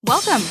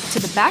Welcome to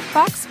the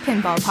Backbox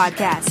Pinball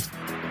Podcast,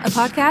 a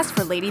podcast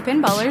for lady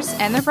pinballers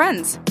and their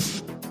friends.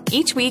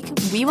 Each week,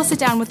 we will sit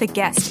down with a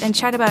guest and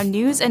chat about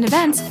news and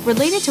events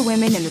related to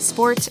women in the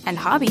sport and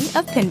hobby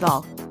of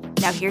pinball.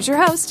 Now here's your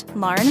host,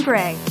 Lauren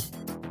Gray.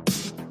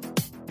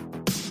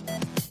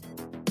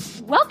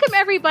 Welcome,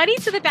 everybody,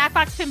 to the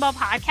Backbox Pinball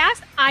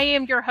Podcast. I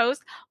am your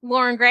host,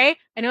 Lauren Gray.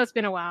 I know it's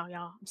been a while,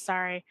 y'all. I'm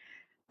sorry.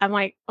 I'm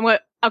going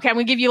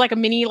to give you like a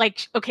mini,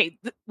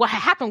 what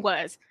happened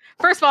was,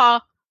 first of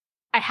all,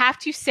 I have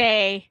to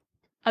say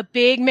a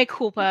big mea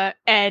culpa,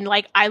 and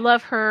I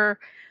love her.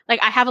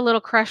 I have a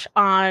little crush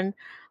on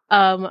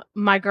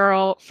my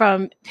girl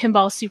from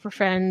Pinball Super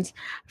Friends,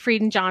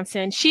 Frieden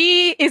Johnson.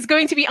 She is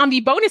going to be on the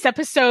bonus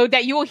episode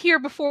that you will hear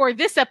before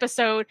this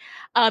episode.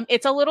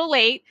 It's a little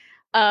late.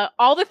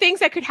 All the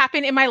things that could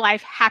happen in my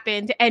life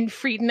happened, and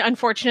Frieden,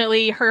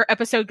 unfortunately, her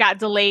episode got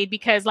delayed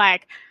because what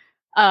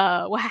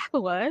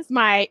happened was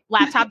my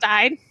laptop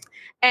died.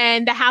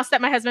 And the house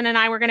that my husband and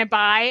I were going to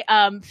buy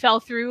fell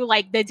through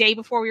the day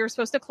before we were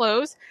supposed to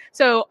close.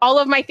 So all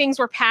of my things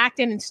were packed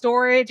and in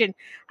storage. And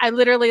I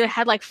literally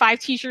had 5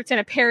 t-shirts and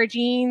a pair of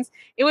jeans.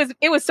 It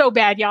was so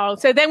bad, y'all.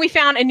 So then we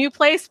found a new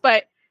place,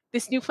 but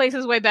this new place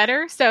is way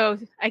better. So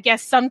I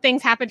guess some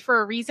things happened for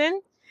a reason.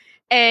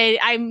 And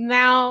I'm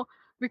now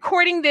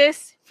recording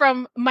this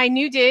from my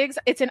new digs.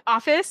 It's an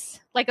office,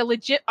 a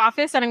legit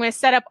office. And I'm going to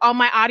set up all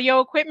my audio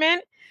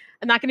equipment.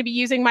 I'm not going to be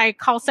using my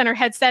call center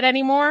headset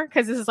anymore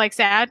because this is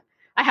sad.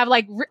 I have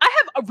a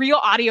real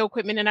audio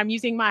equipment and I'm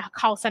using my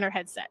call center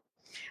headset.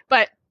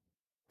 But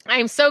I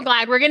am so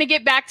glad we're going to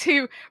get back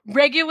to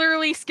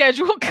regularly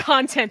scheduled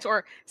content,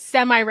 or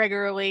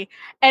semi-regularly.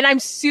 And I'm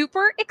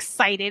super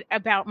excited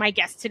about my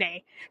guest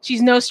today.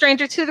 She's no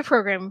stranger to the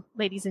program,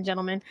 ladies and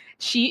gentlemen.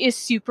 She is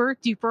super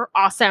duper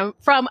awesome.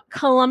 From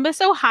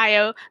Columbus,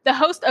 Ohio, the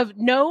host of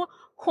No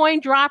Coin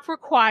Drop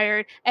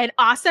Required, and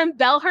awesome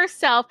belle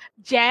herself,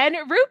 Jen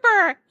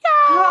Rupert.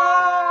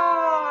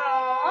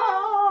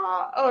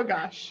 Oh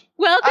gosh.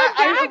 Welcome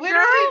back,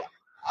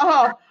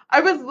 girl.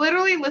 I was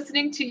literally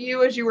listening to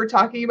you as you were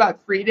talking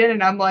about Frieden,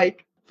 and I'm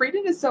like,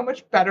 Frieden is so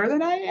much better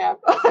than I am.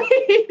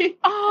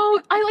 I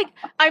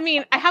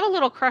have a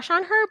little crush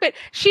on her, but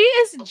she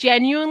is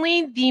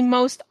genuinely the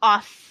most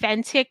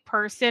authentic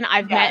person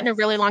I've met in a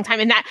really long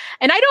time. And I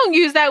don't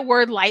use that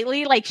word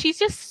lightly. She's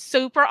just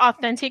super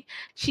authentic.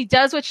 She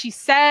does what she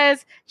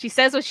says. She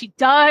says what she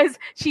does.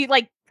 She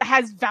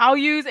has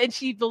values and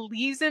she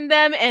believes in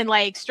them and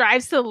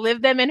strives to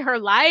live them in her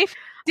life.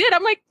 Dude,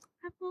 I'm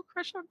I have a little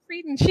crush on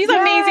Frieden. She's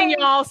amazing,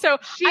 y'all. So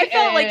I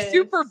felt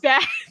super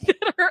bad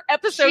that her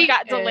episode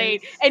got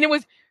delayed, and it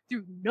was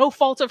through no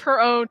fault of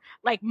her own.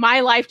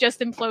 My life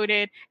just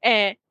imploded.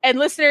 And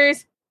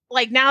listeners,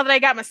 now that I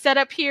got my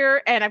setup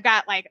here and I've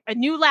got a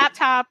new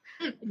laptop,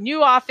 a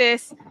new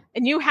office, a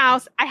new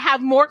house, I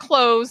have more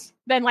clothes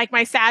than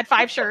my sad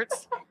 5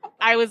 shirts.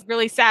 I was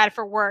really sad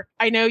for work.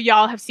 I know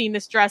y'all have seen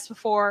this dress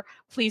before.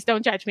 Please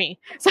don't judge me.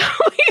 So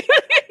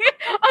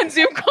on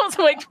Zoom calls,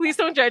 I'm please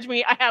don't judge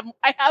me. I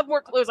have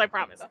more clothes, I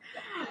promise.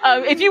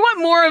 If you want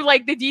more of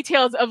the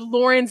details of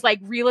Lauren's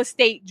real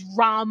estate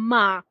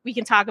drama, we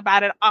can talk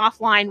about it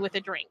offline with a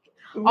drink.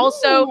 Ooh.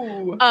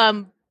 Also,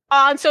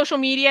 on social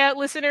media,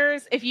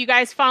 listeners, if you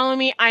guys follow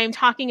me, I am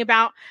talking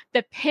about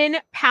the Pin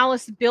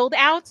Palace build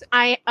out.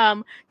 I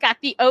got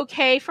the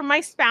okay from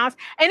my spouse,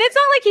 and it's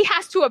not he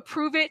has to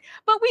approve it,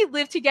 but we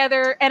live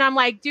together, and I'm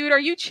dude, are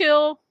you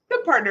chill?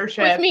 The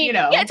partnership, with me?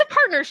 Yeah, it's a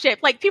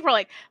partnership. People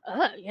are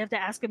you have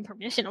to ask him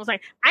permission. I was I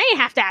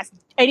ain't have to ask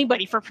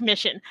anybody for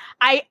permission.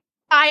 I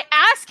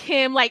asked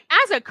him,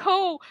 as a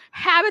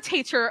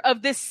cohabitator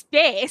of this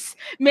space,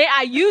 may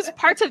I use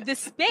parts of this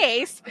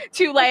space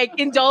to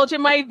indulge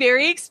in my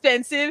very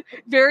expensive,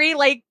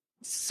 very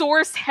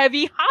source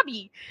heavy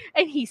hobby?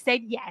 And he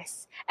said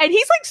yes. And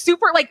he's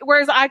super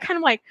whereas I kind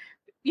of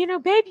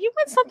babe, you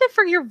want something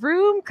for your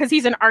room? Because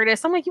he's an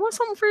artist. I'm you want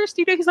something for your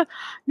studio? He's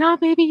no,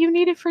 baby, you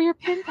need it for your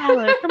pin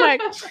palette. I'm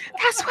that's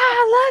why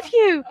I love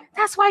you.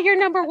 That's why you're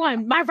number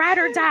one. My ride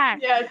or die.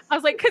 Yes. I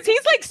was because he's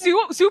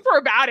super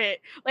about it.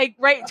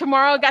 Right,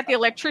 tomorrow got the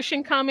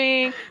electrician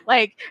coming.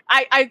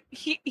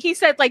 He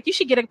said you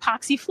should get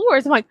epoxy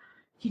floors. I'm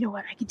you know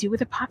what I could do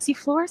with epoxy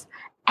floors?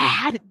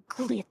 Add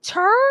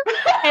glitter.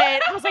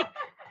 And I was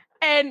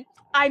and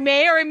I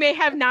may or may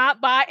have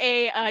not bought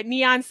a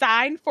neon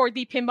sign for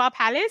the Pinball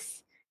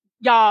Palace.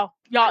 Y'all,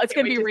 it's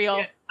going to be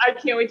real. I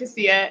can't wait to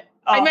see it.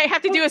 I might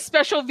have to do a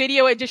special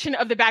video edition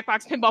of the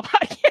Backbox Pinball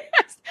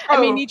Podcast. I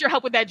may need your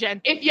help with that,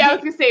 Jen. I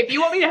was going to say, if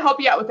you want me to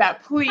help you out with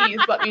that, please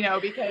let me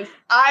know, because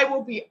I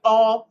will be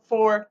all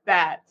for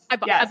that. I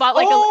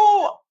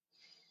bought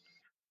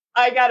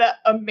I got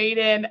a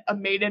maiden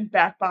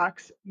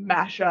Backbox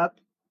mashup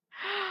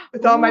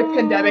with all my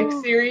pandemic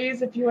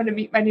series. If you want to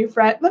meet my new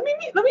friend, let me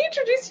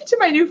introduce you to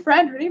my new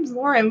friend. Her name's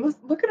Lauren.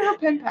 Look at her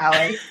Pin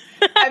Palace.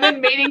 And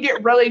then Maiden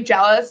get really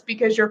jealous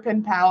because your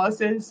Pin Palace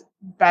is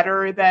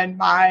better than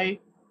my,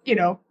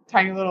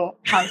 tiny little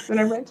house that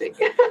I'm renting.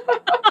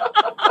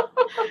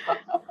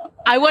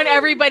 I want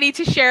everybody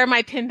to share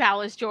my Pin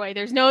Palace joy.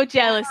 There's no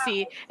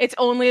jealousy. It's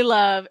only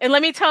love. And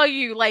let me tell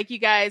you, like, you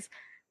guys,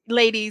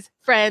 ladies,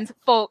 friends,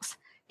 folks,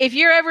 if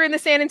you're ever in the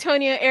San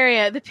Antonio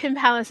area, the Pin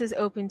Palace is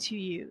open to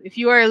you. If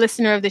you are a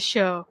listener of the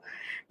show,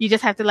 you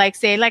just have to like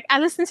say, like, I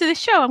listened to the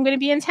show. I'm going to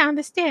be in town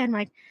this day. And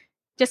like,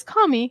 just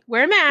call me,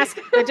 wear a mask,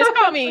 but just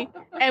call me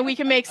and we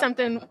can make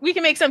something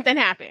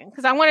happen.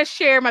 Because I want to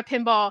share my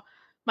pinball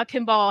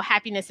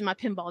happiness and my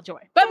pinball joy.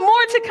 But more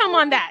to come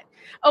on that.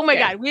 Oh my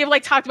God. We have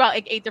like talked about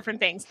like 8 different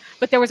things,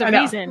 but there was a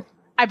reason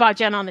I brought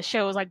Jen on the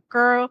show. I was like,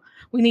 girl,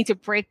 we need to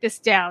break this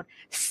down.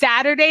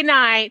 Saturday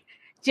night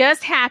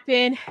just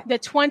happened. The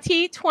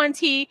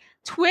 2020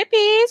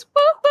 Twippies.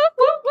 Woo, woo,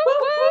 woo, woo,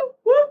 woo,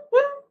 woo,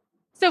 woo.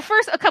 So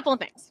first, a couple of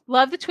things.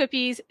 Love the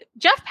Twippies.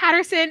 Jeff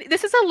Patterson,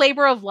 this is a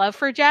labor of love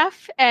for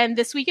Jeff. And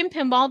This Week in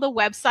Pinball, the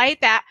website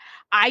that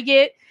I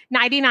get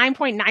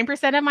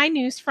 99.9% of my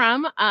news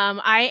from.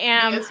 I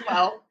am...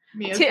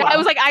 Me as well. I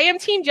was like, I am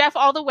Team Jeff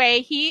all the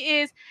way. He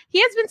has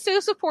been so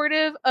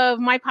supportive of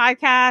my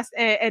podcast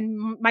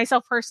and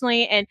myself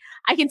personally. And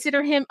I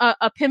consider him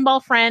a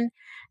pinball friend.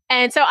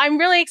 And so I'm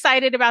really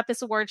excited about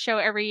this award show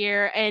every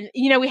year. And,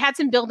 you know, we had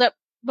some build up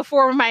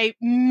before my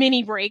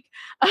mini break.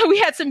 We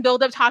had some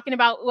build up talking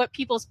about what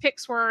people's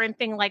picks were and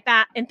things like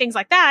that.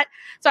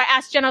 So I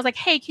asked Jen, I was like,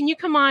 hey, can you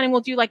come on and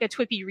we'll do like a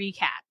Twippy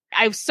recap?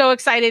 I'm so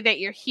excited that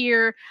you're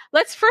here.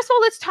 Let's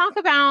talk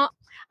about,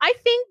 I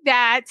think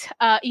that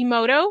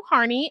Emoto,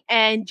 Harney,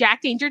 and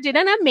Jack Danger did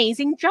an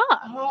amazing job.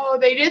 Oh,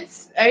 they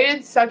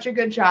did such a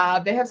good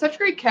job. They have such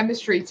great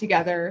chemistry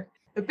together.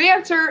 The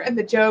banter and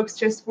the jokes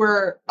just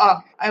were,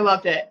 I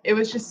loved it. It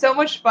was just so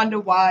much fun to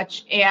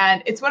watch.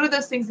 And it's one of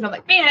those things that I'm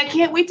like, man, I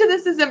can't wait till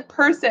this is in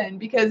person,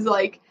 because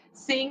like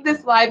seeing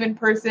this live in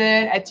person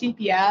at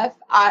TPF,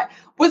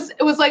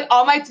 it was like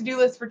on my to-do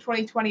list for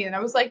 2020. And I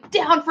was like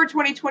down for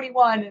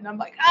 2021. And I'm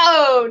like,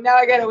 oh, now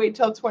I got to wait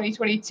till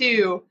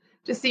 2022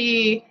 to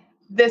see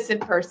this in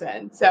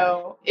person.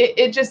 So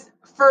it just,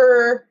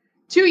 for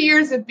 2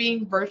 years of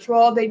being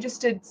virtual, they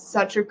just did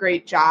such a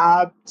great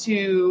job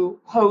to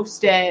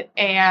host it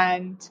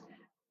and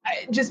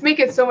just make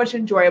it so much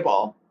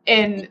enjoyable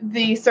in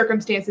the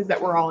circumstances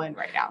that we're all in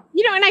right now.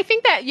 You know, and I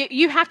think that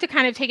you have to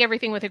kind of take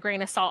everything with a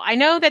grain of salt. I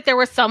know that there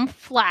was some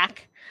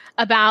flack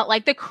about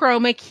like the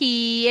chroma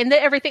key and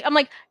everything. I'm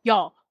like,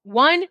 y'all,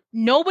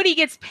 nobody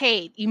gets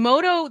paid.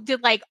 Emoto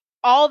did like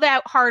all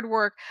that hard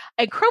work,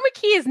 and chroma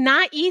key is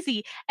not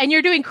easy. And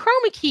you're doing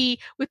chroma key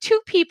with 2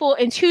 people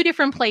in 2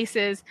 different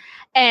places.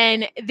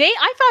 And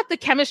I thought the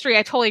chemistry,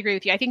 I totally agree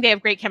with you. I think they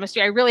have great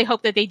chemistry. I really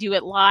hope that they do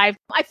it live.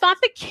 I thought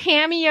the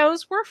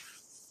cameos were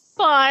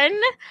fun,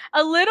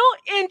 a little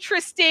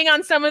interesting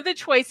on some of the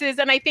choices.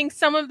 And I think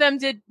some of them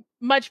did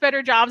much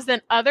better jobs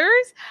than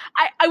others.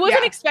 I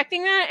wasn't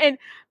expecting that.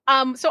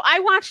 And so I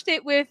watched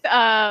it with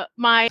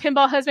my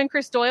pinball husband,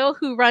 Chris Doyle,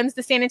 who runs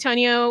the San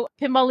Antonio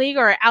Pinball League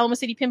or Alamo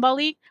City Pinball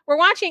League. We're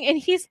watching and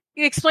he's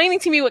explaining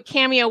to me what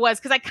cameo was,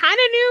 because I kind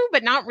of knew,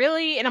 but not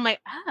really. And I'm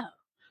like, oh.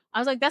 I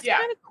was like, that's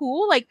kind of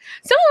cool. Like,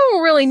 some of them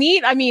were really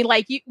neat. I mean,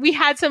 like, we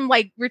had some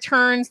like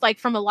returns like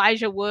from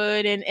Elijah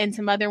Wood and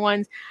some other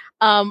ones.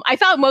 I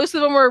thought most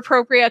of them were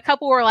appropriate. A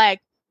couple were like,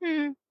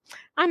 I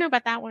don't know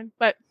about that one,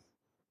 but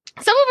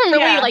some of them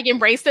really like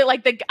embraced it.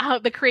 Like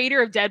the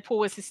creator of Deadpool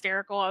was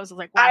hysterical. I was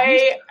like, wow,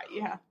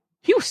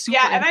 he was super.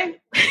 Yeah, I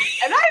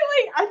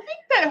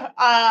think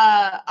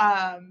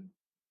that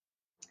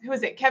who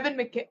was it? Kevin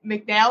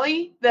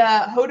McNally, the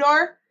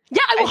Hodor.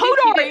 Yeah,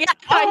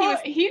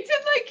 Hodor. He did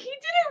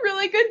a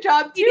really good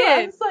job too.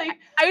 I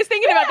was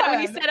thinking about that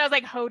when you said. I was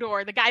like,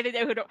 Hodor, the guy that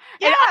did Hodor.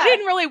 Yeah. And I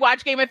didn't really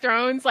watch Game of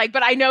Thrones,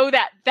 but I know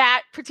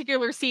that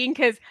particular scene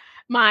because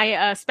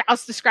my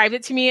spouse described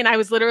it to me, and I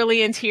was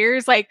literally in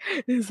tears. Like,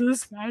 this is the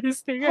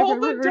saddest thing I've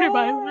ever heard in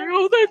my life.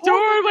 Hold the door!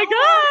 I'm like,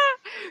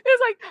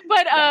 It's like,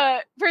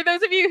 but for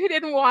those of you who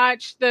didn't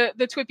watch the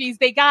Twippies,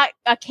 they got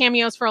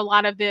cameos for a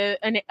lot of the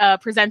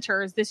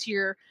presenters this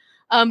year.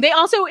 They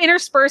also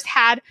interspersed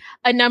had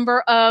a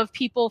number of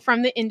people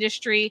from the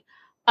industry.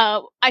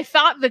 I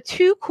thought the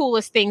 2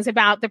 coolest things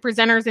about the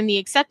presenters in the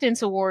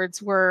acceptance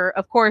awards were,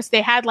 of course,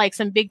 they had like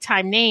some big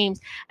time names,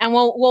 and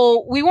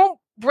we won't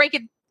break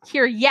it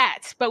here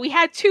yet, but we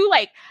had 2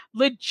 like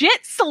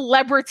legit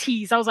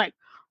celebrities. I was like,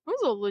 that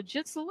was a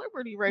legit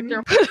celebrity right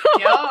there.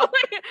 Yeah.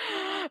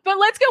 But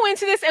let's go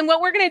into this. And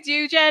what we're going to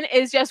do, Jen,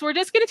 is we're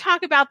just going to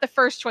talk about the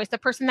first choice, the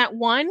person that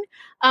won.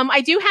 I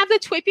do have the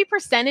Twippy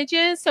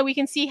percentages so we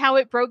can see how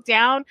it broke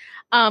down.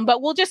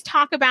 But we'll just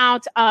talk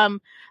about,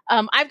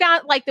 I've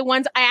got like the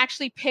ones I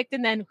actually picked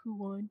and then who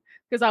won.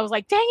 Because I was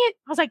like, dang it.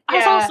 I was like, I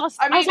was all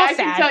sad.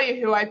 Can tell you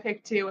who I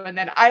picked too. And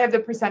then I have the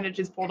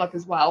percentages pulled up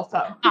as well.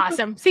 So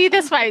awesome. See,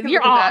 this way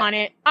you're all on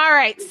it. All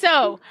right.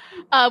 So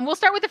we'll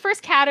start with the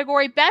first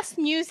category, best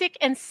music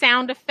and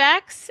sound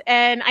effects.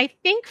 And I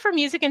think for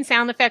music and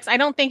sound effects, I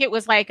don't think it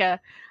was like a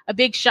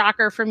big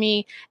shocker for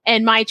me.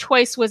 And my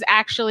choice was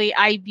actually,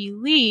 I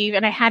believe,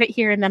 and I had it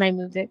here and then I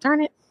moved it.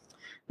 Darn it.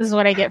 This is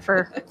what I get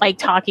for like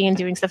talking and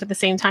doing stuff at the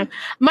same time.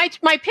 My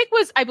pick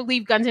was, I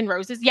believe, Guns N'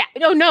 Roses. Yeah.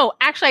 No.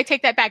 Actually, I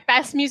take that back.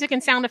 Best music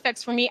and sound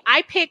effects for me.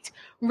 I picked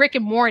Rick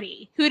and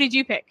Morty. Who did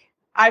you pick?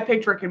 I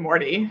picked Rick and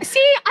Morty.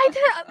 See, I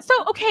did. So,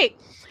 okay.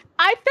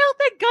 I felt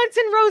that Guns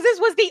N' Roses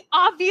was the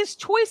obvious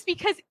choice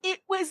because they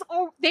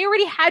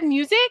already had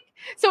music.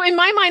 So in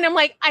my mind, I'm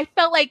like, I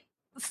felt like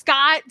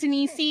Scott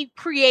Danesi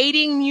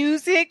creating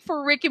music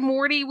for Rick and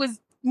Morty was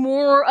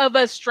more of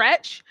a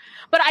stretch.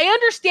 But I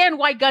understand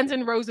why Guns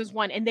N' Roses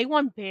won, and they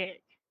won big.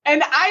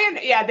 And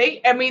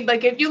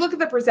if you look at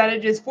the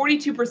percentages,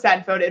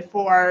 42% voted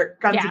for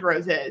Guns N'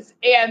 Roses.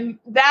 And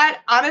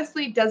that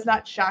honestly does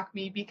not shock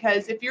me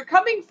because if you're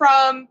coming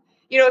from,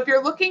 if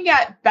you're looking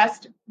at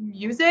best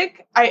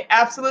music, I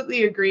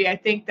absolutely agree. I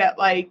think that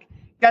like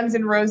Guns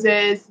N'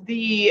 Roses,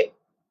 the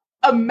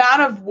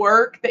amount of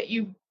work that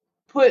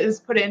is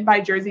put in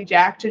by Jersey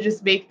Jack to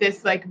just make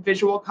this like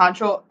visual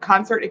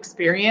concert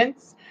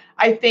experience,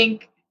 I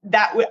think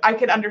that I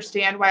could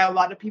understand why a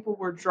lot of people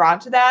were drawn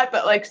to that.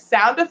 But like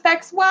sound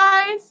effects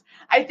wise,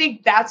 I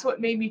think that's what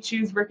made me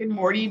choose Rick and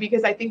Morty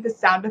because I think the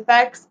sound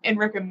effects in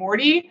Rick and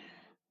Morty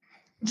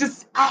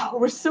just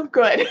were so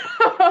good.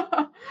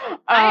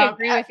 I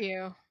agree with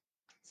you.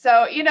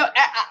 So,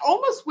 I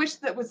almost wish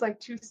that was like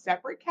two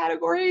separate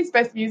categories,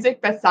 best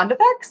music, best sound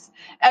effects.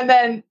 And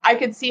then I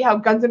could see how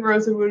Guns N'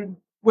 Roses would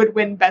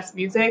win best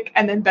music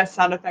and then best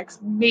sound effects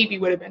maybe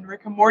would have been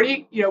Rick and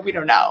Morty. We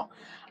don't know.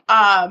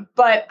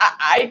 But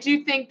I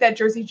do think that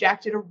Jersey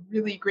Jack did a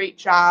really great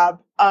job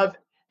of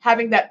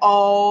having that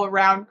all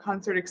around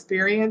concert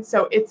experience.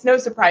 So it's no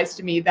surprise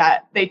to me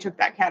that they took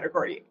that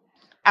category.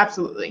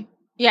 Absolutely.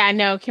 Yeah,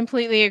 no,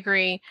 completely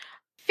agree.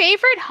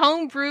 Favorite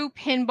homebrew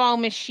pinball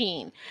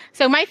machine.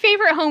 So my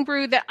favorite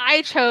homebrew that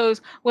I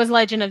chose was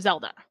Legend of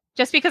Zelda,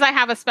 just because I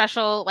have a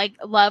special like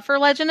love for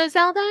Legend of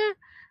Zelda.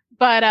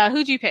 But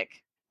who'd you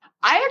pick?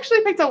 I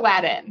actually picked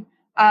Aladdin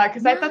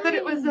because I thought that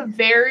it was a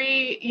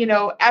very,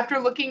 after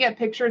looking at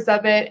pictures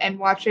of it and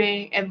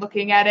watching and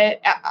looking at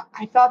it,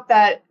 I thought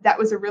that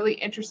was a really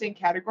interesting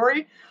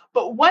category.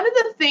 But one of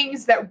the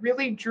things that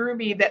really drew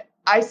me that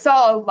I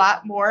saw a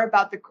lot more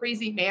about the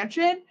Crazy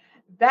Mansion,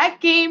 that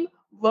game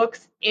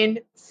looks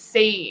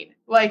insane.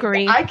 Like,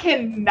 Great. I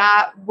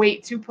cannot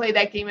wait to play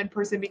that game in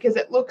person because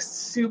it looks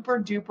super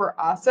duper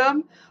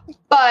awesome,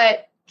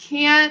 but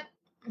can't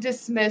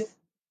dismiss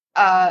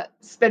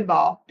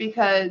Spinball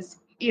because,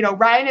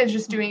 Ryan is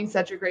just doing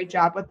such a great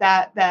job with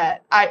that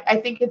I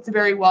think it's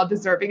very well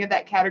deserving of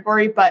that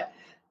category. But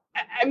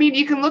I mean,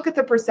 you can look at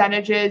the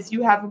percentages.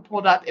 You have them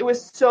pulled up. It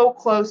was so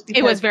close.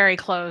 It was very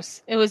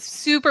close. It was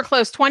super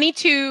close. Between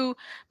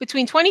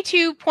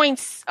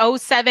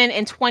 22.07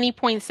 and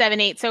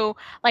 20.78. So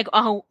like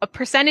a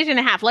percentage and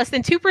a half, less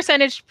than 2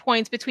 percentage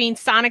points between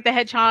Sonic the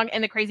Hedgehog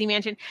and the Crazy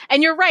Mansion.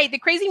 And you're right. The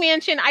Crazy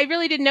Mansion, I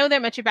really didn't know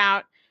that much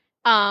about.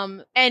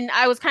 And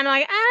I was kind of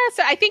like,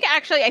 so I think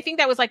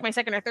that was like my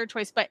second or third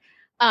choice, but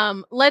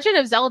Legend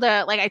of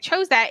Zelda, like I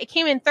chose that. It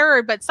came in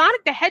third, but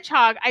Sonic the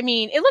Hedgehog, I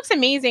mean, it looks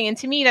amazing. And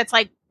to me, that's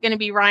like going to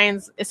be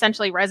Ryan's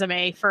essentially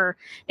resume for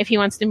if he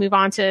wants to move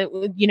on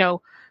to,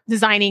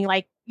 designing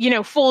like,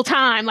 full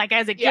time, like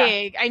as a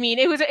gig. I mean,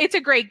 it's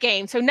a great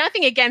game. So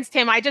nothing against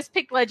him. I just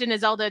picked Legend of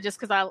Zelda just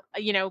cause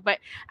but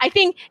I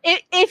think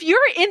if you're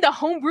in the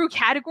homebrew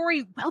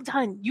category, well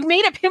done. You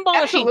made a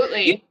pinball machine.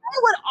 You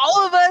know what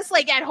all of us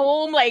like at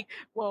home, like,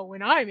 well,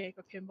 when I make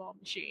a pinball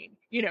machine,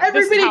 I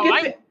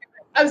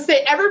would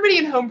say everybody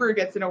in homebrew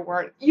gets an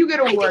award. You get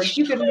an award.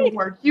 You get an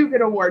award. You get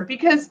an award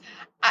because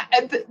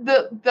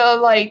the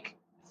like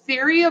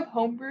theory of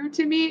homebrew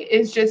to me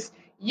is just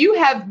you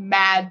have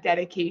mad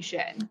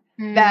dedication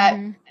that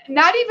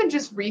not even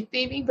just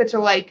retheming, but to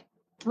like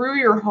brew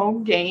your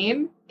home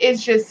game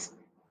is just.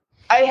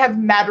 I have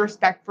mad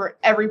respect for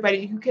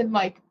everybody who can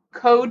like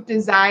code,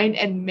 design,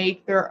 and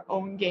make their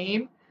own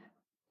game.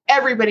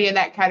 Everybody in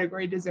that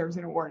category deserves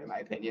an award, in my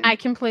opinion. I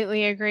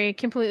completely agree.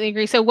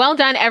 So well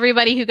done,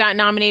 everybody who got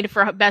nominated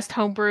for Best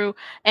Homebrew.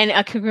 And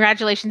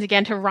congratulations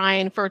again to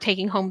Ryan for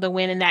taking home the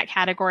win in that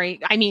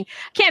category. I mean,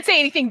 can't say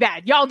anything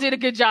bad. Y'all did a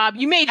good job.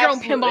 You made your own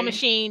pinball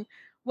machine.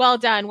 Well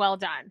done.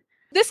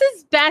 This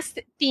is Best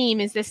Theme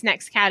is this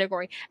next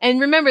category. And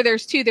remember,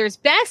 there's two. There's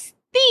Best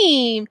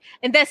Theme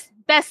and Best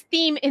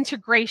Theme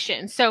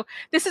Integration. So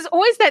this is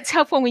always that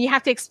tough one when you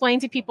have to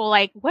explain to people,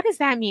 like, what does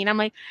that mean? I'm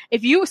like,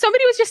 if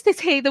somebody was just to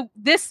say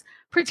this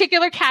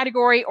particular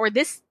category or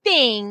this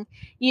thing,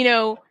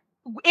 would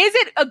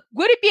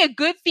it be a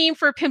good theme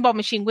for a pinball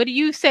machine? Would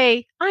you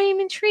say, I am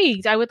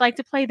intrigued, I would like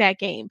to play that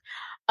game?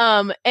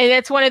 And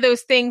it's one of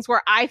those things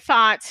where I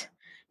thought,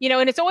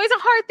 and it's always a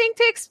hard thing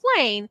to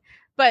explain,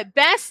 but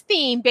best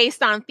theme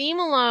based on theme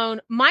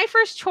alone, my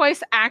first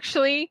choice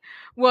actually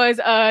was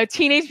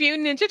Teenage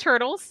Mutant Ninja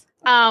Turtles.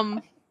 I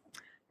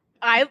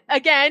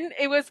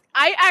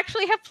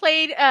actually have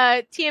played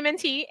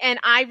TMNT and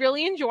I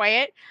really enjoy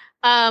it.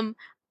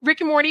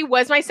 Rick and Morty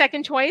was my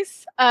second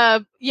choice.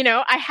 I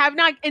have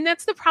not, and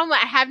that's the problem.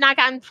 I have not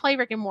gotten to play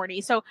Rick and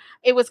Morty. So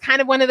it was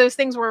kind of one of those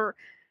things where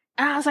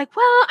I was like,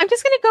 well, I'm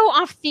just going to go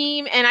off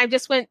theme. And I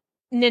just went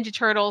Ninja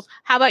Turtles.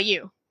 How about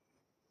you?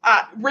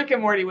 Rick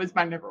and Morty was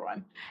my number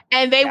one.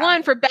 And they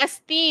won for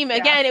best theme.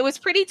 Again, it was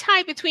pretty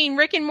tight between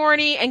Rick and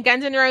Morty and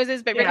Guns N'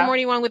 Roses, but Rick and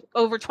Morty won with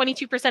over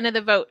 22% of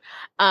the vote.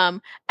 I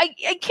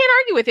can't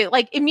argue with it.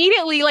 Like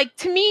immediately, like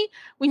to me,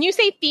 when you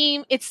say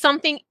theme, it's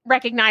something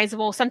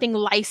recognizable, something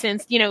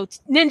licensed, you know,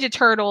 Ninja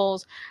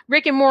Turtles,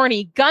 Rick and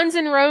Morty, Guns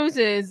N'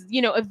 Roses,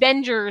 you know,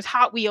 Avengers,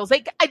 Hot Wheels.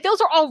 Like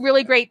those are all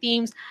really great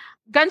themes.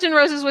 Guns N'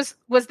 Roses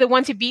was the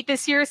one to beat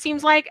this year. It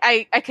seems like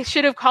I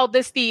should have called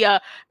this the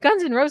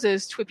Guns N'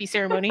 Roses Twippy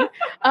ceremony.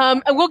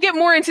 And we'll get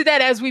more into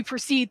that as we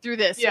proceed through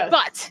this. Yes.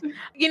 But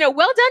you know,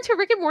 well done to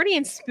Rick and Morty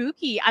and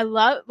Spooky. I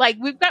love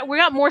we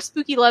got more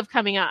Spooky love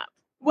coming up.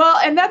 Well,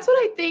 and that's what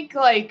I think.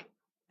 Like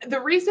the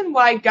reason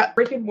why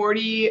Rick and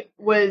Morty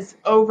was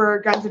over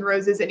Guns N'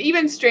 Roses and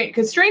even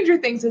because Stranger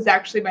Things is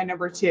actually my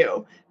number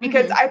 2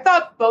 because I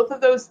thought both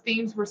of those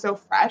themes were so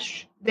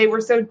fresh. They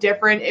were so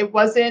different. It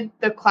wasn't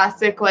the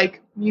classic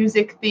like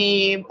music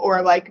theme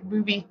or like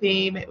movie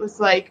theme. It was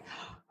like,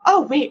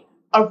 oh wait,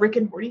 a Rick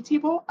and Morty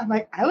table? I'm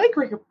like, I like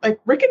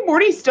Rick and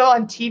Morty's still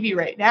on TV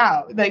right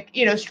now. Like,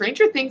 you know,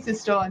 Stranger Things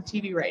is still on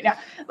TV right now.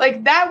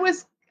 Like that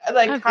was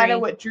like kind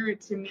of what drew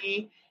it to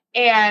me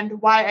and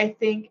why I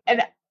think,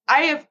 and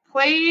I have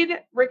played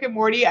Rick and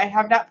Morty. I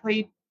have not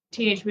played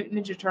Teenage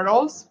Mutant Ninja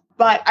Turtles,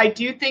 but I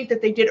do think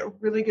that they did a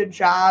really good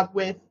job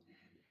with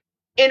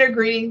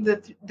integrating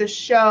the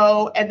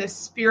show and the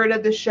spirit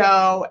of the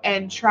show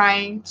and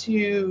trying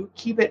to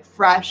keep it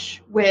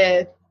fresh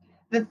with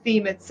the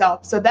theme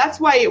itself. So that's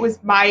why it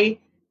was my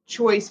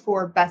choice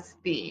for best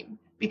theme,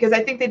 because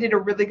I think they did a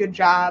really good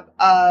job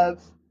of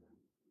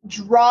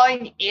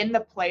drawing in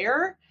the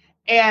player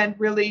and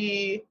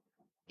really,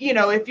 you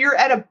know, if you're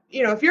at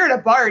a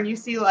bar and you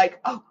see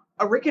like, oh,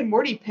 a Rick and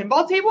Morty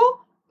pinball table,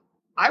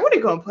 I want to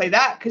go and play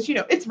that because, you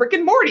know, it's Rick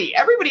and Morty.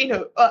 Everybody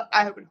knows.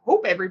 I would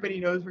hope everybody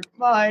knows.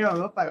 Well, I don't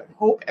know if I would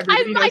hope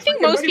everybody knows. I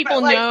think most people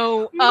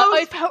know.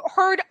 I've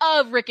heard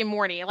of Rick and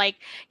Morty. Like,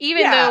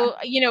 even though,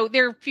 you know,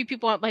 there are a few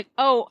people like,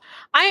 oh,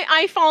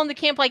 I fall in the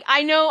camp. Like,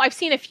 I know I've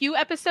seen a few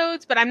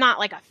episodes, but I'm not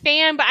like a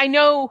fan. But I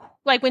know,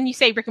 like, when you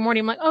say Rick and Morty,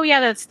 I'm like, oh,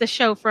 yeah, that's the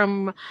show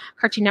from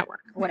Cartoon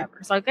Network or whatever.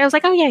 So I was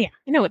like, oh, yeah,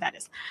 I know what that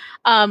is.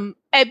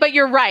 But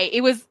you're right.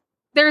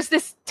 There's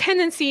this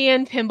tendency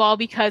in pinball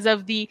because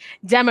of the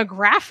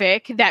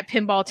demographic that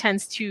pinball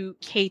tends to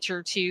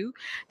cater to,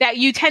 that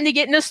you tend to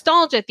get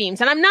nostalgia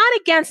themes. And I'm not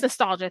against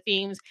nostalgia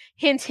themes.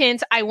 Hint,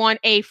 hint, I want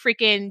a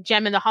freaking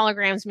Gem and the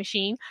Holograms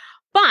machine.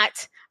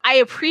 But I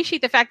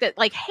appreciate the fact that,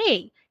 like,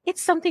 hey,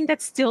 it's something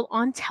that's still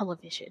on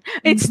television.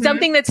 It's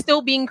something that's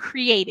still being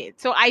created.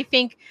 So I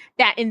think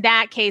that in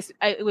that case,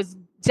 it was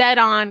dead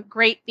on.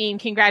 Great theme.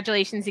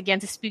 Congratulations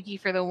again to Spooky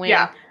for the win.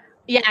 Yeah.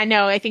 Yeah, I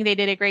know. I think they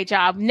did a great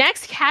job.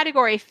 Next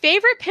category,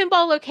 favorite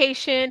pinball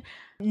location.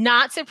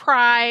 Not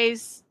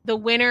surprised. The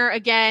winner,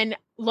 again,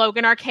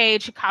 Logan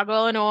Arcade, Chicago,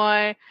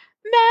 Illinois.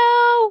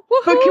 Mel,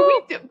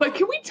 woohoo! But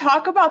can we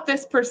talk about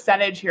this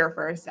percentage here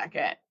for a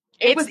second?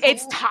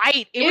 It's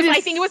tight.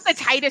 I think it was the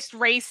tightest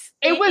race.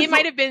 It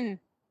might have been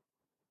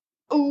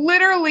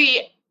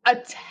literally a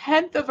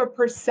 10th of a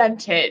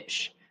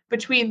percentage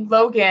between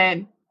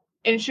Logan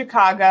in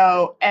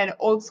Chicago and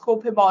Old School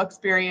Pinball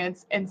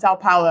Experience in Sao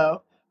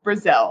Paulo,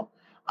 Brazil.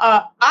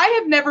 I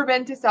have never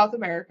been to South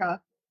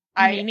America.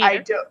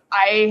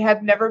 I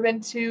have never been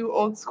to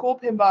Old School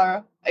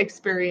Pinball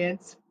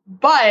Experience,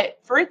 but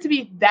for it to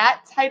be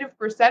that tight of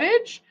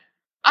percentage,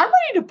 I'm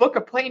ready to book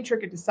a plane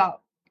ticket to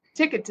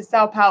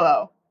Sao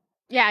Paulo.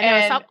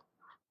 Yeah,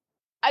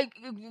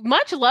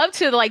 much love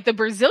to like the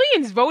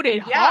Brazilians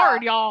voted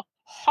hard, y'all.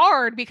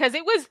 Hard, because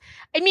it was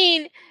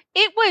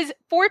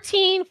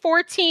 14,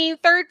 14,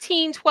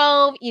 13,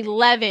 12,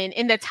 11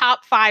 in the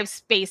top 5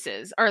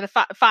 spaces, or the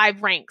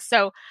 5 ranks.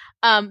 So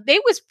they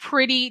was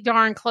pretty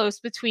darn close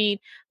between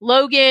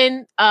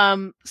Logan,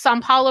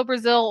 São Paulo,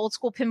 Brazil, Old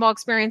School Pinball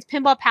Experience,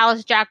 Pinball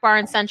Palace, Jack Bar,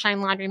 and Sunshine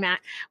Laundromat,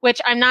 which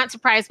I'm not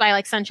surprised by,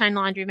 like Sunshine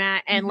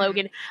Laundromat and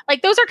Logan.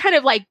 Like those are kind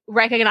of like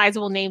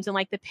recognizable names in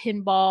like the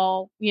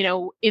pinball, you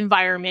know,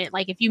 environment.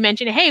 Like if you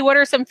mention, hey, what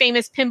are some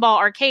famous pinball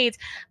arcades?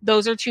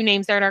 Those are 2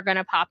 names that are going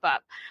to pop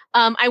up.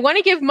 I want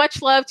to give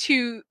much love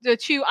to the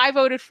 2 I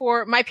voted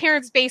for. My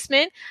Parents'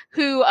 Basement,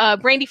 who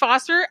Brandy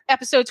Foster,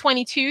 episode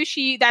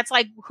 22. That's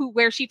like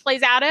where she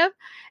plays out of.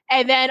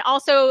 And then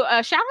also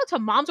shout out to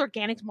Mom's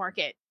Organics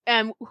Market,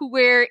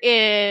 where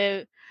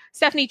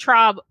Stephanie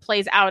Traub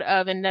plays out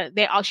of, and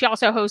she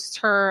also hosts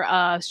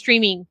her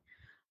streaming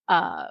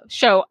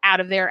show out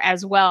of there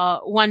as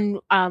well. One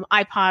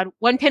iPod,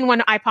 1 pin,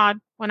 1 iPod,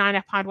 1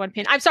 iPod, 1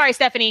 pin. I'm sorry,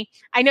 Stephanie.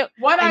 I know.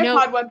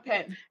 iPod, 1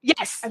 pin.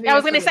 Yes. I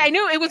was going to say, I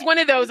knew it was one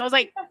of those. I was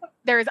like,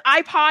 there's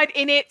iPod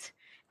in it.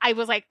 I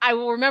was like, I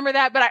will remember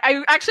that. But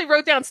I actually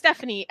wrote down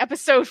Stephanie,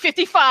 episode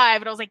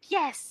 55. And I was like,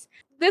 yes.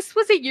 This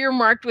was a year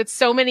marked with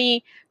so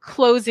many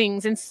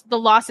closings and the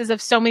losses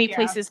of so many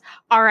places.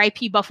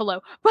 R.I.P.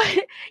 Buffalo.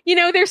 But, you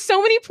know, there's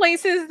so many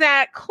places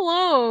that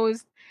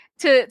closed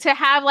to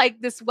have like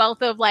this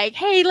wealth of like,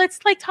 hey, let's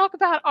like talk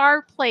about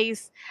our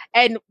place.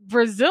 And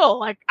Brazil,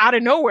 like out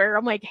of nowhere,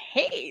 I'm like,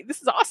 hey,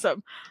 this is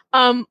awesome.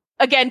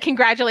 again,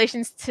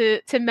 congratulations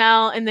to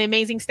Mel and the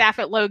amazing staff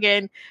at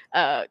Logan.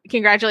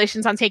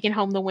 Congratulations on taking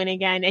home the win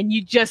again. And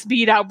you just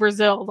beat out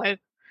Brazil. Like,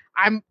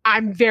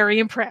 I'm very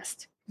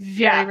impressed.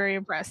 Very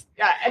impressed.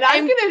 Yeah, and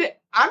I'm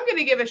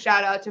gonna give a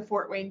shout out to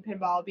Fort Wayne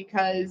Pinball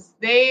because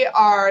they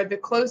are the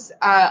close.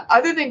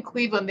 Other than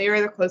Cleveland, they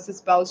are the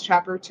closest Bell's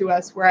chapter to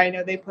us, where I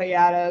know they play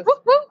out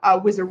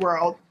of Wizard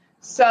World.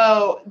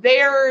 So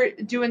they're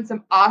doing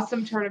some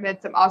awesome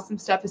tournaments, some awesome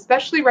stuff,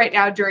 especially right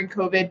now during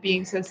COVID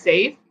being so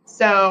safe.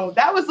 So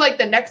that was like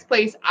the next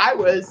place I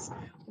was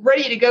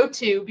ready to go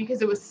to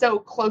because it was so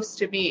close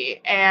to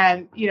me.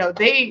 And, you know,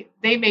 they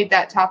made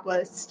that top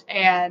list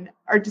and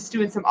are just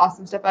doing some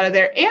awesome stuff out of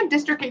there. And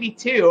District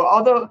 82,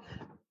 all the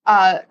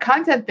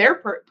content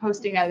they're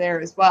posting out of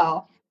there as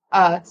well.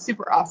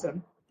 Super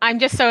awesome. I'm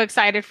just so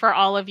excited for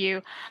all of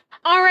you.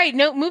 All right,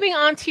 moving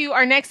on to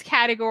our next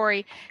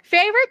category,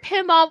 favorite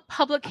pinball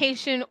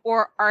publication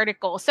or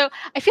article. So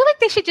I feel like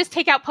they should just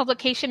take out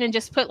publication and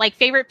just put like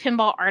favorite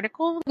pinball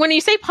article. When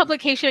you say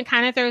publication, it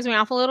kind of throws me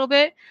off a little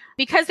bit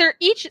because they're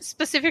each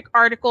specific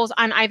articles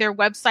on either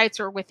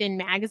websites or within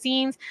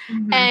magazines.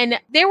 Mm-hmm. And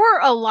there were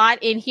a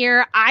lot in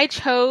here. I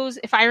chose,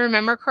 if I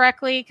remember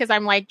correctly, because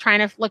I'm like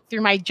trying to look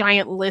through my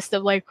giant list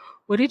of like,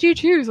 what did you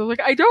choose? I'm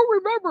like, I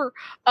don't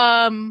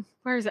remember.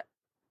 Where is it?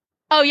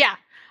 Oh, yeah.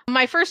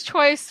 My first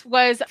choice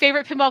was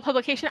favorite pinball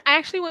publication. I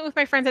actually went with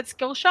my friends at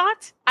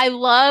Skillshot. I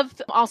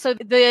loved also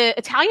the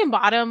Italian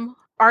Bottom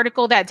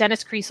article that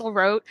Dennis Kriesel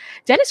wrote.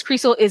 Dennis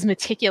Kriesel is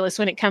meticulous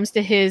when it comes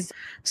to his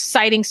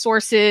citing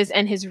sources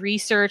and his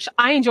research.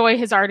 I enjoy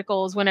his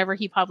articles whenever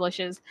he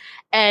publishes.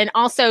 And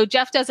also,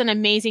 Jeff does an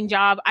amazing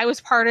job. I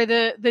was part of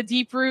the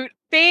Deep Root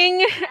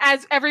thing,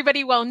 as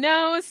everybody well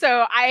knows.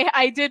 So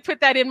I did put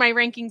that in my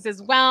rankings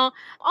as well.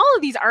 All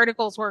of these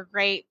articles were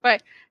great,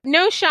 but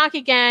no shock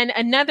again.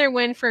 Another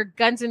win for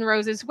Guns N'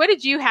 Roses. What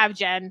did you have,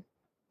 Jen?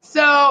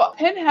 So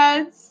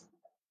Pinhead's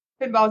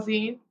Pinball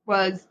Zine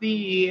was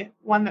the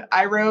one that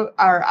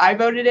I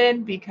voted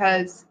in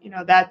because, you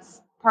know, that's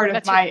part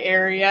of my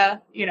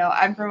area. You know,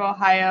 I'm from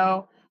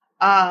Ohio.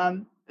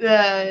 And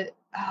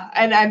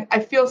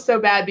I feel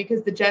so bad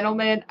because the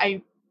gentleman,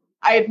 I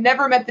have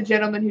never met the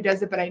gentleman who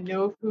does it, but I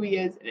know who he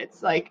is, and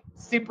it's like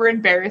super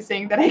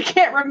embarrassing that I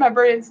can't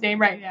remember his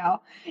name right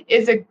now.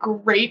 Is a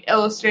great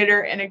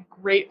illustrator and a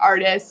great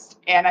artist,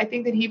 and I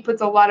think that he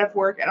puts a lot of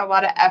work and a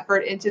lot of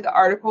effort into the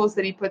articles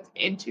that he puts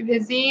into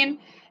his zine,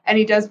 and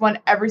he does one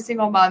every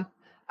single month.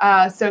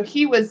 So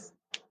he was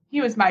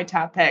my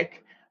top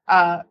pick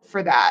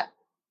for that.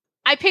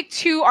 I picked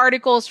two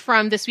articles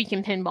from This Week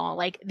in Pinball,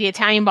 like the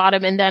Italian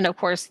Bottom and then, of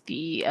course,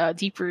 the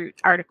Deep Root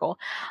article.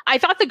 I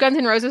thought the Guns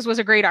N' Roses was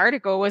a great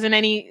article. Wasn't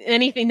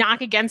anything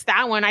knock against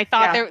that one. I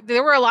thought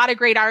there were a lot of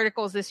great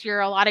articles this year,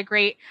 a lot of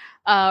great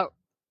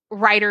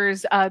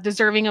writers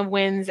deserving of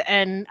wins,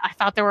 and I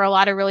thought there were a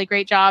lot of really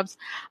great jobs.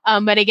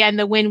 But again,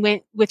 the win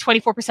went with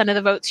 24% of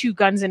the vote to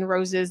Guns N'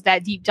 Roses,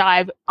 that deep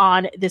dive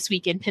on This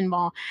Week in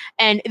Pinball.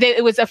 And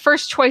it was a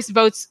first choice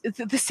votes,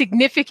 the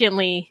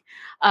significantly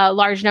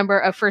large number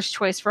of first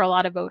choice for a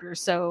lot of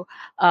voters. So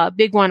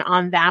big one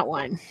on that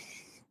one.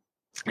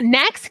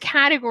 Next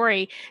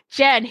category,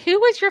 Jen, who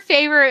was your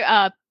favorite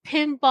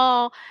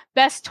pinball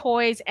best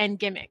toys and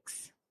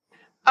gimmicks?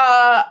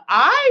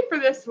 For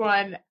this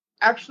one,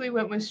 actually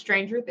went with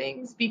Stranger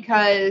Things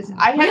because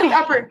I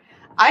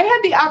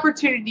had the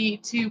opportunity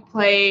to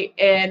play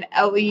in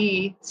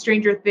LE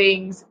Stranger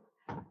Things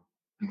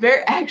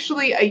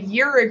actually a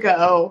year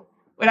ago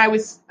when I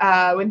was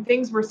when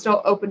things were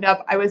still opened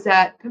up. I was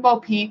at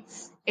Pinball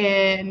Pete's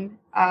in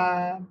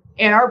Ann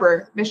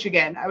Arbor,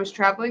 Michigan. I was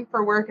traveling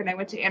for work and I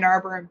went to Ann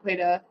Arbor and played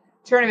a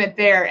tournament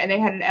there, and they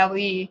had an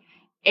LE,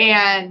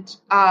 and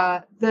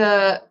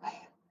the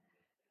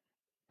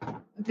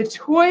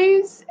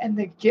toys and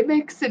the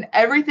gimmicks and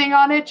everything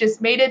on it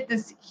just made it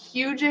this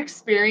huge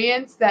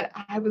experience that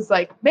I was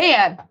like,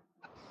 man,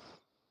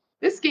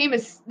 this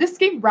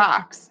game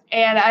rocks.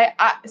 And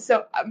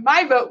so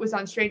my vote was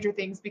on Stranger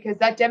Things because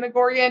that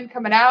Demogorgon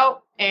coming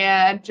out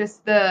and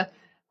just that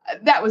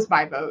was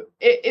my vote.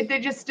 They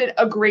just did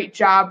a great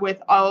job with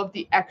all of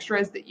the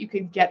extras that you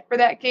could get for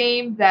that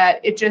game, that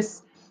it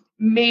just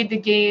made the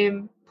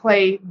game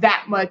play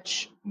that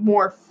much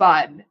more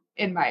fun,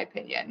 in my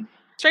opinion.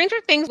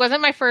 Stranger Things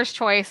wasn't my first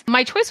choice.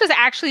 My choice was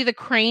actually the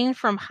crane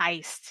from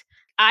Heist.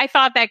 I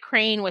thought that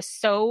crane was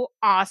so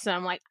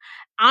awesome. Like,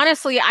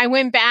 honestly, I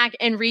went back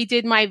and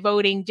redid my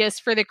voting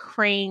just for the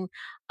crane.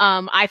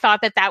 I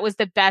thought that was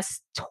the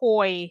best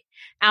toy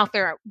out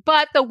there.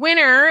 But the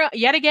winner,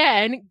 yet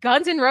again,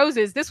 Guns N'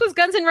 Roses. This was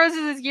Guns N'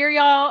 Roses' year,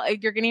 y'all.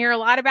 You're going to hear a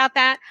lot about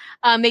that.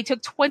 They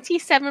took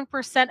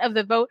 27% of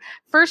the vote.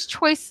 First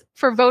choice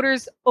for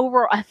voters.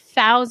 Over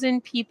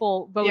 1,000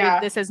 people voted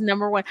this as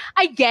number one.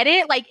 I get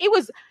it. Like, it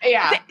was,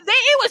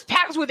 it was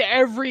packed with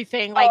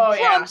everything. Like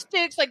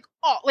drumsticks, like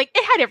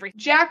it had everything.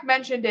 Jack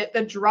mentioned it,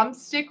 the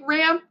drumstick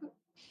ramp.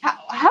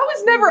 How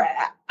is never?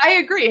 I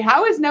agree.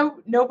 How has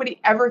nobody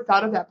ever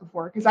thought of that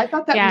before? Because I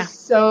thought that was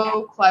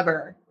so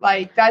clever.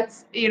 Like,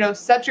 that's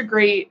such a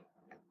great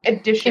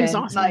addition. It was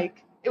awesome.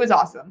 Like, it was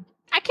awesome.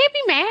 I can't be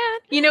mad.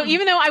 You know,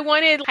 even though I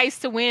wanted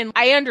Heist to win,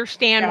 I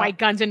understand why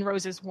Guns N'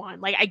 Roses won.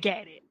 Like, I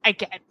get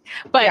it.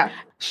 But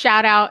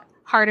shout out,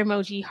 heart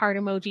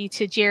emoji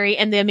to Jerry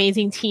and the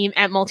amazing team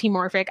at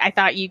Multimorphic. I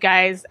thought you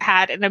guys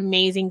had an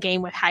amazing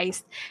game with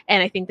Heist.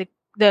 And I think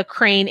the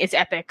crane is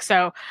epic.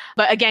 So,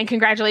 but again,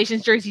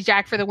 congratulations, Jersey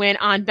Jack, for the win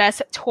on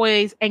Best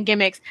Toys and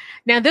Gimmicks.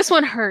 Now, this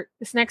one hurt.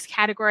 This next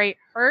category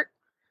hurt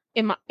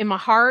in my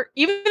heart,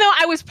 even though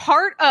I was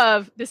part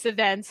of this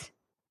event,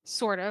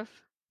 sort of.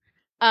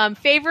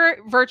 Favorite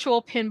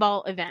virtual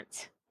pinball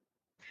event.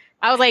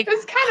 I was like,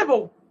 it's kind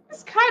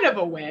of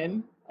a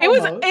win. It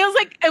was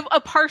like a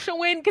partial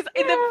win because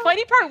the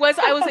funny part was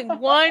I was in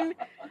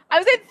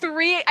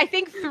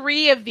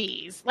three of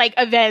these like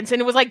events, and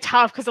it was like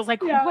tough because I was like,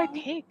 who do I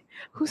pick?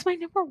 Who's my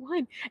number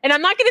one? And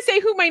I'm not going to say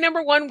who my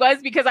number one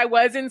was because I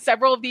was in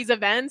several of these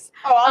events.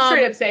 Oh, I'll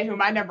straight up say who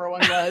my number one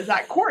was.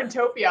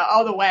 Quarantopia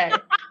all the way.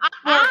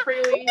 Laura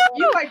Fraley,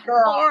 you my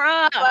girl.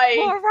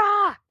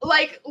 Laura.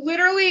 Like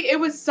literally, it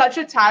was such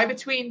a tie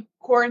between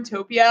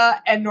Quarantopia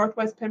and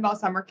Northwest Pinball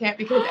Summer Camp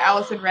because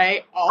Allison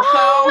Ray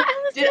also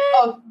did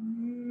an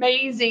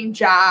amazing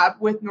job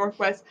with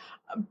Northwest.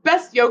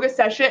 Best yoga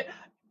session.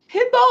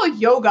 Pinball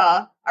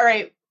yoga. All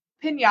right.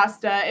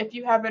 Pinyasta, if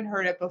you haven't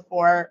heard it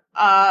before,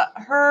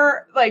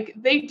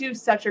 they do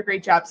such a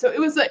great job. So it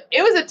was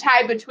a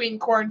tie between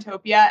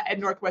Quarantopia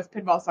and Northwest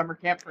Pinball Summer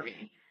Camp for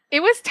me.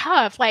 It was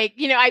tough. Like,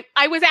 you know,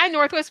 I was at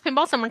Northwest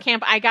Pinball Summer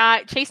Camp. I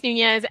got Chase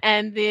Nunez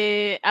and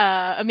the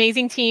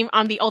amazing team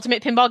on the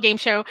Ultimate Pinball Game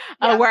Show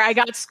where I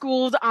got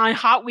schooled on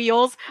Hot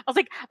Wheels. I was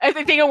like, I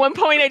think at one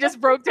point I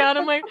just broke down.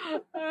 I'm like,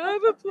 I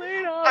haven't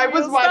played Hot Wheels. I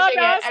was watching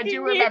it. I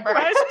do remember.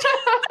 Around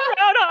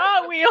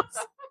Hot Wheels.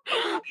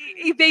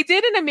 They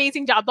did an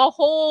amazing job. The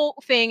whole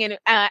thing, and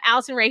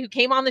Allison Ray, who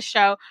came on the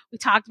show, we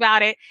talked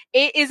about it.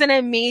 It is an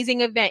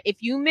amazing event. If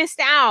you missed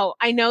out,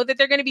 I know that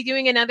they're going to be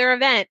doing another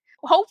event.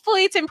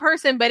 Hopefully it's in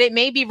person, but it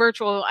may be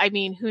virtual. I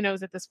mean, who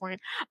knows at this point?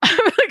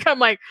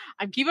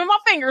 I'm keeping my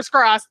fingers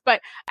crossed.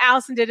 But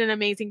Allison did an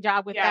amazing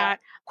job with that.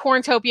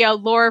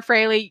 Quarantopia, Laura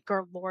Fraley.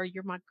 Girl, Laura,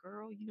 you're my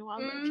girl. You know I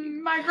love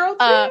you. My girl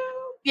too.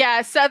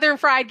 Yeah, Southern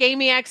Fried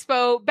Gaming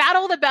Expo,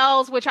 Battle of the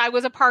Bells, which I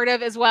was a part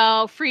of as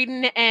well.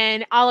 Frieden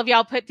and all of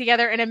y'all put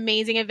together an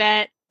amazing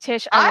event.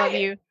 Tish, I love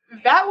you.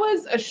 That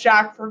was a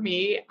shock for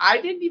me.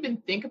 I didn't even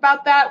think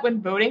about that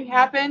when voting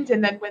happened.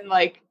 And then when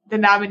the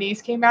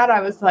nominees came out, I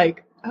was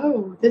like,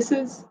 oh, this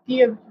is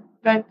the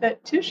event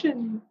that Tish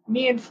and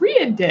me and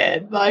Frieden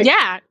did. Like,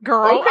 yeah,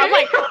 girl. Okay. I'm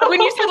like,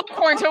 when you said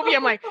Quarantopia,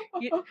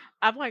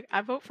 I'm like,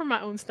 I vote for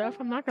my own stuff.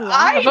 I'm not gonna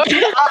lie.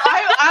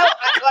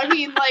 I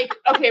mean,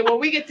 okay, when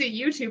we get to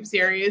YouTube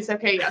series,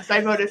 okay, yes,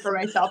 I voted for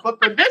myself,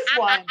 but for this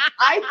one,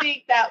 I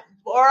think that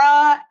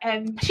Laura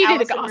and she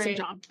Allison did an awesome Ray,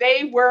 job.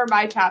 They were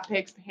my top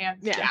picks,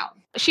 hands down.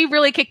 She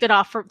really kicked it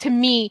off to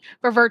me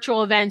for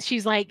virtual events.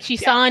 She's like, she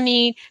saw a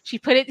need, she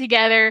put it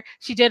together,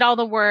 she did all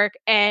the work,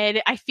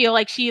 and I feel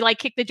like she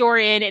kicked the door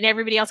in and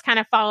everybody else kind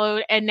of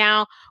followed. And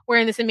now we're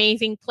in this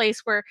amazing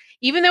place where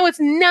even though it's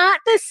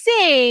not the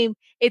same,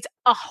 it's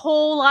a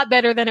whole lot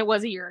better than it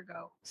was a year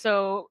ago.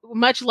 So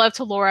much love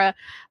to Laura.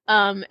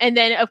 And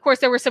then of course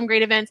there were some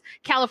great events,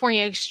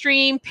 California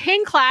Extreme,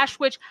 Pin Clash,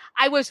 which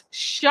I was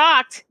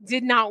shocked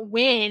did not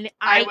win.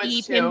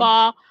 IE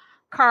Pinball.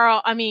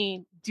 Carl, I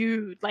mean,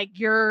 dude,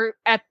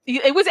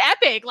 it was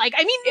epic. None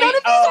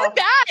of these are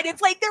bad.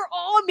 It's they're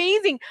all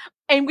amazing.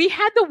 And we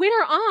had the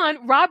winner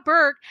on, Rob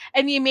Burke,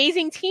 and the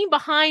amazing team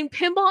behind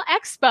Pinball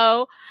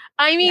Expo.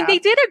 I mean, they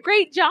did a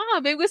great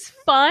job. It was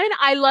fun.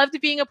 I loved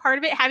being a part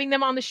of it, having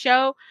them on the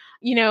show.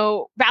 You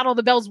know, Battle of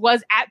the Bells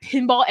was at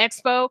Pinball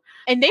Expo,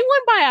 and they won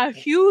by a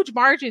huge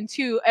margin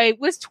too. It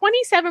was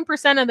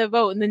 27% of the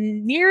vote, and the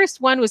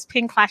nearest one was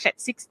Pin Clash at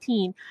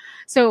 16.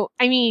 So,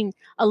 I mean,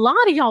 a lot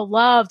of y'all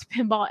loved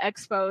Pinball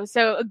Expo.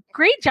 So, a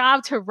great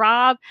job to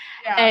Rob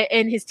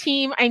and his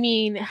team. I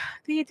mean,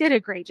 they did a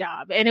great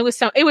job, and it was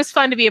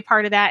fun to be a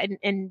part of that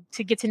and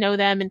to get to know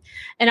them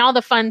and all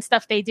the fun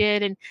stuff they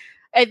did. And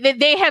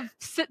they have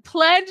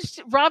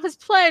pledged. Rob has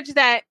pledged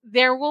that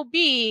there will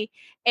be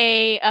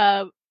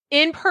a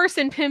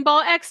in-person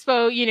Pinball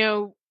Expo, you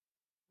know,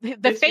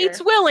 the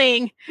fates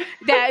willing,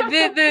 that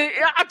the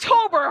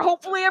October,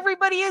 hopefully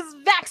everybody is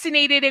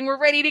vaccinated and we're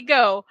ready to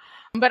go.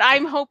 But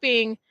I'm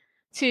hoping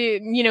to,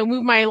 you know,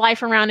 move my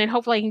life around and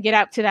hopefully I can get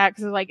out to that.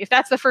 Cause if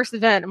that's the first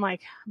event, I'm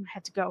like, I'm gonna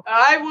have to go.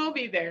 I will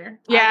be there.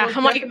 Yeah.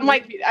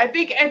 I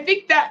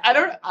think that,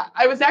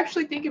 I was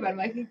actually thinking about it.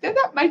 I think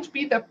that might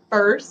be the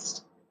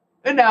first.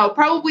 No,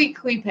 probably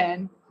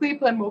Cleveland.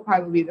 Cleveland will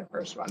probably be the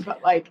first one,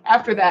 but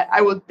after that,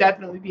 I will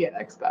definitely be at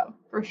Expo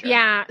for sure.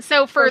 Yeah.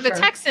 So for the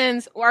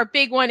Texans, our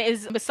big one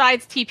is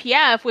besides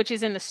TPF, which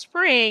is in the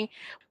spring.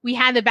 We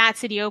had the Bat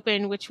City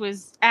Open, which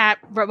was at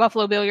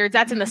Buffalo Billiards.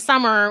 That's in the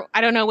summer.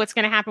 I don't know what's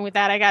going to happen with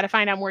that. I got to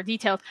find out more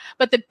details.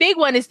 But the big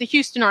one is the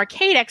Houston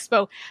Arcade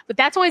Expo, but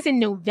that's always in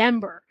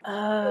November.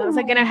 I was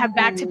going to have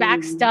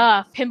back-to-back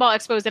stuff. Pinball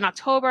Expo is in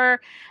October.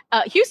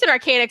 Houston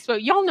Arcade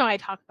Expo, y'all know I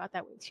talk about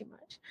that way too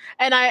much.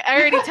 And I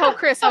already told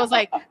Chris, I was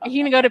like, are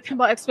you going to go to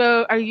Pinball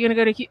Expo? Are you going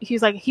to go to, he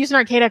was like, Houston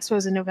Arcade Expo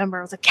is in November.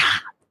 I was like, yeah,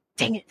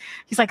 dang it.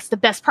 He's like, it's the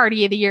best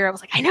party of the year. I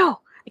was like, I know.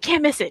 I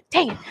can't miss it.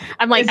 Dang it.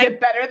 I'm like, is it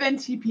better than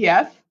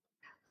TPF?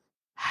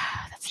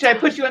 Should I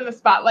put you on the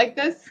spot like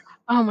this?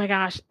 Oh my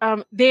gosh.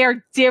 They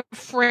are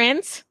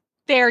different.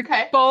 They're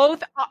Okay.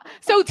 both.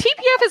 So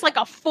TPF is like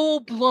a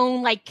full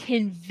blown like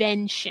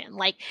convention.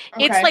 Like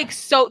it's Okay. like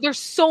there's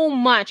so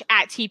much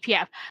at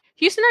TPF.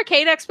 Houston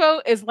Arcade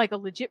Expo is like a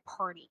legit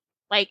party.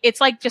 Like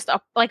it's like just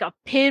a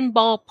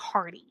pinball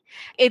party.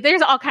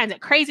 There's all kinds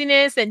of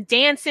craziness and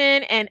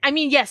dancing, and I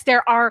mean, yes,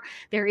 there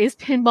is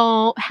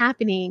pinball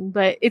happening,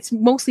 but it's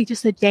mostly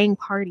just a dang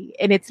party,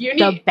 and it's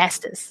the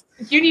bestest.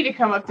 You need to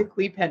come up to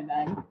Clepen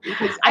then,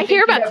 because I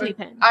hear about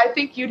Clepen. I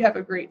think you'd have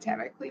a great time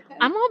at Clepen.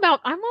 I'm all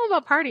about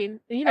partying.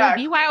 You know,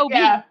 BYOB.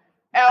 Yeah.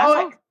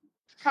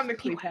 Come to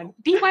Clepen.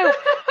 BYOB.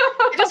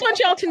 I just want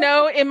y'all to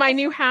know, in my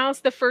new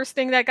house, the first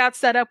thing that got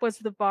set up was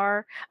the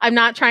bar. I'm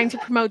not trying to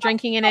promote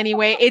drinking in any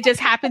way. It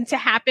just happened to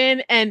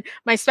happen. And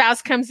my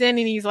spouse comes in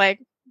and he's like,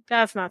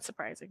 that's not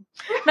surprising.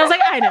 And I was like,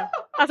 I know.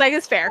 I was like,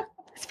 it's fair.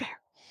 It's fair.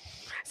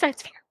 So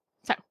it's fair.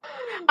 So,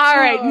 all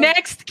right.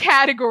 Next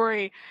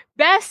category,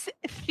 best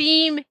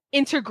theme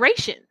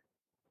integration.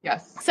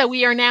 Yes. So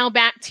we are now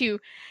back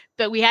to,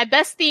 but we had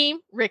best theme,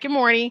 Rick and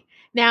Morty.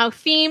 Now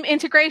theme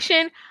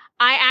integration.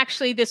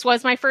 This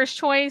was my first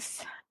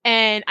choice,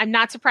 and I'm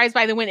not surprised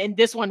by the win. And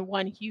this one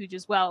won huge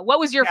as well. What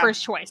was your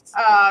first choice?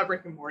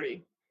 Rick and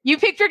Morty. You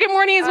picked Rick and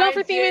Morty as well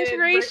for theme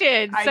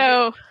integration.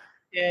 I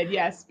did,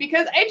 yes,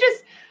 because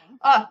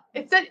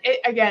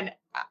again.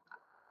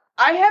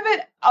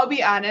 I'll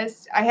be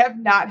honest, I have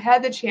not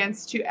had the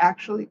chance to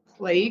actually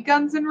play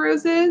Guns N'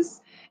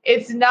 Roses.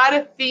 It's not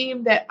a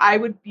theme that I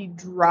would be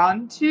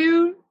drawn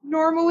to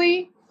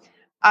normally.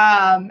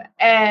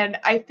 And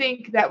I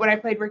think that when I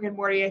played Rick and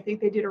Morty, I think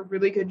they did a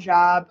really good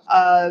job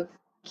of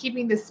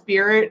keeping the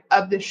spirit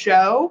of the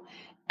show.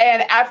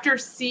 And after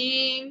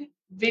seeing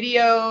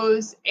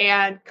videos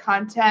and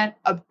content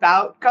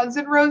about Guns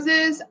N'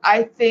 Roses,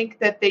 I think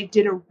that they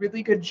did a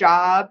really good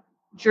job.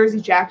 Jersey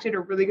Jack did a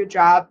really good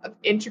job of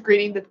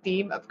integrating the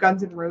theme of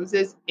Guns N'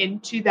 Roses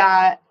into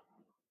that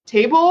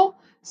table.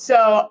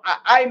 So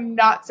I'm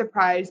not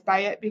surprised by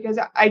it, because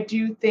I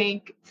do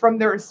think from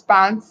the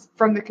response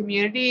from the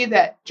community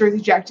that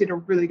Jersey Jack did a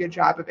really good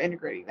job of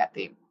integrating that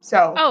theme.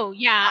 So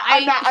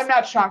I'm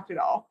not shocked at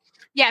all.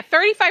 Yeah,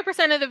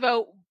 35% of the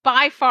vote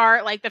by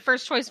far, like the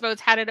first choice votes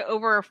had it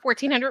over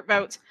 1,400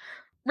 votes.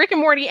 Rick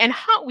and Morty and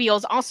Hot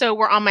Wheels also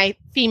were on my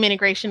theme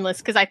integration list,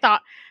 because I thought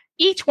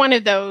each one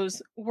of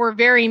those were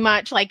very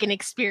much like an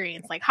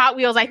experience. Like Hot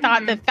Wheels, I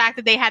thought the fact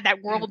that they had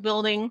that world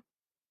building,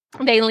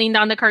 they leaned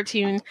on the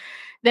cartoon.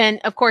 Then,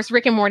 of course,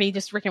 Rick and Morty,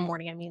 just Rick and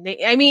Morty. I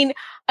mean,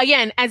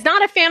 again, as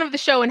not a fan of the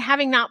show and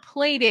having not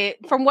played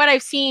it, from what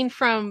I've seen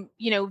from,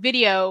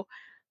 video,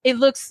 it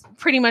looks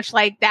pretty much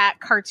like that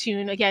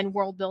cartoon, again,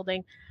 world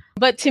building.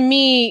 But to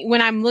me,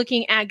 when I'm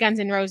looking at Guns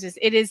N' Roses,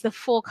 it is the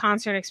full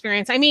concert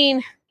experience. I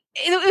mean,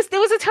 it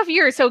was a tough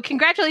year. So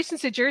congratulations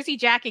to Jersey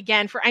Jack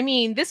again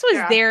this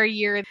was their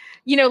year.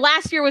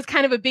 Last year was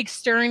kind of a big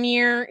Stern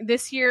year.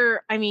 This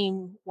year,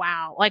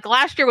 wow. Like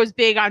last year was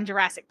big on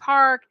Jurassic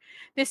Park.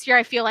 This year,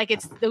 I feel like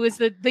it was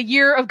the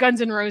year of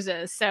Guns N'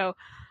 Roses. So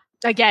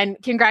again,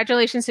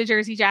 congratulations to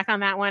Jersey Jack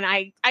on that one.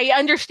 I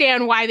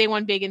understand why they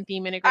won big in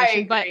theme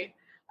integration, but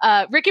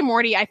Rick and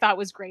Morty I thought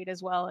was great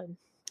as well.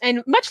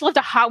 And much love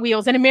to Hot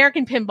Wheels and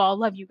American Pinball.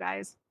 Love you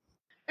guys.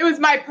 It was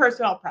my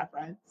personal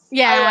preference.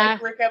 Yeah. I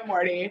like Rick and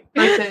Morty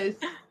versus,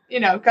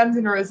 Guns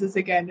N' Roses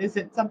again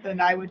isn't something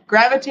I would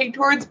gravitate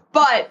towards,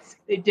 but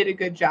they did a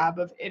good job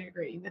of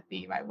integrating the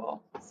theme. I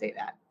will say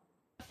that.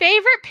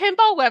 Favorite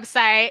pinball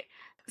website.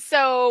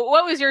 So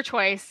what was your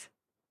choice?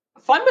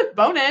 Fun with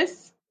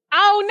Bonus.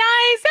 Oh,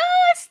 nice.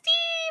 Oh,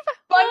 Steve.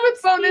 Fun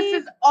with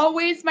Bonus is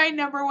always my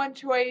number one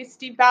choice.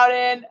 Steve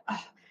Bowden.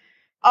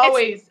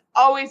 Always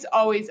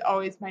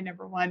my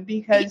number one,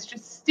 because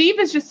Steve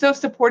is just so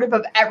supportive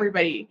of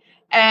everybody.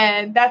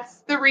 And that's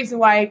the reason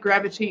why I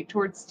gravitate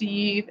towards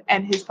Steve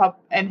and his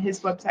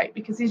website,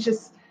 because he's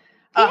just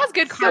he has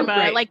good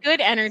karma, like good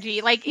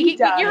energy. Like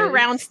you're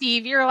around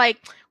Steve, you're like,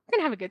 we're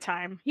gonna have a good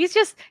time. He's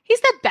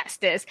the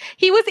bestest.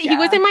 He was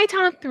in my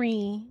top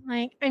 3.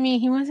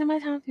 He was in my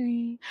top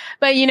 3.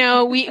 But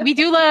we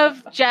do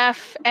love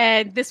Jeff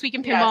and This Week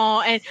in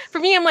Pinball. Yes. And for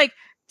me, I'm like,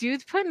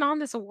 dude's putting on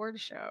this award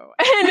show,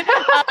 and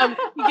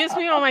he gives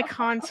me all my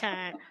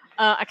content.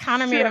 I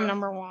kind of made him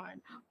number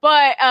 1.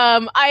 But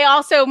I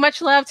also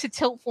much love to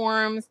Tilt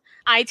Forums.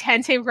 I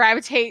tend to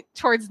gravitate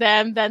towards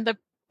them than the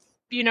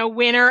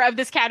winner of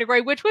this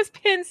category, which was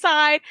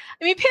Pinside.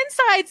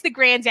 Pinside's the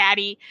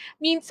granddaddy.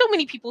 So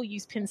many people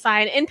use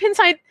Pinside, and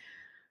Pinside,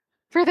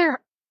 for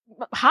their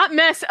hot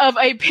mess of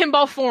a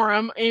pinball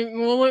forum, and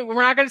we're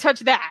not going to touch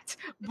that,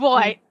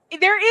 but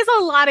there is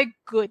a lot of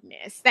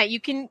goodness that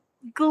you can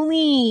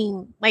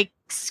glean, like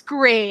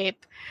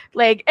scrape,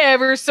 like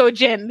ever so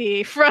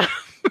gently from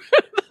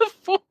the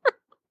forum.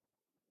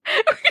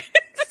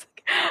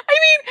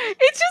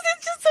 It's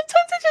just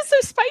sometimes it's just so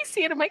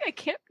spicy, and I'm like, I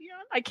can't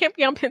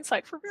be on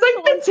Pinside for very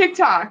long. It's like the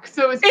TikTok.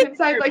 So is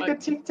Pinside like the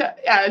TikTok?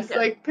 Yeah, it's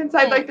like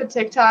Pinside like the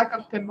TikTok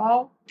of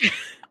pinball.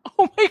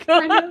 Oh my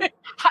god.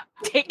 Hot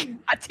take.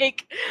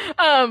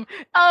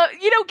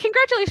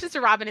 Congratulations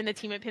to Robin and the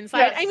team at Pinside.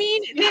 Yes. I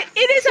mean,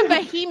 it is a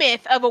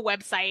behemoth of a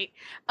website.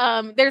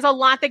 There's a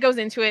lot that goes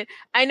into it.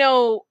 I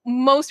know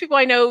most people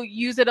I know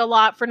use it a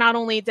lot for not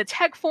only the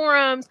tech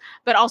forums,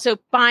 but also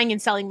buying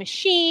and selling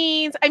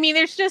machines. I mean,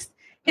 it's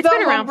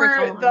been around for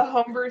so long. The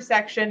homebrew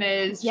section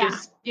is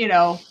just,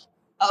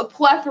 a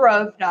plethora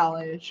of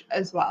knowledge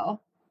as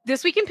well.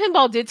 This Week in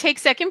Pinball did take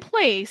second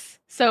place,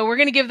 so we're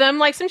going to give them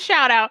like some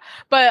shout out,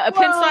 but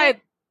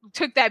Pinside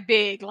took that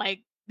big, like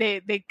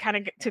they kind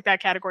of took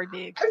that category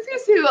big. I was going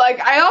to say,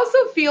 like, I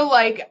also feel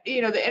like,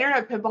 the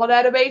Internet Pinball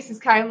Database is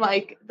kind of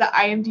like the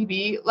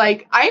IMDb.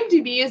 Like,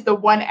 IMDb is the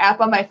one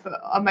app on my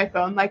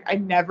phone, like, I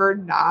never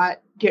not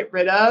get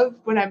rid of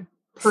when I'm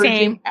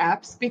purging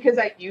apps because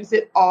I use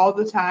it all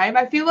the time.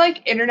 I feel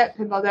like Internet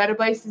Pinball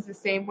Database is the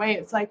same way.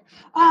 It's like,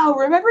 oh,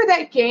 remember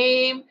that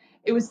game?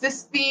 It was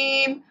this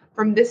theme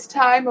from this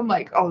time. I'm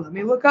like, oh, let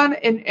me look on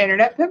an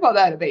Internet Pinball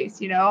Database,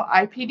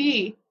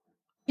 IPD.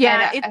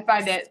 Yeah, I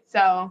find it.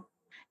 So,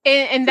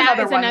 and that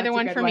is another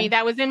one for me.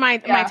 That was in my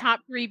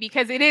top 3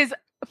 because it is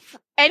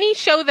any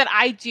show that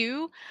I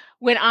do.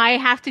 When I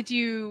have to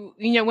do,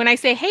 when I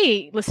say,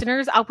 hey,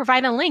 listeners, I'll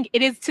provide a link,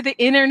 it is to the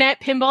Internet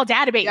Pinball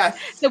Database. Yes.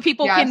 So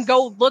people can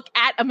go look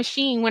at a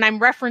machine when I'm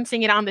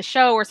referencing it on the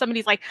show, or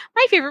somebody's like,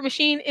 my favorite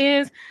machine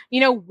is,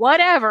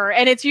 whatever.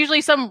 And it's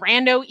usually some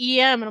rando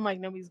EM. And I'm like,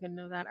 nobody's going to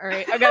know that. All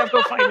right, I got to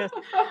go find this.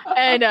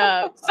 And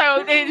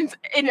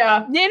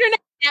the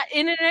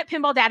Internet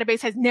Pinball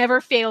Database has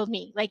never failed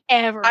me, like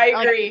ever. I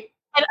agree.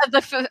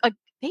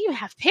 They even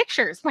have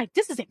pictures. I'm like,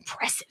 this is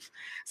impressive.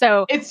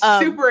 So it's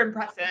super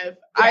impressive.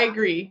 Yeah. I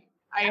agree.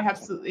 I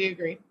absolutely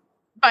agree.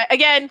 But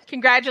again,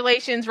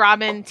 congratulations,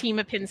 Robin, team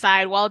of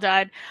Pinside. Well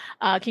done.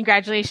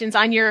 Congratulations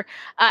on your,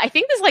 I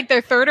think this is like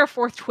their 3rd or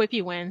 4th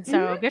TWIPY win.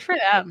 So good for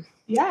them.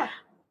 Yeah.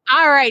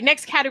 All right.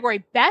 Next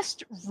category,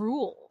 best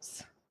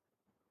rules.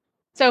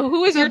 So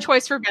who is your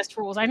choice for best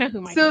rules? I know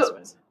who my choice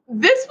was.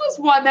 This was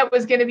one that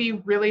was going to be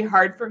really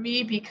hard for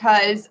me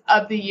because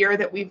of the year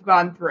that we've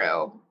gone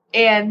through.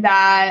 And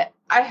that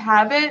I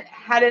haven't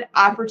had an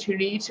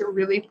opportunity to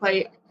really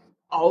play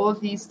all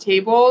of these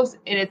tables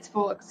in its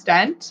full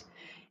extent.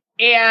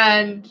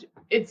 And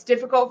it's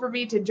difficult for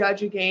me to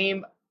judge a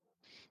game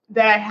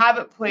that I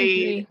haven't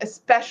played,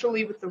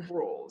 especially with the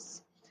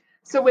rules.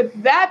 So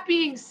with that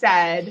being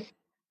said,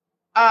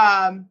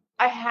 I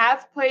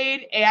have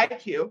played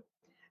AIQ.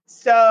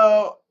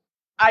 So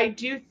I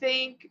do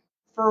think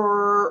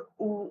for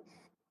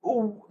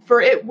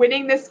it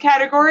winning this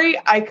category,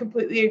 I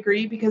completely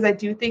agree because I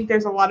do think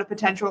there's a lot of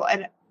potential,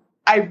 and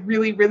I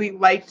really, really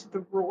liked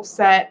the rule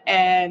set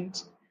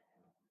and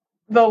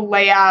the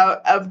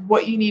layout of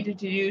what you needed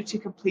to do to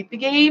complete the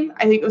game.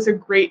 I think it was a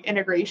great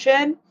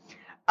integration.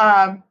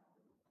 I'm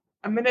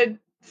going to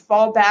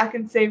fall back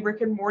and say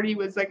Rick and Morty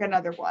was like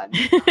another one.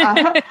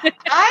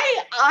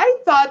 I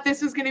thought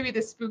this was going to be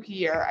the spooky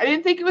year. I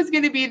didn't think it was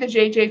going to be the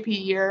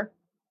JJP year.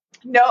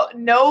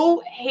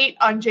 No hate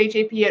on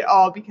JJP at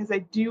all because I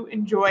do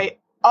enjoy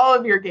all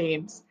of your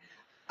games.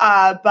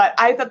 But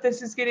I thought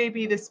this was going to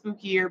be the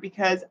spooky year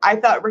because I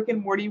thought Rick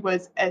and Morty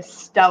was a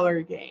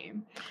stellar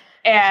game.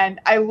 And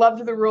I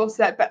loved the rule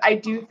set, but I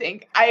do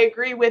think I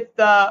agree with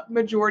the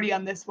majority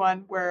on this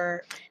one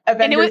where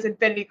Avengers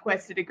Infinity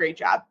Quest did a great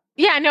job.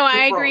 Yeah, no,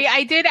 I agree.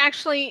 I did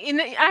actually,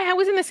 I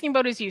was in the same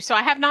boat as you. So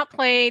I have not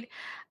played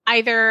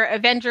either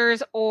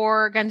Avengers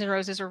or Guns N'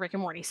 Roses or Rick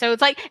and Morty. So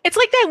it's like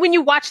that when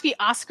you watch the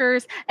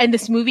Oscars and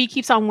this movie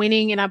keeps on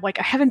winning and I'm like,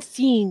 I haven't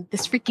seen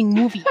this freaking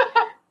movie.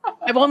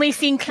 I've only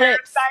seen clips.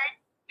 Parasite?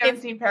 You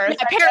haven't seen Parasite?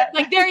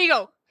 Like, there you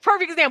go.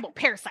 Perfect example.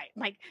 Parasite.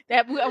 Like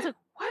that. I was like,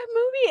 what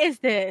movie is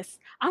this?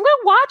 I'm going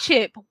to watch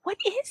it, but what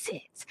is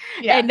it?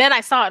 Yeah. And then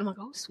I saw it. I'm like,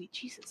 oh, sweet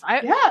Jesus.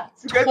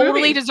 It's a good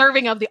totally movie.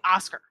 Deserving of the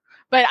Oscar.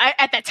 But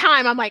at that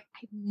time, I'm like, I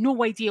have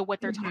no idea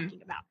what they're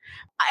talking about.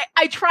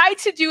 I tried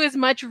to do as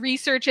much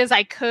research as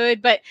I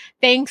could, but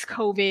thanks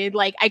COVID,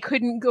 like I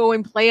couldn't go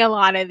and play a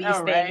lot of these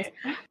things.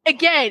 Right.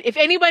 Again, if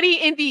anybody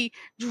in the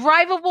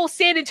drivable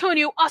San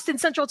Antonio, Austin,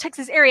 Central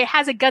Texas area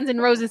has a Guns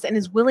N' Roses and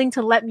is willing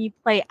to let me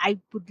play, I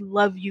would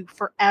love you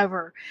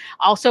forever.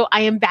 Also,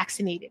 I am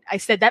vaccinated. I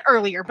said that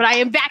earlier, but I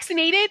am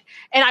vaccinated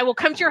and I will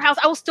come to your house.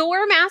 I will still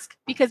wear a mask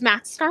because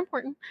masks are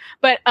important.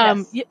 But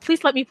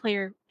please let me play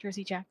your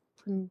Jersey Jack.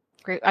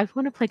 Great. I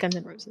want to play Guns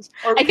N' Roses.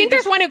 I think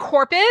there's one in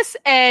Corpus,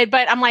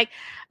 but I'm like,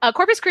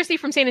 Corpus Christi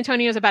from San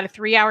Antonio is about a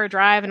 3-hour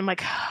drive, and I'm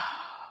like,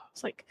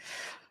 it's like,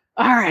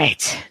 all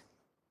right.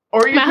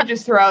 Or you could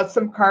just throw out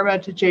some karma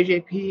to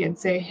JJP and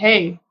say,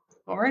 hey,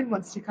 Lauren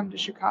wants to come to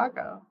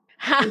Chicago.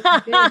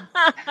 That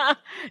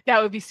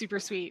would be super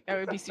sweet.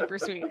 All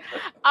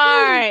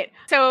right.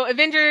 So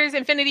Avengers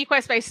Infinity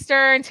Quest by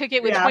Stern took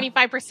it with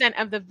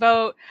 25% of the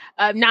vote.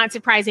 Not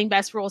surprising,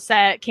 best rule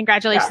set.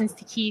 Congratulations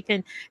to Keith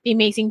and the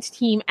amazing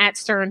team at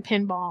Stern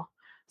Pinball.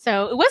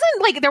 So it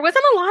wasn't like there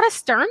wasn't a lot of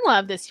Stern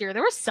love this year.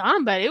 There was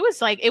some, but it was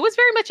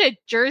very much a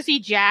Jersey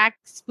Jack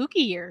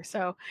spooky year.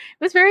 So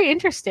it was very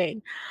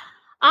interesting.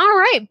 All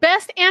right.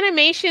 Best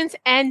animations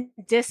and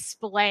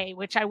display,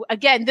 which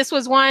this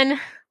was one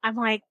I'm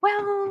like,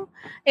 well,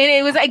 and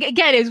it was like,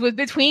 again, it was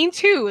between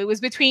two. It was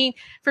between,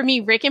 for me,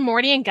 Rick and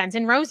Morty and Guns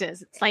N'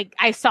 Roses. It's like,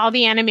 I saw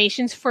the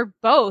animations for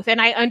both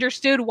and I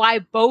understood why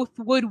both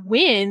would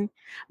win.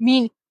 I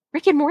mean,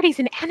 Rick and Morty's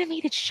an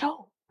animated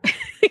show.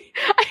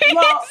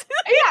 Well,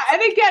 yeah,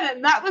 and again,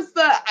 and that was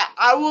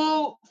I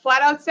will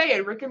flat out say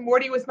it. Rick and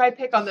Morty was my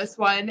pick on this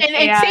one.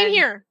 And same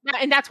here.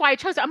 And that's why I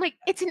chose it. I'm like,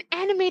 it's an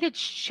animated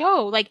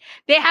show. Like,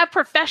 they have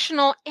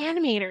professional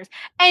animators.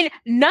 And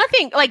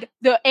nothing, like,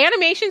 the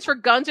animations for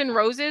Guns N'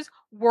 Roses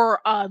were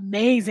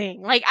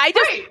amazing. Like, I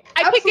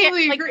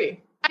absolutely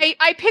agree.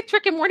 I picked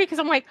Rick and Morty because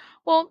I'm like,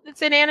 well,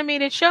 it's an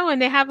animated show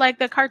and they have like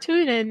the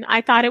cartoon and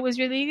I thought it was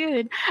really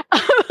good.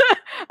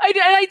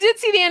 I did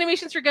see the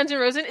animations for Guns N'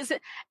 Roses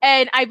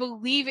and I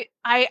believe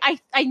I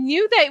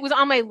knew that it was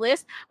on my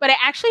list, but I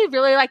actually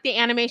really like the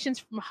animations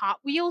from Hot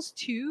Wheels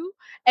too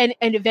and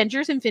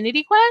Avengers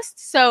Infinity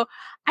Quest. So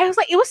I was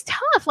like, it was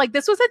tough. Like,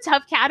 this was a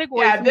tough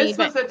category. Yeah, this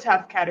was a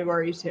tough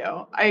category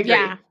too. I agree.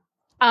 Yeah.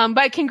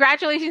 But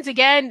congratulations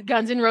again,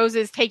 Guns N'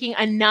 Roses taking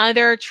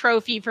another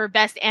trophy for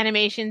best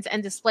animations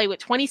and display with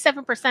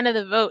 27% of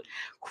the vote.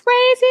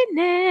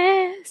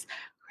 Craziness.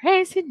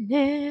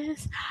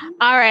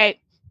 All right,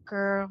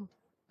 girl,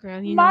 you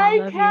know my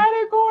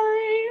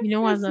category. You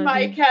know I love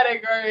my you.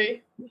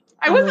 Category.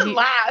 I wasn't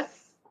last.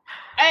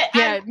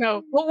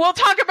 No. We'll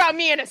talk about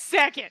me in a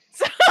second.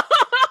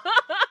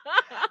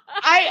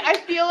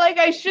 I feel like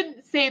I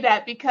shouldn't say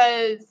that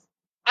because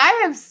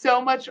I have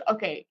so much.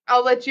 Okay,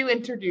 I'll let you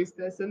introduce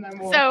this and then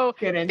we'll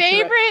get into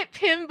favorite it.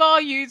 pinball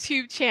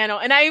YouTube channel.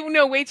 And I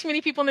know way too many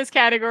people in this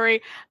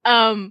category.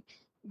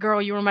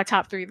 Girl, you were my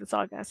top 3. That's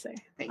all I gotta say.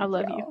 I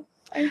love you.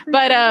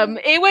 But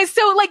it was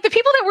so like the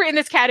people that were in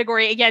this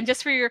category, again,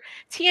 just for your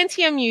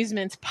TNT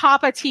Amusements,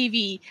 Papa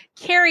TV,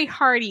 Carrie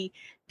Hardy,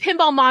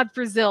 Pinball Mod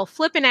Brazil,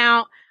 Flipping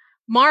Out,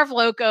 Marv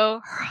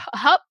Loco,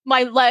 Hup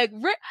My Leg,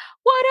 What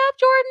Up,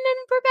 Jordan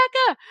and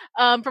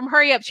Rebecca? From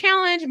Hurry Up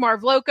Challenge,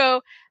 Marv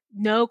Loco,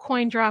 No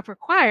Coin Drop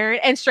Required,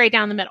 and Straight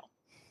Down the Middle.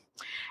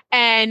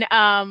 And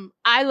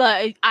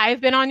I've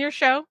been on your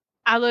show.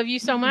 I love you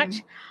so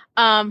much.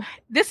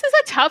 This is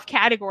a tough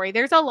category.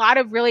 There's a lot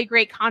of really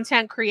great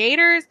content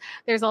creators.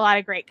 There's a lot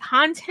of great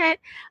content.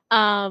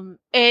 And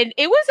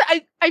it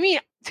was, I mean,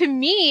 to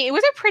me, it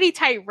was a pretty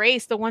tight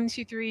race. The 1,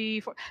 2, 3,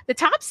 4, the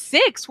top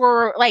 6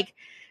 were like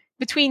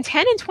between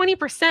 10 and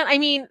 20%. I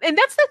mean, and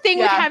that's the thing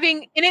with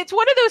having, and it's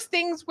one of those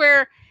things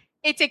where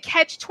it's a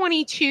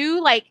catch-22,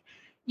 like,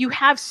 you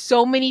have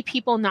so many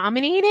people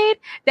nominated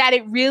that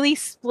it really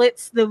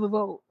splits the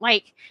vote.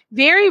 Like,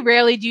 very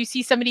rarely do you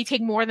see somebody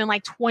take more than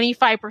like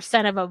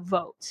 25% of a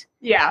vote.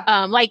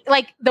 Yeah.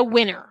 Like the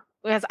winner,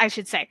 as I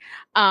should say.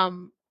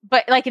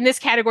 But like in this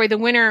category, the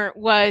winner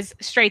was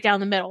Straight Down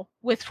the Middle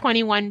with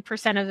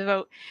 21% of the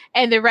vote.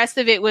 And the rest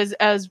of it was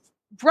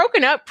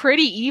broken up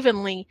pretty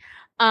evenly.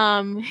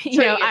 To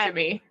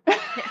me.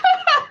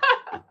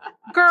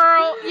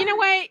 Girl, you know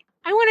what?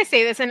 I want to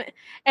say this, and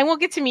we'll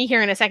get to me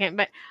here in a second,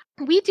 but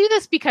we do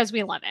this because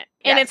we love it.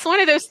 And it's one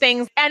of those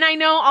things, and I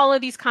know all of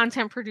these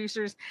content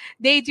producers,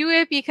 they do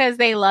it because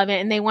they love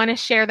it and they want to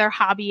share their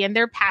hobby and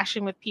their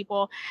passion with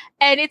people.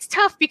 And it's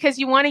tough because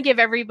you want to give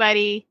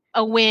everybody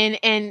a win.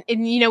 And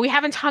you know, we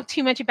haven't talked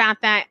too much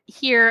about that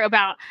here,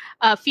 about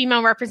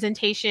female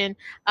representation.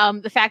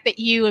 The fact that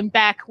you and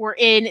Beck were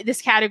in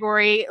this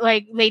category,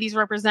 like ladies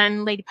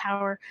represent, lady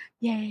power.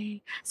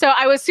 Yay. So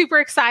I was super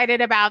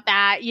excited about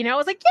that. You know, I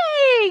was like,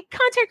 yay,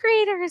 content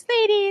creators,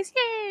 ladies,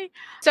 yay.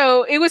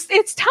 So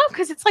it's tough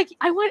because it's like,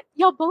 I want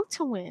y'all both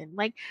to win.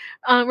 Like,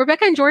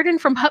 Rebecca and Jordan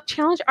from Hup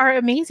Challenge are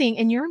amazing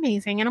and you're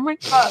amazing. And I'm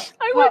like,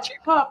 I want you.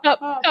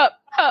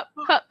 Hup.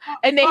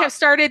 And they have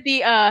started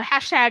the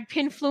hashtag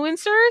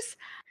Pinfluencers.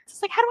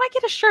 It's like, how do I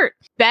get a shirt?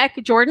 Beck,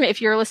 Jordan,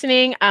 if you're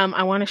listening,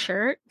 I want a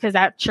shirt because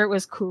that shirt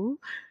was cool.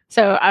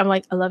 So I'm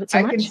like, I love it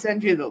so much. I can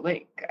send you the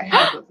link. I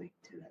have the link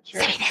to that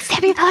shirt.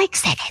 Send me the link.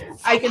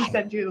 I can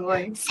send you the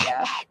link.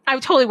 Yeah. I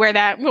would totally wear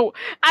that.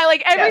 I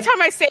like every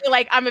time I say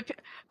like I'm a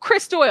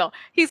Chris Doyle.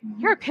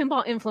 You're a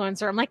pinball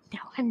influencer. I'm like, no,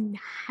 I'm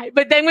not.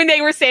 But then when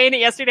they were saying it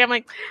yesterday, I'm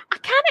like, I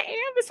kind of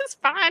am. This is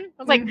fun. I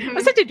was like,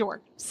 I'm such a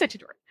dork.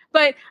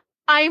 But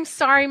I'm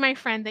sorry, my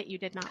friend, that you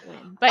did not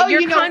win. But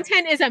your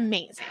content is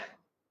amazing.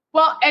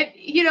 Well, and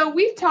you know,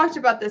 we've talked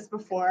about this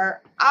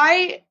before.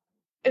 I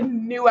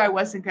knew I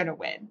wasn't going to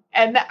win.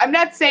 And I'm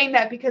not saying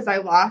that because I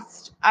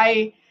lost.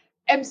 I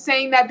am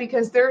saying that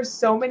because there are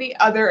so many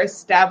other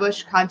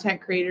established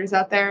content creators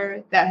out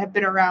there that have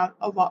been around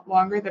a lot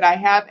longer than I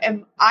have.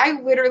 And I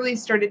literally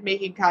started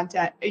making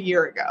content a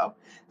year ago.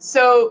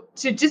 So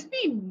to just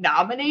be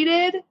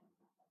nominated,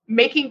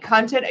 making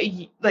content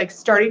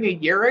starting a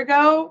year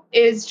ago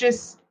is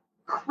just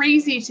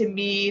crazy to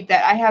me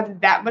that I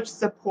have that much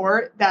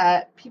support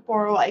that people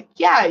are like,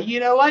 yeah, you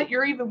know what?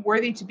 You're even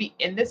worthy to be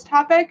in this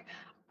topic.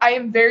 I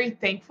am very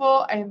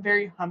thankful. I am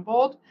very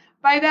humbled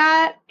by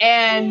that.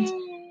 And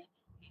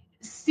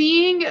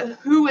seeing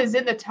who is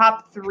in the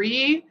top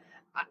 3,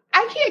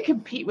 I can't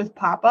compete with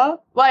Papa.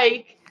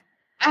 Like,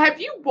 have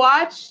you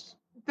watched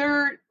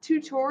their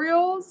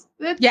tutorials?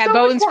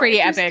 Bowen's pretty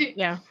epic.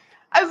 Yeah.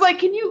 I was like,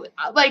 can you,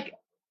 like,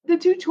 the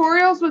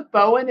tutorials with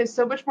Bowen is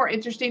so much more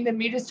interesting than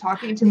me just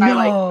talking to my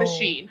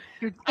machine.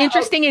 You're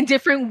interesting in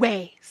different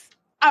ways.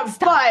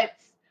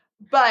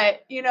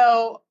 But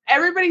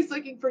everybody's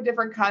looking for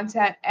different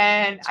content,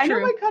 and I know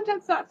my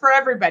content's not for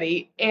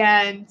everybody.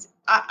 And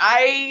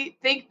I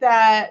think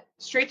that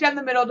Straight Down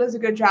the Middle does a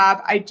good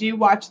job. I do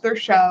watch their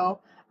show.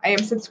 I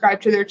am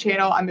subscribed to their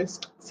channel. I'm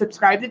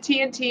subscribed to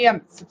TNT.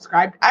 I'm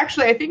subscribed.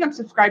 Actually, I think I'm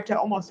subscribed to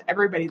almost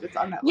everybody that's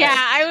on that list. Yeah,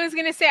 I was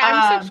going to say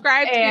I'm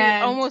subscribed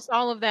to almost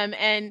all of them.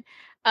 And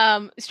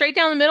Straight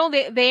Down the Middle,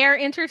 they are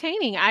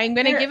entertaining. I'm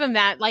going to give them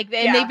that.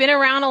 And they've been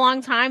around a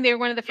long time. They were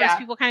one of the first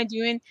people kind of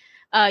doing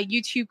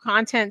YouTube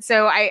content.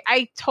 So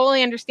I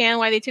totally understand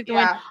why they took the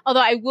win.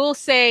 Although I will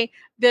say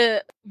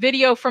the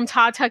video from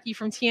Todd Tuckey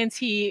from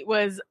TNT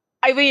was,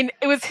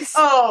 it was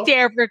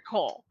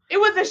hysterical. It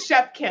was a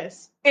chef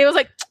kiss. It was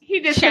like, he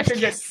did such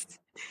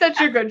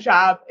a good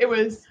job. It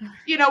was,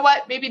 you know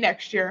what? Maybe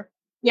next year.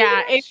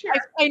 Yeah,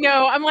 I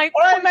know. I'm like,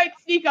 or I might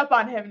sneak up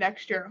on him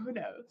next year. Who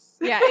knows?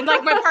 Yeah, and my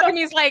part of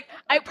me is like,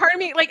 I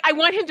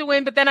want him to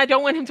win, but then I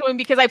don't want him to win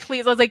because I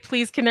was like,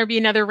 please, can there be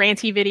another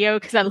ranty video?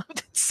 Because I loved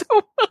it so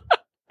much.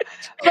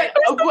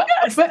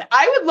 But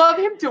I would love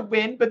him to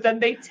win, but then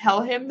they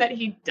tell him that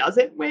he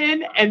doesn't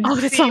win, and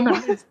see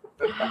what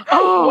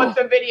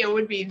the video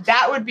would be.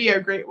 That would be a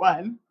great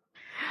one.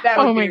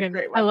 Oh my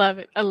goodness. I love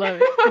it. I love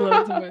it so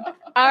much.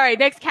 All right.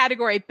 Next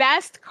category,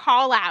 best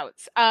call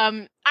outs.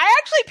 I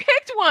actually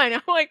picked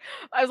one.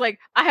 I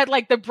had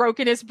the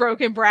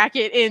broken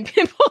bracket in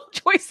pinball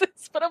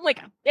choices, but I'm like,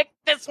 I picked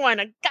this one.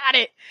 I got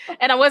it.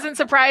 And I wasn't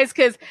surprised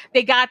because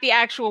they got the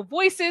actual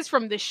voices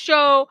from the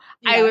show.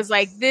 Yes. I was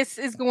like, this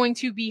is going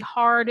to be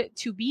hard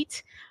to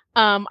beat.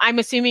 I'm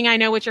assuming I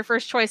know what your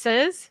first choice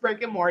is.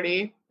 Rick and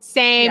Morty.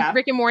 Same. Yeah.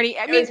 Rick and Morty.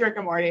 I mean, it's Rick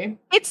and Morty.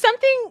 It's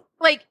something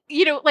like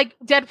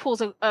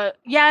Deadpool's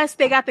yes,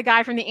 they got the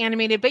guy from the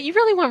animated, but you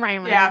really want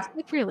Ryan Reynolds.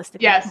 Like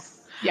realistically.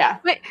 Yes. Yeah.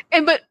 But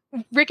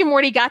Rick and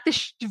Morty got the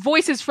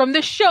voices from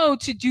the show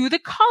to do the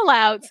call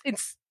outs.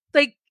 It's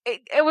like,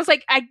 it was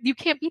like, you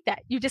can't beat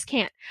that. You just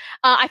can't.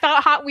 I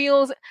thought Hot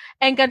Wheels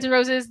and Guns N'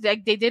 Roses, they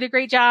did a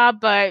great job,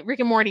 but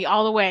Rick and Morty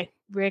all the way.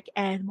 Rick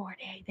and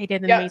Morty. They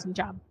did an amazing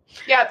job.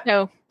 Yeah.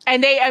 So,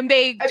 and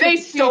they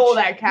stole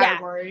that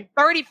category.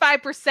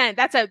 35%.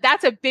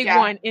 That's a big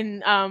one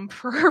in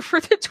for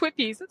the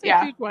Twippies. That's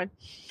a huge one.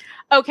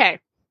 Okay.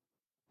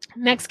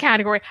 Next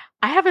category.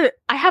 I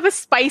have a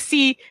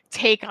spicy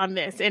take on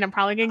this, and I'm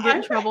probably gonna get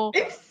in trouble.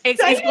 It's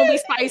gonna be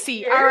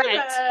spicy. All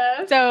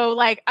right. So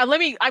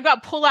I've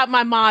got to pull out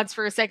my mods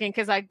for a second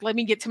because let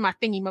me get to my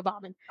thingy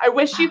mabobbin. I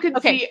wish you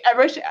could see. I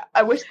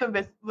wish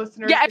the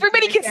listeners. Yeah,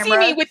 everybody can see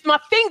me with my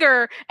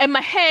finger, and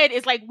my head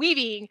is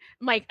weaving.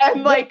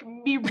 I'm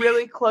me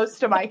really close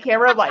to my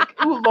camera.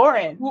 Ooh,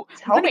 Lauren,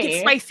 tell me.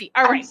 Get spicy.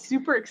 All right. I'm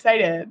super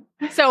excited.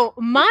 So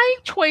my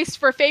choice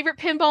for favorite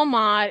pinball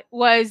mod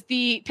was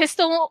the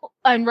Pistol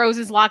and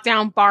Roses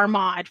Lockdown Bar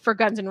mod for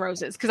Guns N'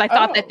 Roses because I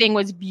thought that thing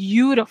was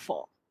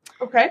beautiful.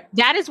 Okay.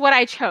 That is what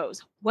I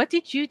chose. What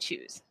did you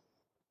choose?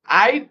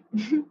 I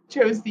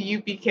chose the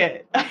UV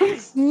kit.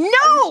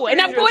 No! And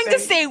I'm going to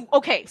say,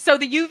 okay, so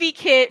the UV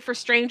kit for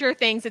Stranger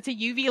Things, it's a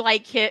UV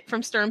light kit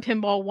from Stern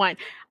Pinball 1.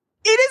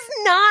 It is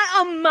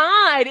not a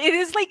mod. It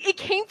is it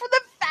came from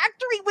the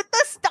factory with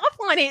the stuff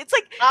on it. It's to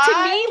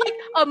me,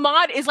 a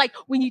mod is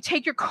when you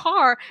take your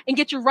car and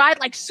get your ride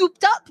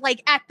souped up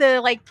at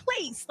the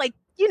place.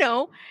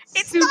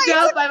 It's souped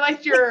up. I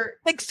liked your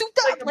souped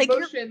up,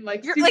 emotion,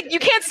 you're you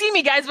can't see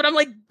me, guys, but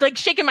I'm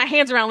shaking my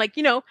hands around,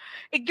 you're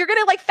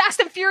gonna Fast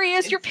and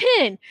Furious your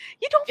pin.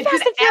 You don't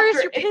Fast and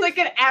Furious your pin. It's like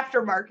an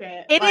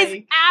aftermarket. It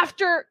is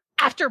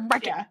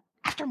aftermarket. Yeah.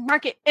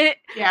 Aftermarket. And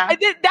that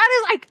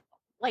is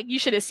you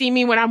should have seen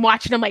me when I'm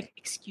watching. I'm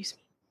excuse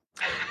me.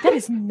 That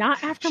is not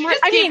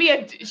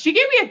aftermarket. She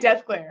gave me a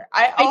death glare.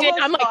 I did.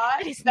 I'm thought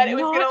that it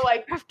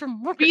was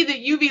gonna be the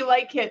UV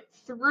light kit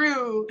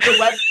through the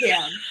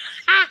webcam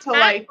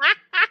to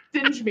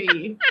singe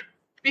me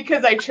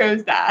because I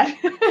chose that.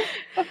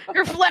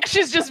 Your flesh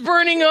is just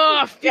burning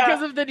off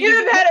because of the.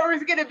 Either that, or it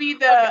was gonna be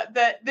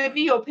the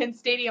Neopin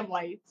stadium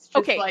lights.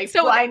 Just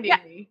blinding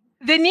me.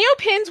 The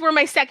Neopins were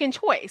my second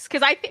choice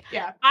because I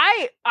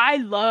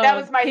love that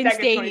was my pin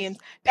second stadiums.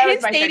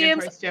 Choice. Pin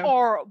stadiums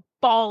are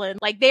ballin'.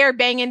 They are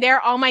banging. They're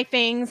all my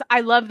things.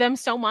 I love them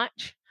so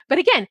much. But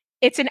again,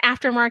 it's an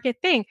aftermarket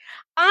thing.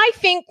 I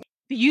think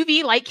the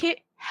UV light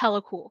kit,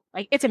 hella cool.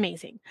 It's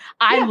amazing.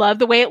 I love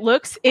the way it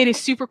looks. It is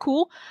super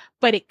cool,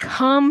 but it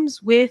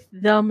comes with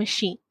the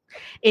machine.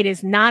 It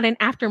is not an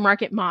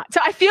aftermarket mod.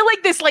 So I feel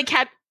this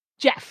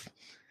Jeff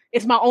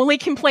is my only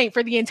complaint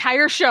for the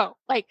entire show.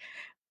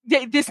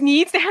 This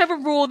needs to have a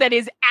rule that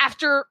is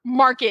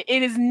aftermarket.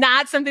 It is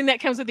not something that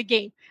comes with the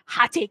game.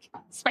 Hot take,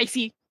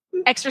 spicy,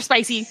 extra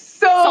spicy.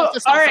 So,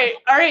 salsa.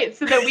 All right.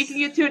 So that we can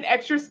get to an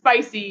extra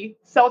spicy,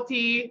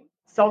 salsa.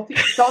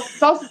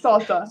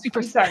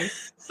 Super sorry.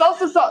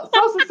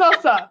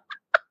 Salsa.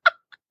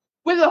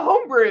 With the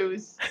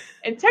homebrews.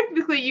 And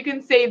technically you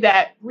can say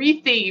that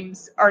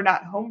re-themes are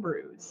not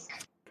homebrews.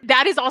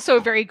 That is also a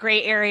very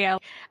gray area.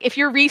 If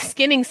you're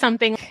reskinning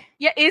something,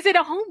 is it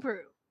a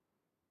homebrew?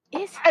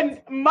 is.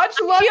 And much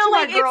love to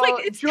my girl,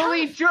 it's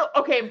Julie. Julie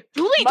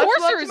much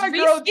love Dorser's to my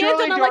girl, reskinned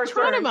Julie on Dorser.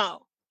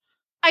 Electronimo.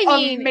 I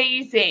mean,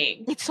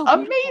 amazing. It's so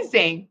beautiful.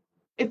 amazing.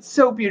 It's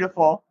so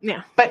beautiful.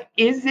 Yeah. But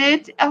is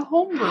it a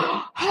homebrew?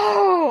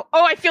 Oh,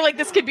 I feel like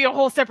this could be a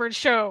whole separate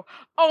show.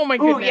 Oh my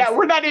goodness. Oh yeah,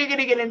 we're not even going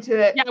to get into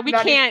it. Yeah, we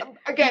can't.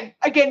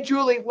 Again,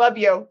 Julie, love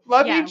you.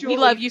 Love you, Julie.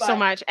 We love you so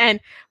much. And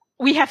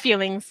we have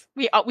feelings.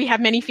 We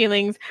have many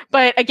feelings.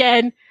 But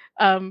again,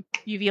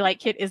 UV Light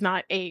Kit is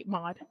not a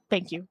mod.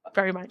 Thank you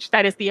very much.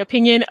 That is the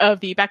opinion of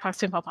the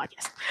Backbox Pinball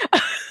Podcast.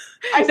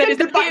 I said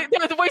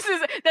the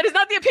voices. That is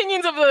not the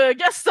opinions of the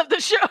guests of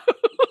the show.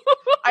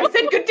 I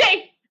said good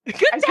day.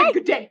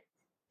 Good day.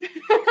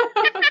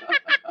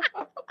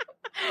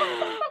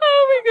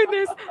 Oh my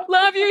goodness.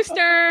 Love you,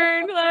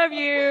 Stern. Love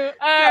you.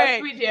 All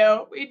right. We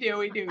do.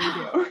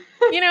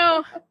 You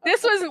know,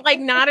 this was like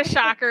not a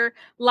shocker.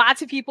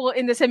 Lots of people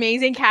in this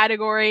amazing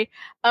category.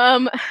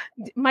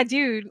 My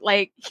dude,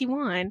 like, he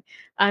won.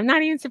 I'm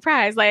not even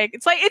surprised.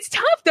 It's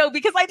tough though,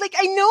 because I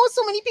know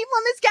so many people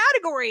in this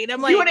category, and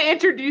I'm like, you want to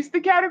introduce the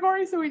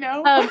category so we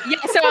know? Yeah.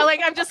 So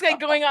I'm just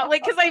going up,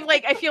 because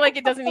I feel like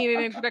it doesn't need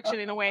an introduction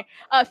in a way.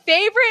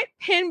 Favorite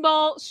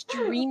pinball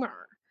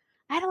streamer.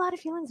 I had a lot of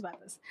feelings about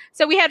this.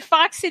 So we had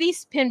Fox City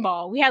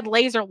Pinball. We had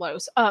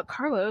Laserlos.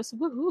 Carlos,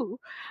 woohoo!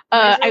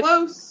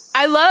 Laserlos.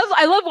 I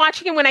love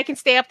watching him when I can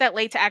stay up that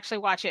late to actually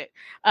watch it.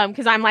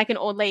 Because I'm like an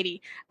old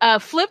lady.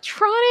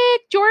 Fliptronic,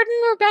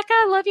 Jordan, Rebecca,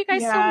 I love you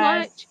guys so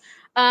much.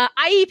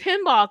 IE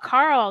Pinball,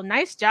 Carl,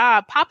 nice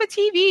job. Papa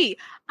TV.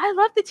 I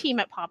love the team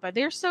at Papa.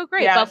 They're so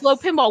great. Yes. Buffalo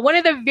Pinball. One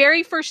of the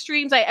very first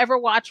streams I ever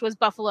watched was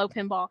Buffalo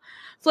Pinball.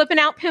 Flipping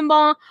Out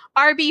Pinball,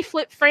 RB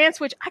Flip France,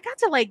 which I got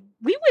to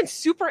we went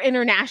super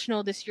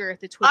international this year at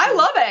the Twitch. I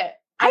love it.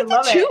 I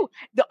love it too.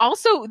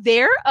 Also,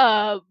 their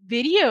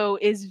video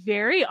is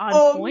very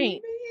on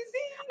point.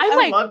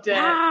 I loved it.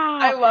 Wow.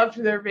 I loved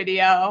their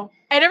video.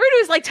 And everybody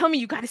was telling me,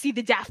 you got to see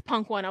the Daft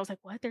Punk one. I was like,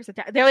 what? They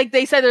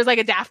said there's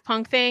a Daft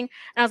Punk thing. And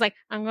I was like,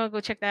 I'm going to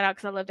go check that out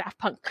because I love Daft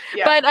Punk.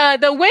 Yeah.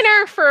 But the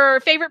winner for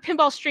favorite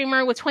pinball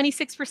streamer with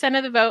 26%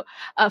 of the vote,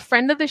 a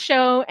friend of the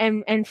show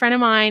and friend of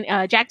mine,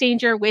 Jack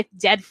Danger with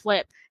Dead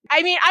Flip.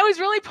 I mean, I was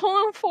really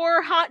pulling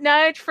for Hot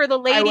Nudge for the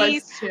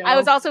ladies. I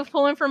was also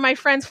pulling for my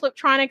friend's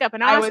Fliptronic up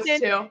in Austin. I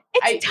was too.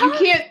 It's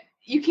tough.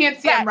 You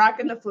can't see I'm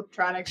rocking the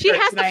Fliptronic shirt. She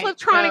has tonight, the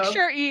Fliptronic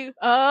shirt.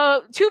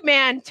 Tube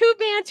man.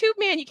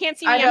 You can't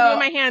see me. I'm doing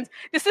my hands.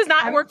 This does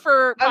not work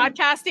for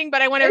podcasting,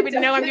 but I want everybody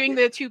to know I'm doing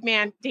the tube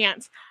man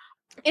dance.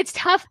 It's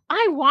tough.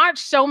 I watch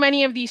so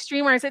many of these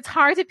streamers. It's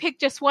hard to pick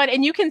just one.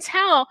 And you can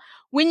tell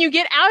when you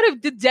get out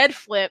of the Dead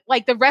Flip,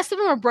 the rest of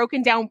them are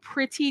broken down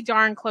pretty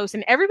darn close.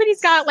 And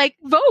everybody's got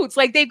votes.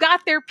 They've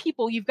got their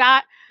people. You've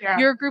got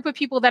your group of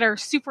people that are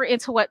super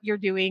into what you're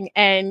doing.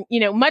 And,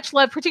 much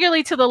love,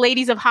 particularly to the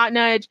ladies of Hot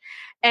Nudge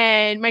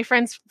and my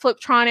friends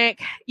Fliptronic.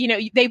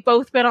 They've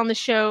both been on the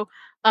show.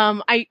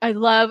 I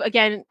love,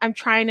 again, I'm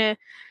trying to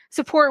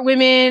support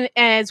women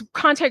as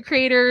content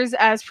creators,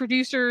 as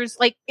producers.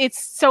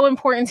 It's so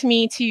important to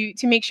me to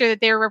make sure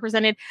that they're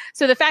represented.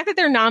 So the fact that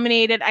they're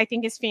nominated, I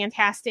think, is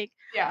fantastic.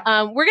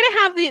 Yeah. We're going to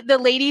have the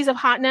ladies of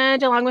Hot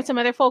Nudge along with some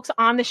other folks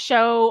on the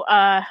show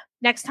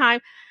next time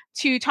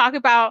to talk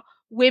about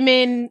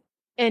women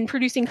and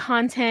producing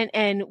content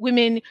and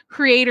women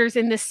creators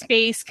in this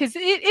space. Cause it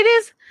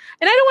is,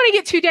 and I don't want to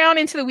get too down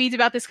into the weeds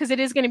about this because it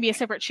is going to be a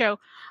separate show.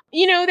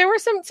 There were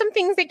some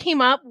things that came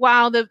up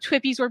while the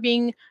Twippies were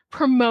being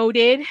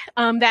promoted,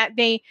 that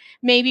they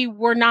maybe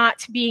were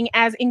not being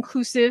as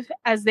inclusive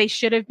as they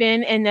should have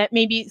been. And that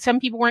maybe some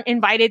people weren't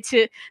invited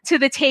to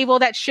the table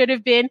that should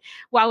have been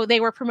while they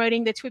were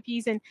promoting the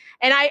Twippies. And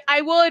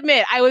I will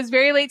admit, I was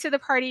very late to the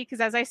party because,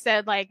 as I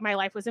said, my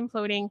life was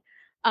imploding.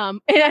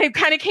 And I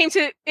kind of came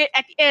to it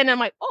at the end. I'm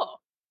like, oh,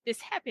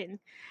 this happened.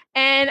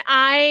 And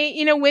I,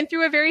 went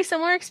through a very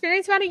similar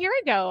experience about a year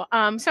ago.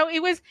 So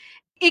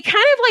it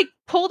kind of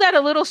pulled out a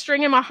little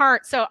string in my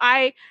heart. So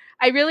I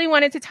really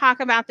wanted to talk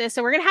about this.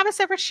 So we're going to have a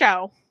separate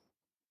show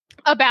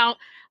about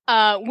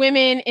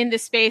women in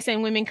this space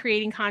and women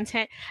creating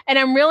content. And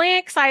I'm really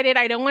excited.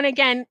 I don't want to,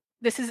 again,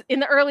 this is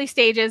in the early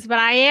stages, but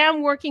I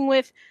am working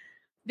with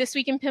This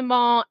Week in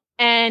Pinball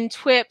and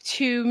TWIP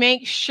to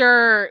make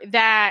sure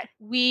that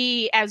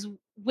we as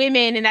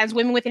women and as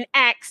women with an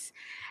X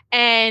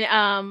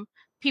and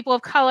people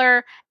of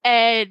color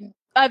and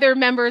other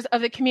members of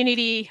the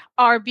community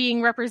are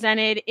being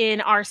represented in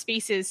our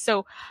spaces.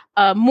 So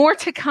more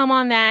to come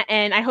on that.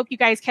 And I hope you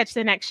guys catch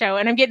the next show.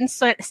 And I'm getting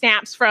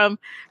snaps from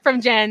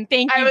Jen.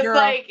 Thank you, girl.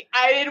 I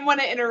didn't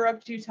want to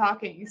interrupt you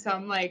talking. So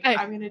I'm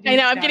I'm going to do I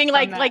know, I'm getting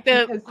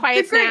the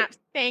quiet snaps.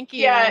 Thank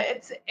you. Yeah,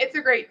 it's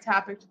a great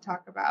topic to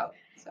talk about.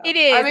 So it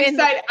is.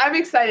 I'm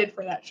excited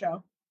for that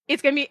show.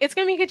 It's gonna be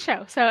a good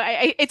show. So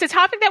it's a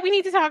topic that we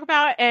need to talk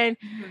about, and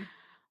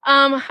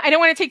I don't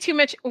want to take too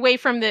much away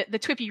from the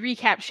Twippy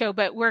recap show,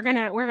 but we're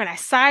gonna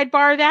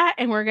sidebar that,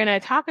 and we're gonna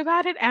talk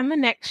about it on the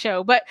next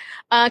show. But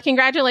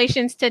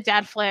congratulations to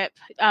Dad Flip.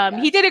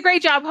 Yes. He did a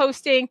great job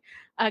hosting.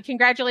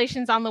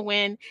 Congratulations on the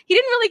win. He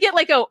didn't really get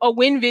a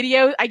win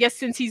video, I guess,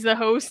 since he's the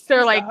host.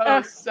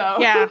 They're so.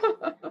 Yeah.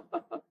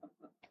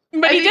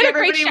 But I he think did a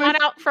great everybody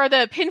shout out for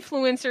the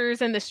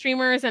pinfluencers and the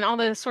streamers and all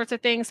those sorts of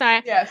things. So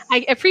Yes.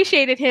 I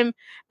appreciated him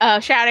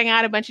shouting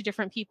out a bunch of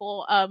different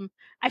people.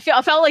 I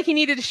felt like he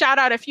needed to shout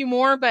out a few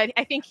more, but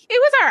I think it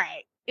was all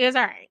right. It was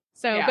all right.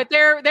 So, Yeah. but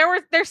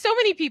there's so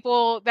many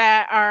people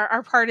that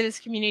are part of this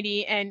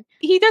community, and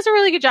he does a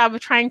really good job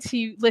of trying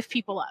to lift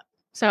people up.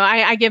 So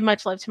I give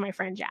much love to my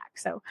friend Jack.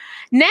 So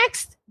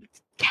next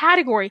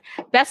category,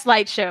 best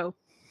light show.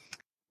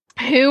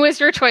 Who is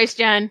your choice,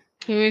 Jen?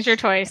 Who is your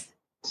choice?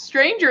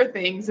 Stranger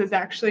Things is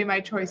actually my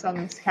choice on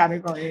this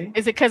category.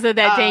 Is it because of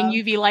that dang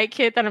UV light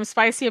kit that I'm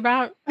spicy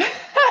about? I'm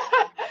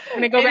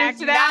gonna go back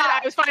to that.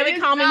 I was finally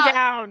calming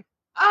down.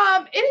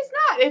 It is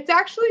not. It's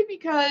actually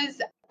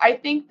because I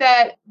think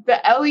that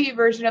the Ellie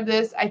version of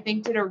this, I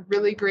think, did a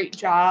really great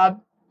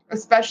job,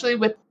 especially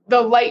with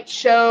the light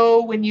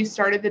show when you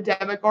started the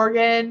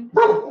Demogorgon.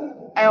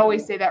 I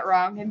always say that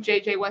wrong, and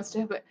JJ wants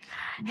to have it.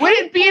 Would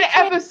it be an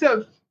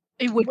episode?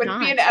 It wouldn't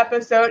be an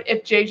episode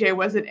if JJ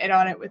wasn't in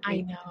on it with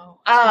me. I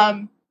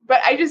know. But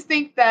I just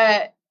think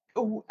that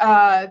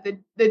the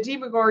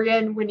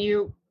Demogorgon,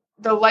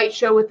 the light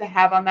show with the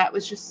Have on that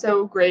was just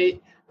so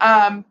great.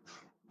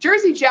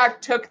 Jersey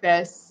Jack took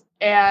this,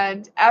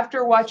 and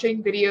after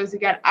watching videos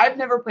again, I've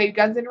never played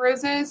Guns N'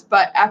 Roses,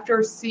 but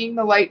after seeing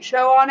the light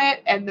show on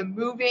it and the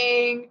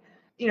moving,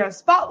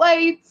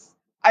 spotlights,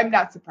 I'm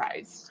not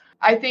surprised.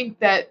 I think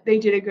that they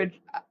did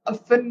a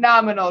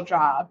phenomenal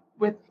job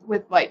with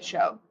light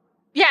show.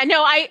 Yeah,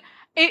 no,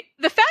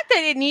 the fact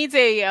that it needs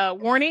a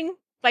warning,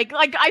 like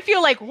I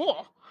feel like,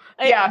 whoa.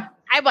 Yeah.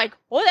 I'm like,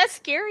 oh, that's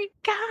scary.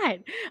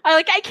 God.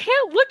 I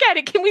can't look at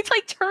it. Can we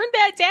turn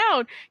that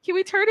down? Can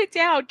we turn it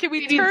down? Can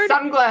we turn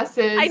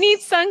sunglasses? I need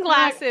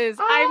sunglasses.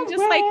 I'm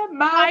just like,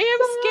 I am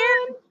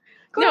scared.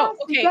 No,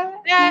 okay.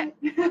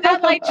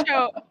 That light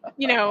show,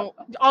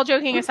 all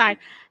joking aside,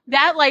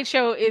 that light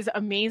show is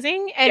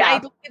amazing.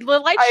 And the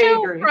light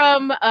show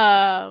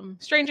from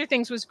Stranger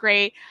Things was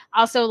great.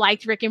 Also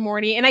liked Rick and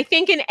Morty. And I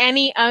think in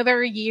any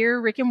other year,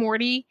 Rick and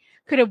Morty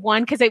could have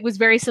won because it was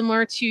very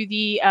similar to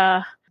the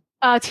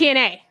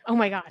TNA. Oh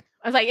my God.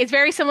 I was like, it's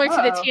very similar to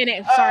the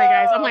TNA. Sorry,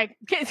 guys. I'm like,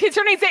 it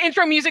turns the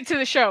intro music to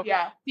the show.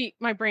 Yeah.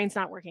 My brain's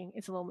not working.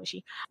 It's a little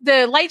mushy.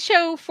 The light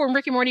show for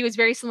Rick and Morty was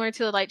very similar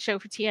to the light show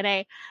for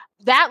TNA.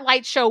 That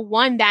light show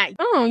won that.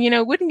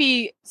 Wouldn't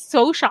be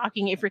so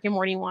shocking if Rick and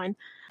Morty won.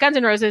 Guns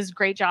N' Roses,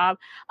 great job.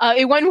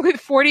 It won with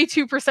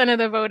 42% of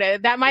the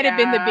voted. That might have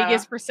been the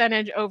biggest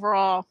percentage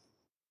overall.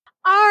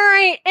 All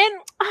right. And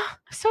I'm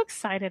so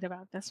excited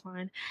about this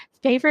one.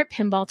 Favorite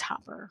pinball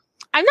topper.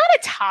 I'm not a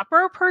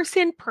topper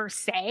person per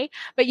se,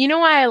 but you know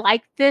why I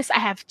like this? I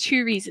have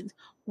two reasons.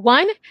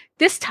 One,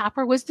 this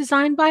topper was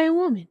designed by a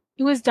woman.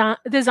 It was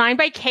designed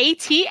by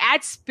KT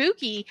at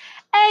Spooky.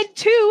 And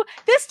two,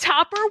 this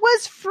topper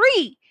was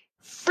free.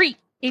 Free.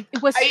 It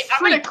was free. I'm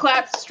going to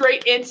clap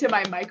straight into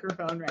my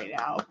microphone right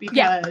now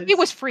because it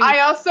was free.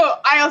 I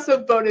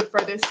also voted for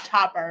this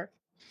topper.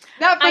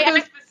 Not for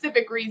those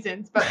specific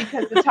reasons, but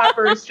because the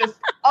topper is just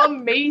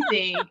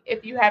amazing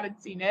if you haven't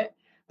seen it.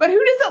 But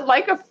who doesn't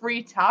like a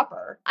free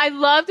topper? I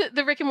loved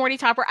the Rick and Morty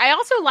topper. I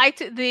also liked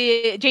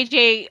the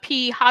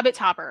JJP Hobbit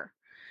topper.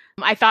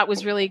 I thought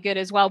was really good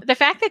as well. The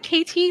fact that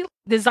KT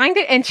designed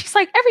it and she's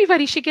like,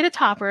 everybody should get a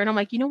topper. And I'm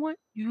like, you know what?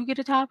 You get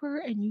a topper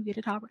and you get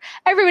a topper.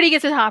 Everybody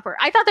gets a topper.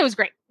 I thought that was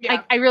great.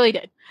 Yeah. I really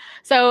did.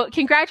 So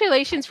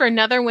congratulations for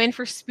another win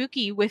for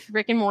Spooky with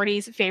Rick and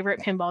Morty's favorite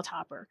pinball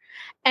topper.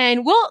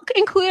 And we'll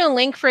include a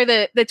link for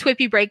the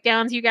Twippy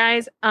breakdowns, you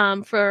guys,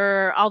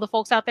 for all the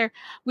folks out there.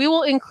 We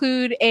will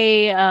include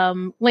a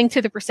link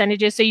to the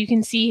percentages so you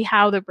can see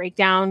how the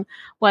breakdown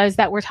was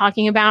that we're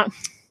talking about.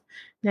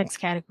 Next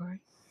category.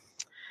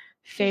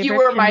 Favorite you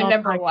were my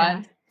number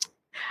one.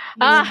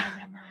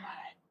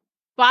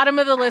 Bottom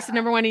of the list,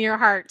 number one in your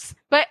hearts.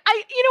 But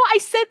I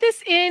said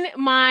this in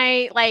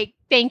my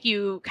thank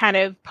you kind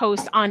of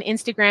post on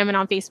Instagram and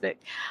on Facebook.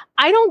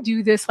 I don't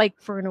do this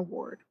for an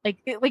award.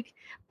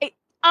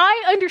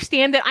 I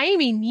understand that I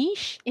am a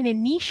niche in a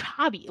niche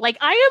hobby.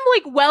 I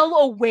am well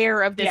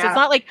aware of this. Yeah. It's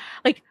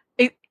not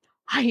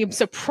I am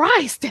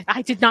surprised that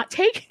I did not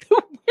take the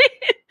win.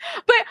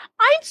 But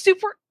I'm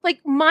super,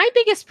 my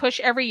biggest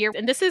push every year,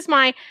 and this is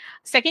my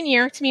second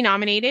year to be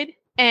nominated,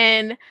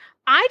 and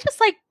I just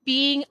like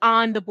being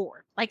on the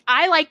board.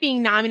 I like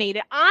being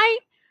nominated. I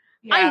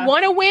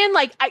want to win.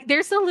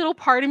 There's a little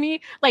part of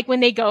me, when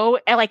they go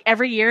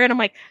every year, and I'm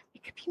like,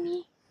 it could be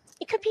me.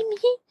 It could be me.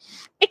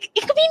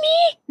 It could be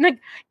me. And,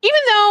 even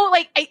though,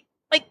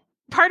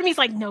 part of me is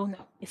no,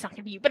 it's not going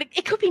to be you, but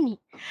it could be me.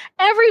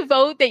 Every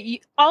vote that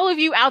all of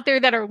you out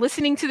there that are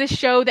listening to this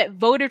show that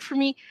voted for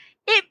me,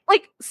 it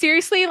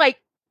seriously,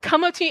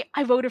 come up to me.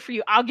 I voted for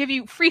you. I'll give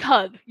you a free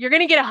hug. You're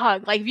going to get a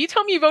hug. If you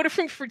tell me you voted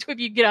for Twib,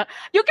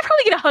 you'll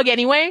probably get a hug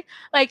anyway.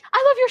 I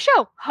love your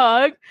show.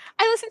 Hug.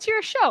 I listen to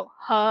your show.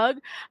 Hug.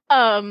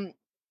 I'm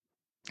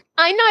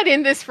not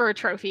in this for a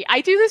trophy.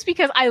 I do this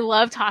because I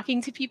love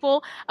talking to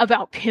people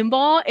about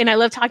pinball, and I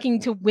love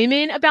talking to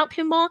women about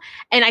pinball.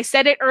 And I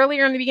said it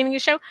earlier in the beginning of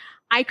the show.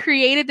 I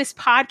created this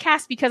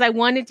podcast because I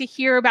wanted to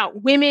hear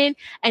about women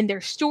and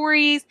their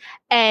stories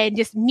and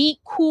just meet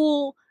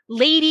cool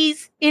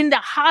ladies in the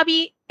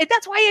hobby. And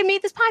that's why I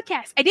made this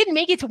podcast. I didn't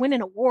make it to win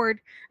an award.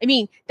 I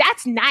mean,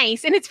 that's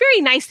nice. And it's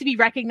very nice to be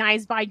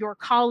recognized by your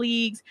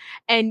colleagues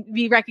and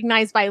be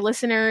recognized by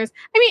listeners.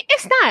 I mean,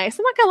 it's nice.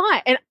 I'm not going to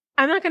lie. And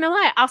I'm not going to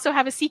lie. I also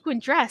have a sequin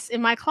dress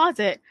in my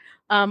closet.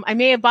 I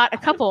may have bought a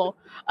couple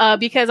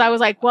because I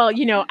was like, well,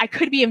 I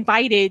could be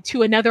invited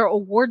to another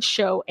award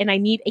show and I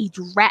need a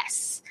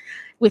dress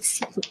with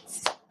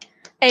sequins.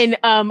 And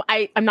I'm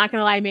not going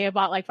to lie, I may have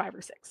bought like 5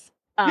 or 6.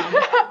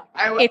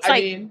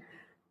 I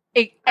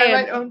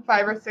might own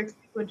 5 or 6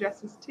 sequin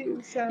dresses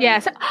too. So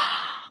yes.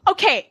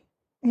 Okay.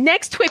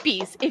 Next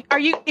Twippies. Are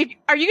you going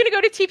to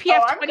go to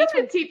TPF? I'm going to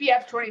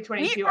TPF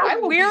 2022. I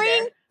will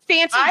wearing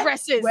fancy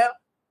dresses.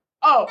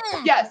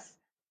 Yes.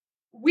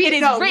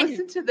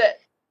 Listen to this.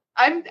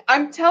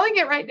 I'm telling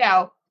it right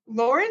now.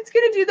 Lauren's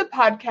going to do the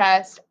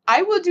podcast.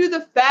 I will do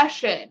the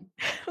fashion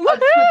of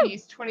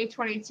Twippies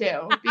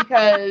 2022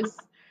 because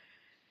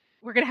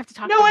we're going to have to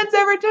talk. No one's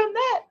ever done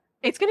that.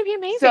 It's going to be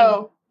amazing.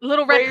 So,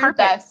 little red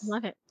carpet.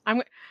 Love it.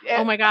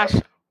 Oh my gosh.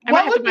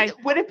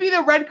 Would it be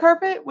the red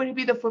carpet? Would it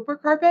be the flipper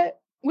carpet?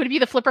 Would it be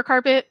the flipper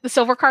carpet? The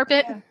silver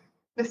carpet? Yeah.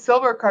 The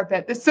silver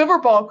carpet. The silver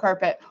ball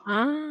carpet.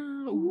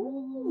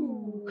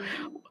 Ooh.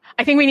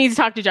 I think we need to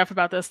talk to Jeff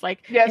about this.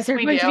 Like, yes, is there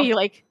going to be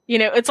like,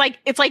 it's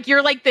like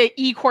you're like the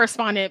E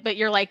correspondent, but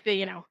you're like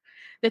the,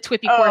 the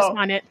Twippy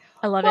correspondent.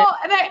 I love it. Well,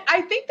 and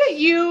I think that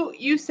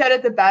you said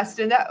it the best,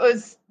 and that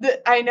was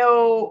I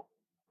know,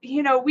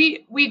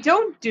 we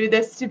don't do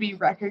this to be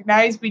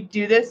recognized. We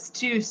do this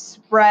to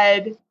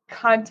spread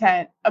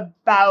content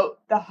about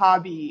the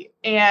hobby.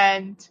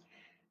 And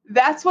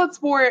that's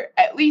what's more,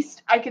 at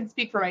least I can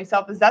speak for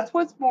myself, is that's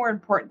what's more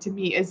important to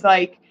me is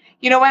like,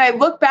 when I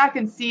look back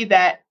and see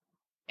that,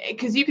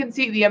 because you can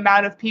see the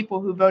amount of people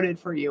who voted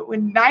for you.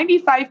 When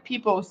 95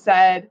 people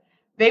said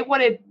they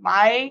wanted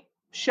my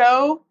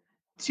show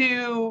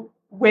to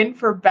win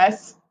for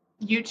best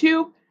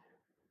YouTube,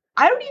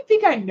 I don't even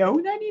think I know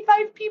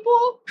 95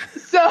 people.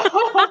 So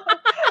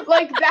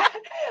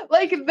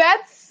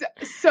that's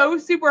so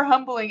super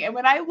humbling. And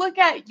when I look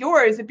at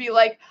yours, it'd be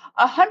like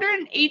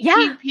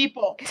 118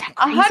 people. Is that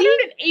crazy?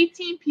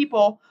 118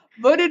 people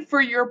voted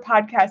for your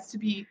podcast to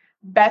be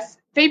best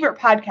favorite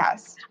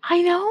podcast.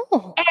 I know.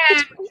 And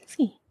it's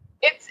crazy.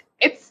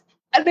 It's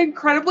an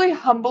incredibly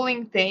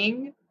humbling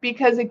thing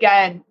because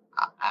again,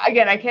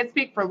 I can't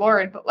speak for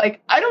Lauren, but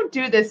like I don't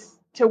do this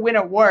to win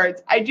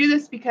awards. I do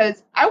this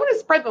because I want to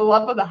spread the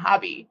love of the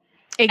hobby.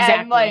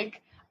 Exactly. And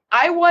like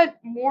I want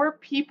more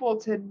people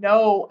to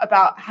know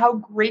about how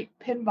great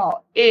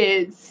pinball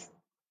is,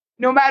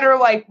 no matter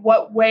like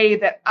what way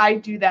that I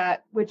do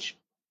that, which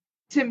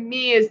to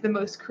me is the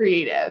most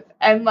creative.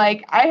 And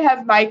like I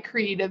have my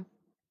creative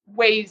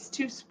ways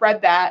to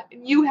spread that,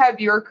 and you have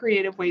your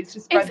creative ways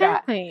to spread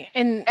that.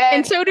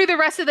 And so do the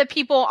rest of the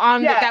people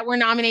on that were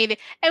nominated.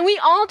 And we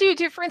all do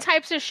different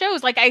types of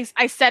shows. Like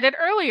I said it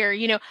earlier,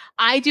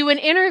 I do an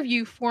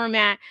interview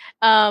format.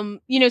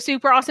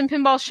 Super Awesome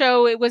Pinball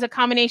Show, it was a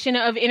combination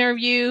of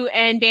interview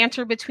and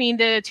banter between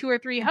the 2 or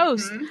 3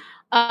 hosts.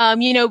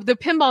 Mm-hmm. The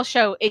Pinball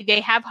Show,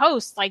 they have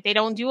hosts, like they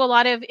don't do a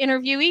lot of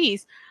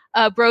interviewees.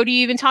 Brody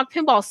Even Talk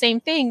Pinball, same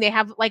thing. They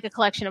have like a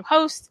collection of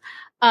hosts.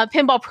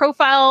 Pinball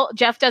Profile,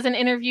 Jeff does an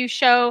interview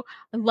show.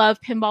 I love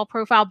Pinball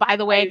Profile, by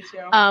the way.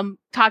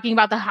 Talking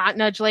about the Hot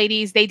Nudge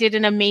ladies, they did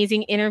an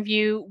amazing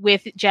interview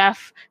with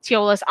Jeff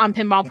Teolis on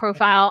Pinball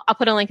Profile. I'll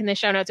put a link in the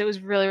show notes. It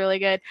was really, really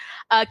good.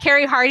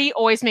 Carrie Hardy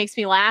always makes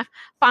me laugh.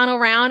 Final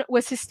Round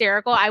was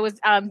hysterical. I was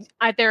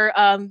at their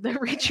the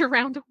Reach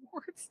Around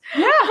Awards.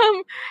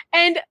 Yeah.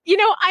 And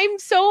I'm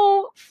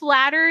so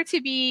flattered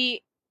to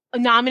be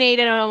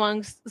nominated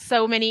amongst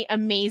so many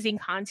amazing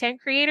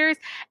content creators.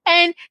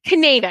 And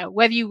Kaneda,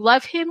 whether you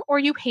love him or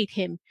you hate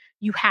him,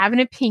 you have an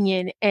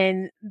opinion,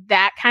 and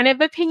that kind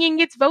of opinion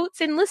gets votes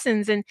and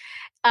listens. And,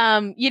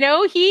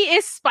 he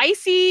is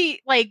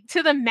spicy, like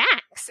to the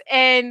max.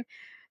 And,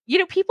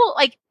 people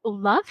like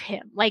love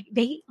him. Like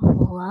they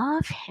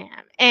love him.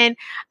 And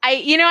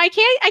I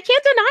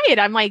can't deny it.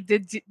 I'm like,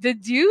 the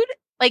dude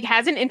like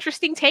has an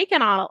interesting take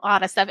on a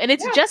lot of stuff, and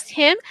it's just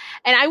him.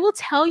 And I will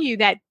tell you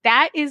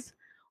that is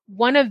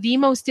one of the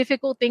most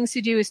difficult things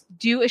to do, is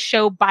do a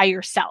show by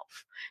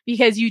yourself,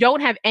 because you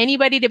don't have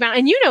anybody to bounce.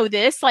 And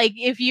this, like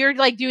if you're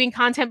like doing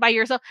content by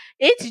yourself,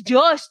 it's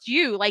just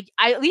you. Like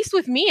at least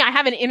with me, I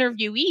have an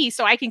interviewee,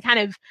 so I can kind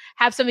of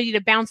have somebody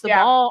to bounce the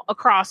ball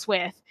across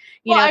with.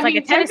 It's like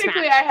a tennis match.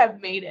 Technically, I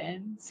have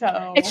Maiden,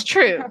 so it's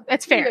true.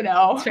 It's fair.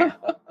 It's fair.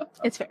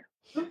 It's fair.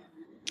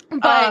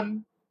 But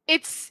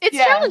it's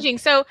challenging.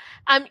 So,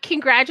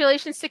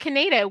 congratulations to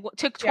Kaneda.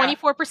 Took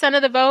 24%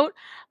 of the vote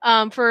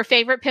for a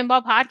favorite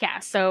pinball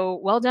podcast. So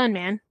well done,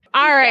 man.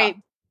 All right.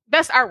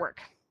 Best artwork.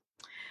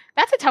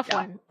 That's a tough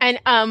one. And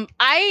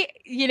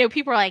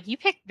people are like, you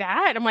picked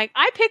that? I'm like,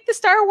 I picked the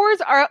Star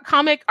Wars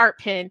comic art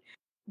pin.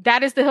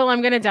 That is the hill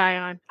I'm going to die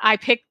on. I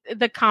picked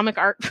the comic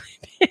art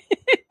pin.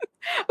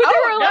 But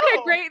there were a lot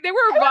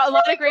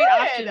of great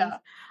options.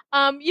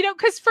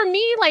 Because for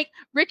me, like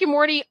Rick and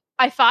Morty,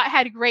 I thought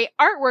had great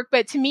artwork,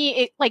 but to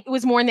me, it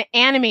was more in the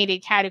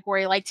animated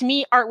category. Like, to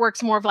me,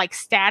 artwork's more of like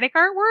static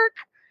artwork.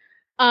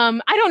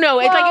 I don't know.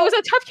 It was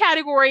a tough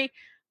category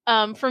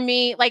for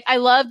me. Like, I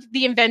loved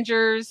the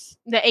Avengers.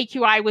 The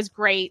AQI was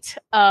great.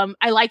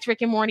 I liked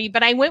Rick and Morty,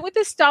 but I went with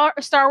the Star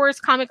Wars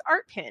comic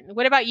art pin.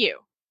 What about you?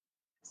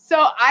 So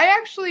I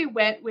actually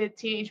went with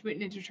Teenage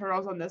Mutant Ninja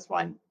Turtles on this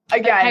one.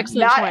 Again,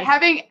 Excellent not choice.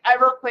 having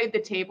ever played the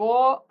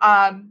table,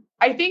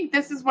 I think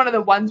this is one of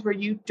the ones where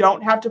you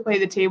don't have to play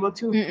the table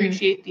to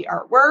appreciate the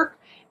artwork.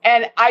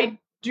 And I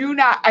do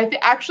not,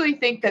 actually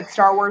think that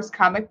Star Wars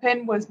comic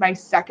pin was my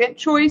second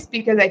choice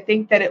because I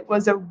think that it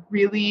was a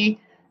really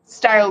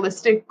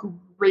stylistic,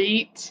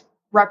 great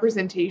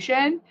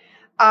representation.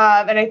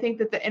 And I think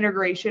that the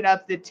integration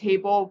of the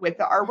table with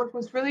the artwork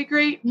was really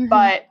great. Mhm.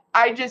 But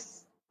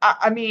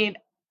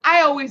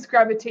I always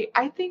gravitate.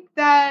 I think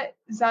that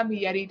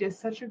Zombie Yeti did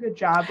such a good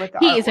job with the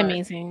artwork. He is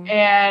amazing.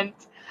 And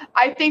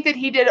I think that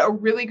he did a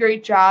really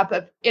great job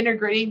of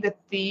integrating the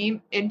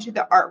theme into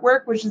the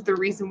artwork, which is the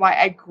reason why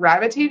I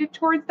gravitated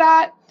towards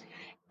that.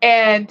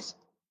 And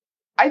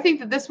I think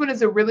that this one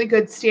is a really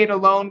good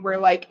standalone where,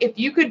 like, if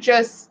you could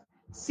just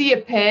see a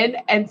pin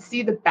and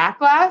see the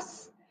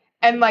backglass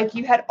and, like,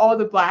 you had all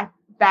the black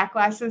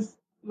backglasses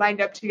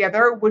lined up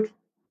together,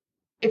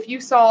 if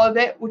you saw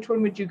it, which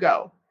one would you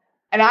go?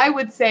 And I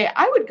would say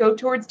I would go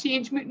towards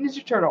Teenage Mutant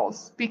Ninja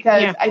Turtles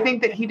because I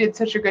think that he did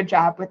such a good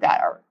job with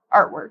that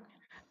artwork.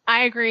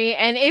 I agree.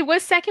 And it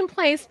was second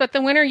place, but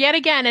the winner, yet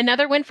again,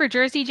 another win for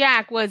Jersey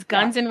Jack, was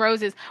Guns N'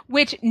 Roses,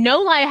 which, no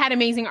lie, had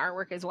amazing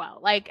artwork as well.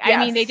 Like, I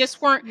mean, they just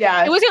weren't.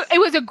 Yes. It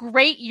was a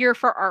great year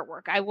for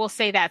artwork. I will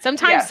say that.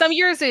 Sometimes some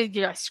years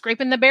you're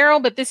scraping the barrel,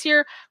 but this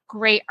year,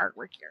 great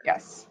artwork year.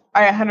 Yes,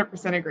 I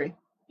 100% agree.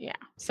 Yeah.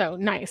 So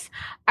nice.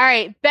 All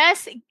right.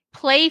 Best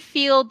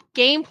playfield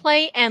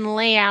gameplay and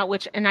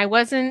layout, and I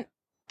wasn't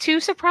too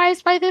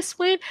surprised by this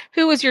win.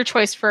 Who was your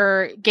choice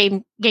for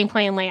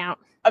gameplay and layout?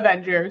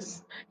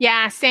 Avengers.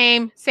 Yeah,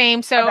 same.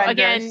 So Avengers.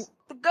 Again,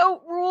 the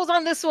GOAT rules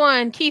on this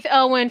one. Keith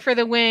Elwin for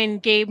the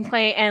win,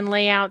 gameplay and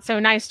layout. So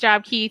nice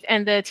job, Keith,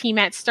 and the team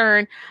at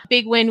Stern.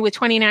 Big win with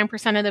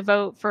 29% of the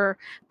vote for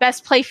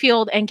best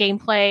playfield and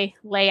gameplay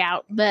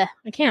layout. Blech.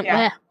 I can't.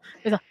 Blech.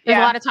 There's a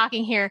lot of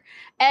talking here.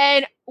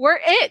 And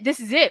this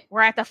is it.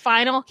 We're at the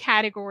final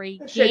category.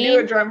 Should I do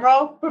a drum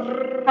roll?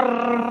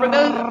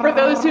 For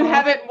those who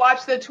haven't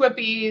watched the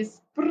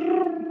Twippies.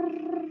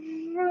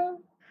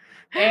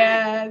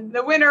 And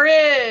the winner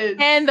is.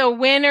 And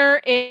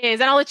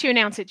I'll let you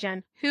announce it,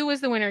 Jen. Who was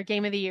the winner?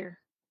 Game of the year.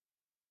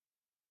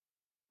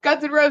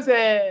 Guns N'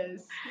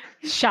 Roses.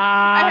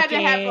 Shocking. I had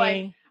to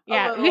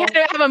have we had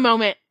to have a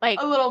moment, a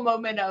little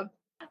moment of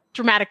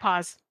dramatic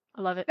pause.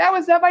 I love it. That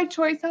was not my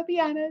choice, I'll be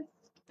honest.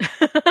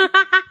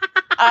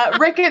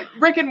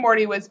 Rick and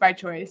Morty was my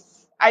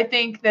choice. I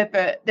think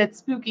that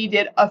Spooky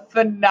did a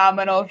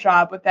phenomenal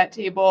job with that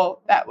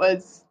table.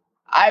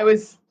 I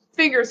was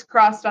fingers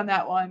crossed on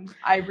that one.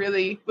 I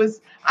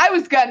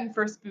was gunning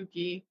for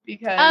Spooky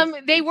because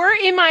they were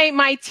in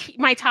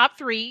my top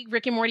 3.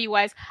 Rick and Morty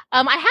was.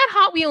 I had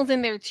Hot Wheels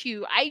in there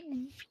too. I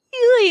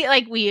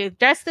really, we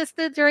addressed this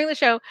during the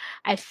show.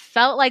 I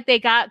felt like they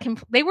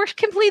were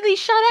completely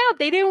shut out.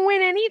 They didn't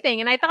win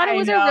anything, and I thought it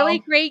was a really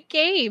great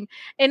game.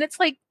 And it's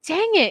like,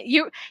 dang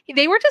it,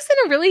 they were just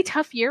in a really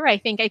tough year. I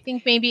think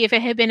maybe if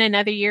it had been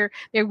another year,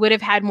 they would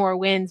have had more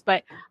wins.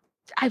 But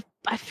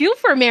I feel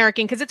for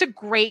American because it's a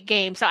great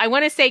game. So I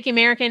want to say,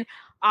 American,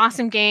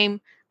 awesome game.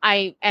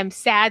 I am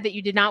sad that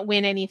you did not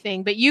win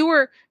anything, but you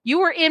were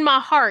in my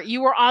heart.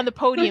 You were on the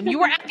podium. You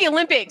were at the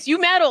Olympics. You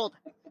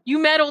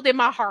medaled in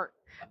my heart.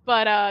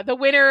 But the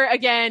winner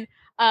again,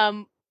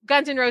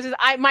 Guns N' Roses.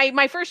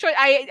 My first choice.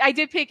 I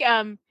did pick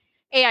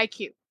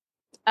AIQ.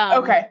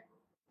 Okay.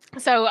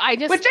 So I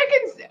just which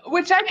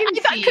I can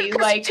see.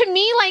 Like, to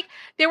me,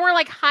 there were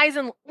highs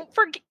and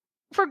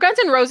for Guns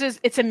N' Roses,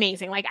 it's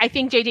amazing. I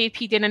think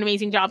JJP did an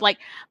amazing job.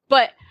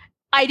 But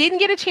I didn't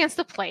get a chance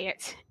to play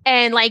it,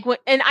 and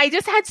and I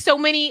just had so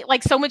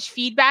much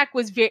feedback.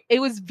 It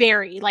was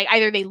very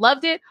either they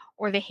loved it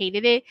or they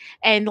hated it,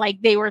 and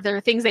there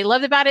were things they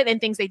loved about it and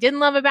things they didn't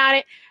love about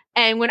it.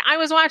 And when I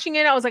was watching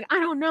it, I was like, I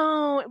don't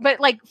know. But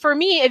for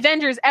me,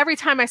 Avengers, every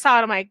time I saw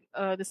it, I'm like,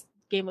 this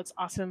game looks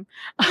awesome.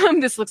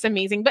 This looks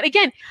amazing. But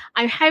again,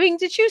 I'm having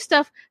to choose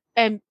stuff,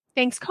 and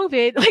thanks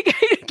COVID, I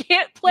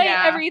can't play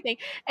everything.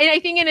 And I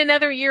think in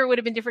another year it would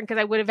have been different because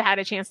I would have had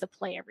a chance to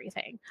play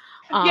everything.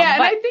 And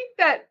I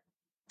think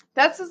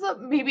that's just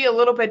maybe a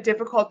little bit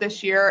difficult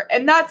this year.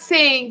 And not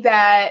saying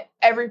that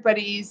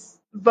everybody's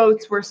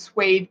votes were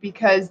swayed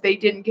because they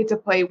didn't get to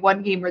play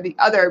one game or the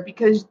other,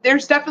 because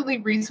there's definitely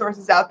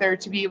resources out there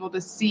to be able to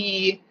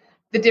see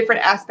the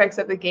different aspects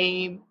of the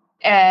game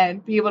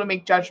and be able to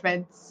make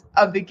judgments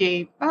of the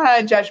game.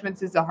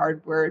 Judgments is a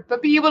hard word,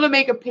 but be able to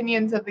make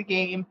opinions of the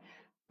game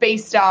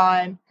based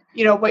on,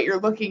 what you're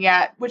looking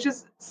at, which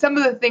is some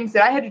of the things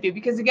that I had to do,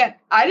 because again,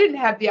 I didn't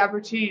have the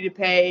opportunity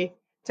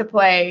to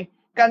play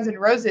Guns N'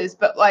 Roses,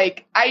 but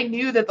I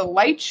knew that the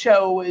light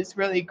show was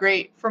really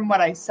great from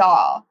what I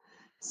saw.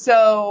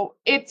 So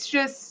it's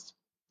just,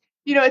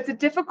 it's a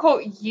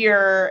difficult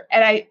year,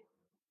 and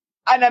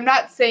I'm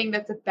not saying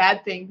that's a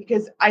bad thing,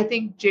 because I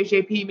think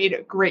JJP made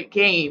a great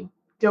game.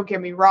 Don't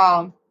get me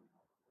wrong.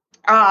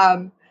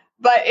 But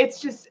it's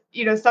just,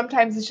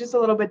 sometimes it's just a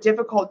little bit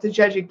difficult to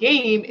judge a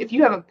game if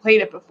you haven't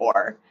played it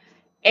before.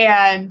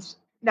 And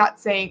not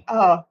saying,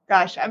 oh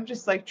gosh, I'm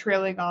just like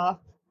trailing off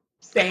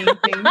saying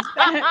things.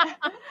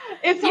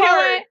 It's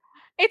hard.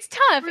 It's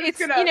tough. It's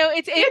tough.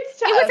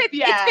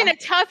 It's been a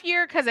tough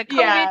year because of COVID.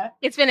 Yeah.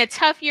 It's been a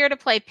tough year to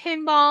play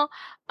pinball.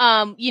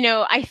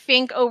 I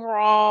think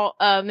overall,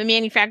 the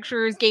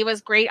manufacturers gave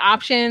us great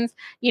options.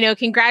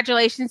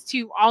 Congratulations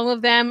to all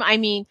of them. I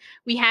mean,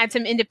 we had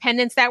some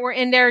independents that were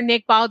in there.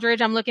 Nick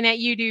Baldridge, I'm looking at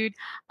you, dude.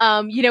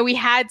 We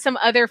had some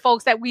other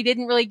folks that we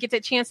didn't really get the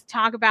chance to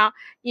talk about,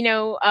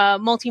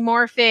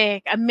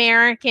 Multimorphic,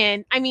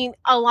 American. I mean,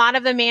 a lot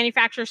of the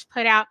manufacturers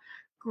put out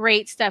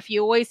great stuff.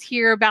 You always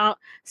hear about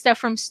stuff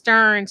from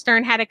Stern.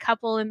 Stern had a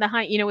couple in the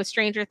hunt, with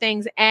Stranger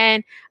Things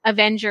and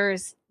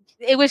Avengers.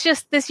 It was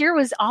just, this year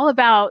was all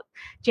about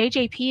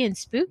JJP and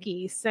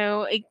Spooky.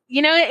 So, it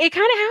kind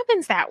of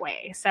happens that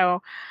way.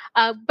 So,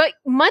 but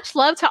much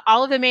love to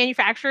all of the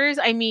manufacturers.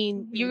 I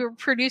mean, you're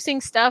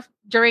producing stuff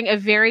during a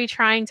very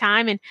trying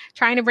time and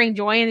trying to bring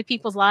joy into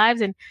people's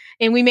lives. And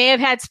we may have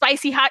had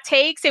spicy hot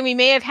takes and we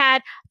may have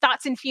had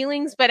thoughts and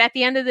feelings, but at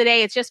the end of the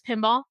day, it's just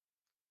pinball.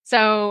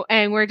 So,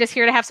 and we're just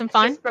here to have some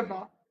fun.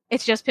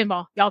 It's just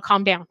pinball. Y'all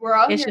calm down. We're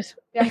all here to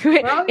have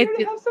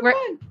some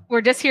fun.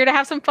 We're just here to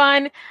have some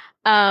fun.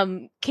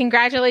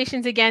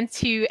 Congratulations again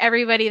to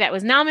everybody that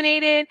was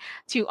nominated,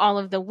 to all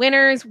of the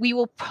winners. We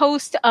will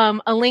post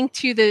a link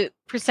to the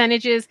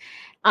percentages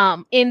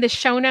in the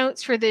show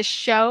notes for this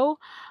show.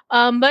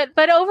 But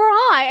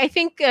overall, I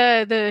think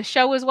the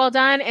show was well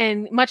done,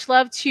 and much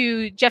love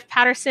to Jeff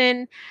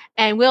Patterson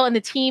and Will and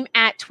the team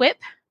at TWIP.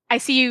 I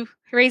see you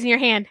raising your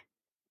hand.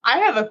 I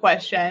have a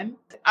question.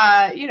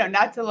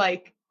 Not to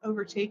like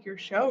overtake your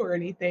show or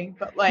anything,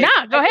 but like,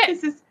 go ahead.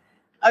 This is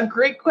a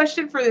great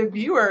question for the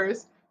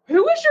viewers.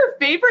 Who was your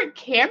favorite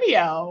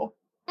cameo?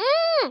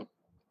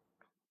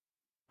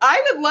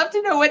 I would love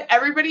to know what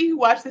everybody who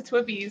watched the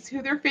Twippies,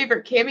 who their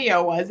favorite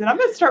cameo was. And I'm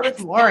going to start with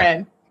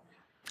Lauren.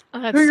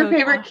 Who your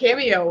favorite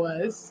cameo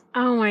was?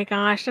 Oh my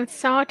gosh, that's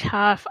so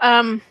tough.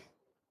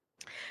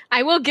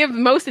 I will give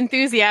most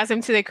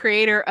enthusiasm to the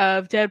creator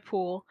of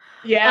Deadpool.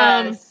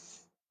 Yes.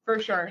 For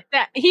sure.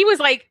 That he was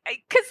like,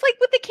 because like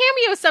with the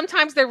cameos,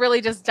 sometimes they're really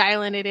just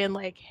dialing it in,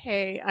 like,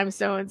 "Hey, I'm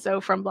so and so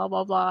from blah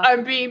blah blah."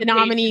 I'm being the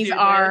nominees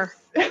are,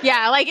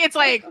 yeah, like it's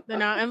like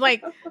I'm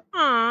like,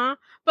 aw,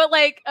 but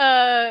like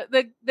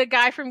the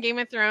guy from Game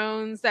of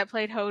Thrones that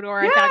played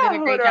Hodor, I thought did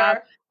a great job.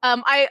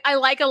 I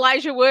like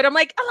Elijah Wood. I'm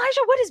like,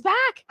 Elijah Wood is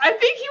back. I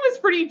think he was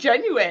pretty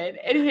genuine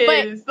in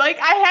his. Like,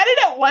 I had it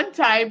at one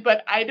time,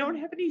 but I don't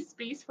have any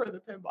space for the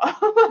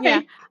pinball.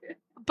 Yeah.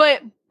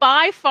 But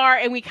by far,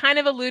 and we kind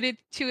of alluded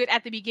to it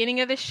at the beginning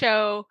of the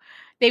show,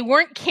 they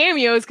weren't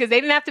cameos because they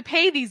didn't have to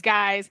pay these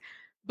guys.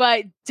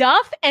 But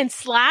Duff and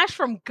Slash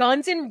from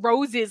Guns N'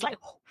 Roses, like,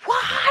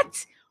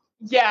 what?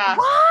 Yeah.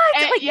 What?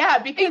 And, like, yeah,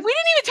 because we didn't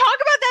even talk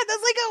about that.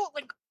 That's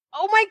like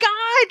oh my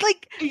God,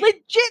 like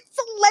legit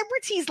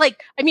celebrities.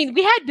 Like, I mean,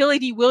 we had Billy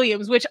D.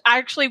 Williams, which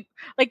actually,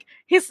 like,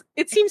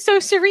 it seems so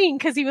serene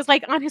because he was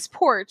like on his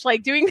porch,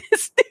 like doing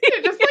this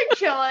thing. Just like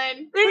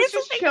chilling. He was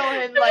just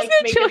chilling, like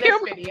making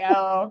this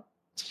video.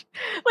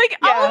 Like,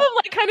 all of them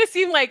like kind of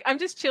seemed like, I'm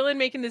just chilling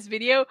making this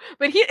video.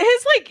 But his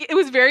like, it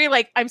was very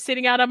like, I'm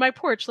sitting out on my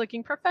porch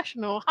looking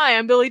professional. Hi,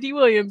 I'm Billy D.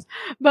 Williams.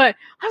 But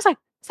I was like,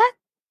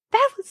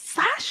 that was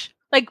Slash?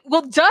 Like,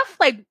 well, Duff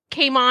like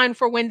came on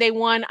for when they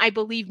won, I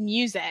believe,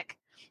 music.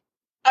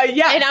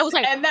 Yeah, and I was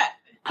like,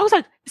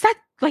 is that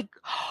like,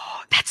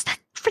 oh, that's that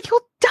real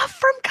Duff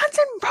from Guns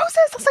N' Roses?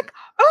 I was like,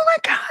 oh my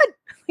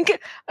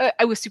God!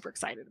 I was super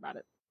excited about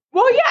it.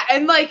 Well, yeah,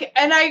 and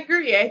I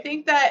agree. I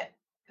think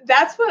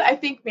that's what I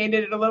think made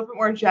it a little bit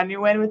more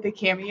genuine with the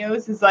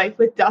cameos. Is like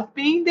with Duff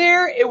being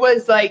there, it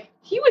was like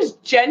he was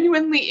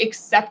genuinely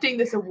accepting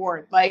this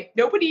award. Like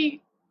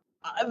nobody.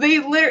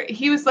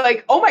 He was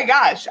like, oh my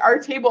gosh, our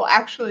table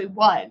actually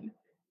won.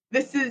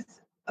 This is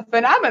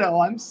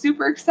phenomenal. I'm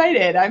super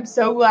excited. I'm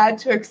so glad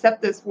to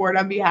accept this award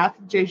on behalf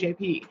of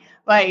JJP.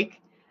 Like,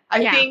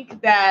 I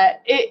think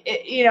that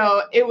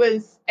it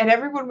was, and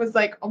everyone was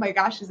like, oh my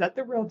gosh, is that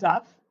the real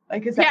Duff?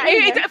 Like, is that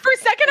really for a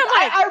second,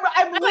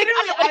 I'm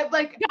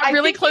like, I'm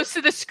really close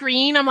to the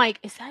screen. I'm like,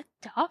 is that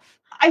Duff?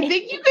 I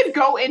think you could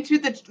go into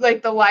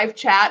the live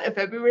chat of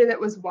everybody that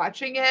was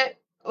watching it,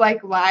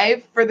 like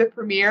live for the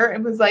premiere,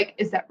 and was like,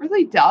 is that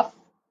really Duff?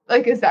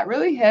 Like, is that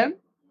really him?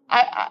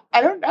 I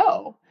don't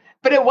know,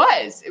 but it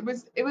was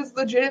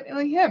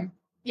legitimately him.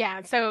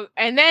 Yeah. So,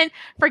 and then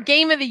for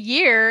Game of the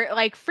Year,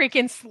 like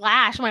freaking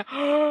Slash, I'm like,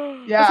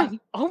 oh, yeah. Like,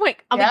 oh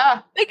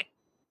my, like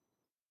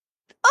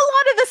a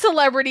lot of the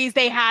celebrities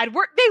they had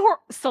were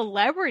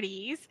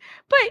celebrities,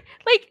 but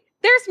like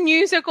there's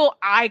musical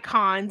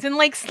icons, and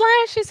like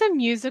Slash is a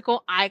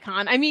musical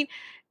icon. I mean,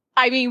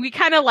 I mean, we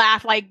kind of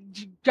laugh like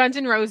Guns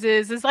N'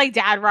 Roses is like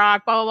dad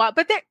rock, blah, blah,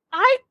 blah. But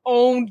I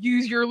owned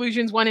Use Your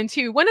Illusions 1 and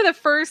 2. One of the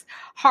first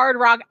hard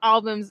rock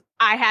albums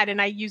I had,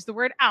 and I use the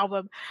word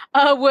album,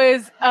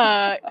 was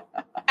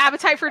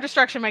Appetite for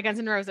Destruction by Guns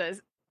N'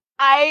 Roses.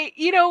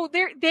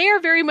 They are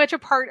very much a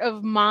part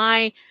of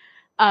my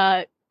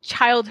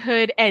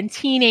childhood and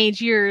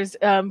teenage years,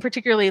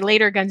 particularly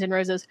later Guns N'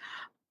 Roses.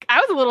 I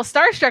was a little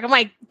starstruck. I'm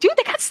like, dude,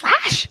 they got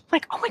Slash.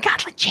 Like, oh my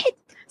God, legit.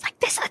 It's like,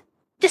 this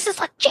is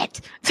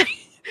legit.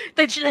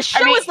 The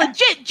show is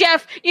legit,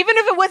 Jeff. Even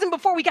if it wasn't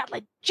before, we got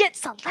legit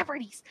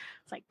celebrities.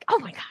 It's like, oh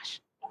my gosh.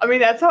 I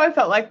mean, that's how I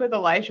felt like with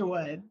Elijah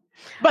Wood.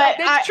 But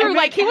that's true.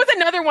 Like, he was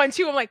another one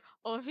too. I'm like,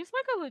 oh, he's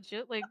like a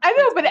legit, like. I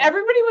know, but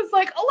everybody was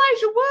like,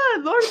 Elijah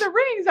Wood, Lord of the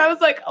Rings. I was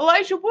like,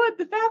 Elijah Wood,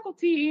 The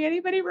Faculty.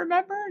 Anybody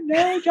remember?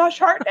 No, Josh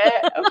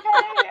Hartnett.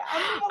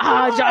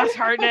 Okay. Josh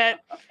Hartnett.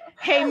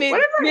 Hey,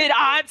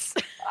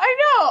 mid-aughts. I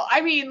know. I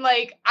mean,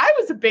 like, I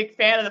was a big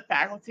fan of The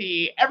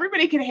Faculty.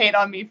 Everybody can hate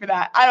on me for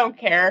that. I don't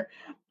care.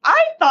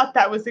 I thought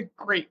that was a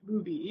great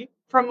movie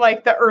from,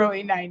 like, the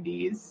early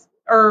 90s.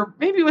 Or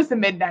maybe it was the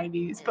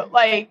mid-90s. But,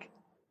 like,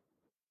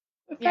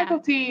 The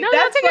Faculty. No,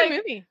 that's a good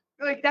movie.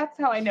 Like, that's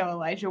how I know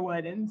Elijah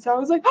Wood. And so I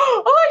was like,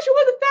 oh, Elijah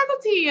Wood, The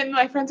Faculty. And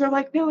my friends are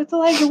like, no, it's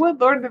Elijah Wood,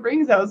 Lord of the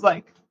Rings. I was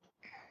like,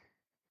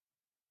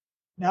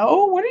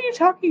 no, what are you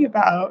talking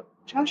about?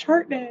 Josh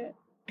Hartnett.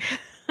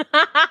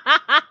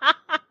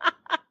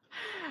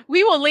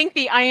 We will link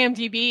the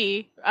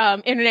IMDb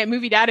Internet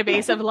Movie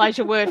Database of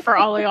Elijah Wood for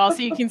all of y'all, so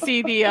you can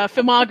see the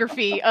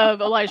filmography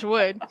of Elijah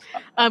Wood,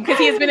 because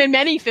he has been in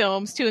many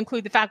films, to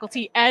include The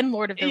Faculty and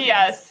Lord of the Rings.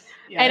 Yes.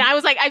 And I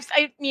was like,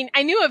 I mean,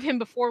 I knew of him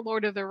before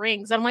Lord of the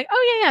Rings. I'm like,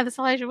 oh yeah, that's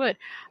Elijah Wood.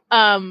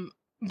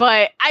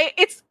 But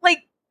it's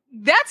like,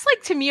 that's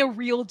like, to me, a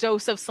real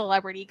dose of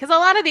celebrity, because a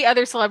lot of the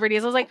other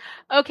celebrities, I was like,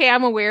 okay,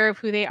 I'm aware of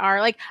who they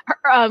are, like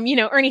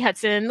Ernie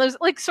Hudson, those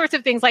like sorts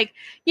of things, like,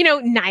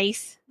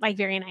 nice, like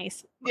very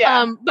nice.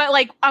 Yeah. But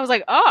like, I was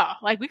like, oh,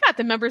 like, we got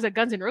the members of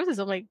Guns N' Roses.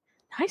 I'm like,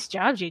 nice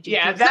job, JJP.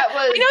 Yeah, that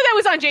was. I know that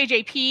was on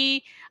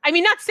JJP. I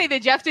mean, not to say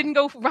that Jeff didn't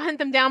go hunt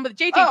them down, but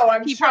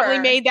JJP probably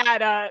made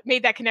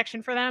that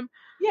connection for them.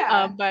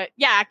 Yeah. But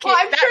yeah, well,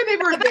 I'm sure they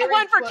were that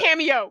one for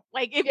cameo.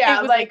 Like, it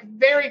was like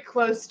very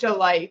close to,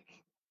 like,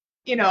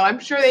 I'm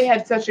sure they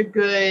had such a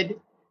good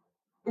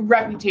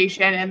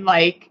reputation and,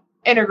 like,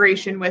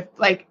 integration with,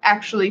 like,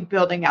 actually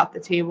building out the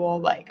table.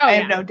 Like, I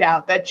have no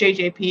doubt that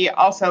JJP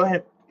also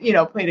had,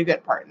 played a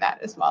good part in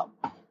that as well.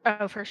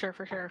 Oh, for sure.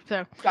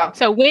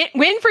 So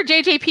win for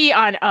JJP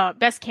on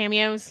best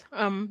cameos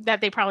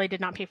that they probably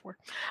did not pay for.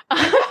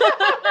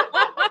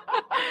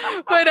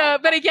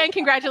 But again,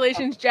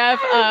 congratulations, Jeff.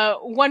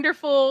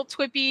 Wonderful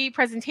TWIPY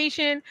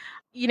presentation.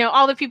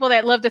 All the people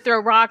that love to throw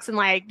rocks and,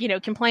 like,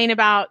 complain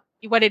about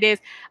what it is.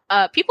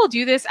 People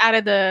do this out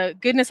of the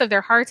goodness of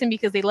their hearts and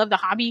because they love the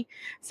hobby.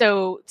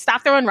 So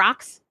stop throwing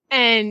rocks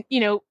and,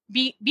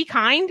 be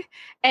kind.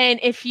 And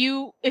if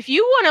you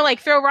want to, like,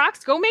 throw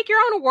rocks, go make your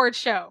own award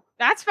show.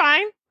 That's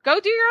fine. Go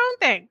do your own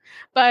thing.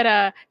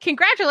 But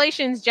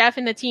congratulations, Jeff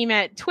and the team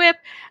at TWIP.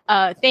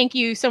 Thank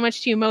you so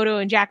much to Moto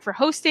and Jack for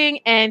hosting.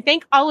 And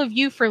thank all of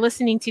you for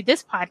listening to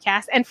this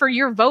podcast and for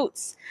your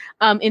votes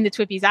in the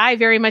TWIPies. I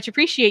very much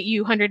appreciate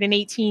you,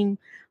 118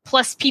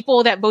 plus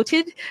people that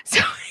voted. So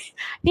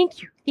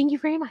thank you. Thank you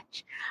very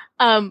much.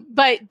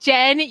 But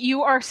Jen,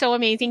 you are so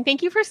amazing.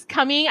 Thank you for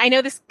coming. I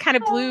know this kind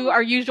of blew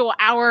our usual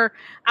hour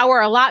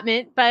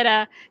allotment,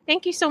 but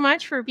thank you so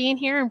much for being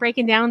here and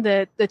breaking down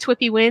the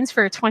TWIPY wins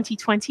for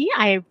 2020.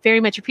 I very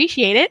much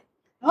appreciate it.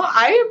 Well,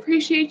 I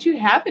appreciate you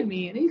having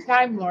me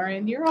anytime,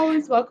 Lauren. You're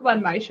always welcome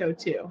on my show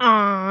too.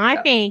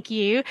 Aw, thank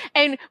you.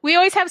 And we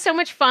always have so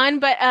much fun,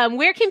 but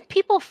where can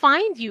people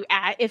find you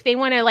at if they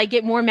want to, like,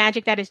 get more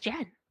magic that is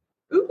Jen?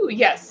 Ooh,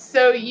 yes.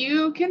 So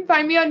you can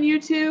find me on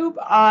YouTube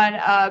on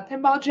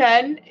Pinball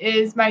Jen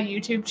is my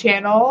YouTube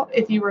channel.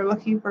 If you were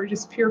looking for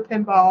just pure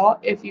pinball,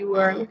 if you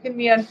were looking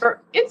me on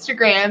for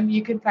Instagram,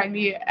 you can find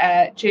me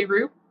at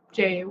JRupe,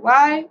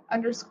 JY_RUPE.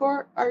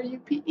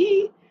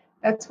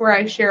 That's where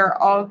I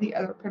share all of the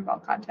other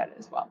pinball content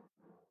as well.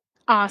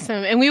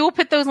 Awesome. And we will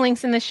put those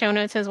links in the show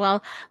notes as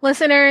well.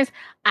 Listeners,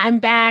 I'm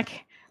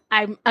back.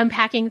 I'm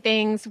unpacking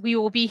things. We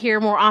will be here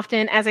more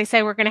often. As I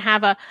said, we're going to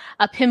have a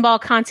pinball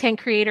content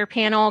creator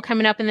panel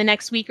coming up in the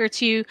next week or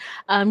two.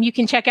 You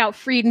can check out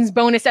Frieden's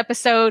bonus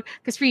episode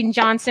because Frieden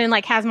Johnson,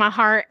 like, has my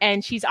heart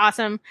and she's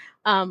awesome.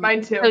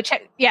 Mine too. So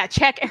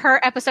check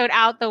her episode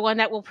out, the one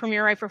that will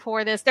premiere right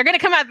before this. They're going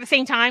to come out at the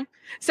same time.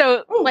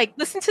 So like,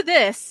 listen to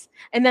this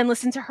and then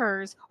listen to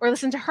hers, or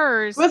listen to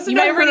hers. Listen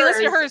to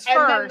hers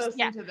first.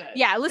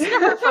 Yeah, listen to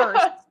her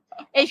first.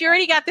 If you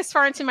already got this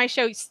far into my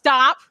show,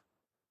 stop.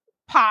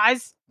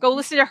 Pause, go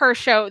listen to her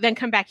show, then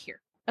come back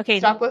here. Okay.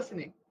 Stop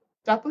listening.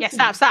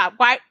 Yeah, stop.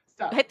 Why?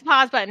 Stop. Hit the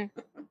pause button.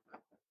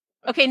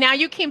 Okay, now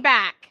you came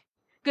back.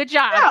 Good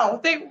job.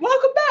 Wow,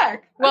 welcome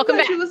back. Welcome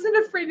back. You listened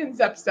to Frieden's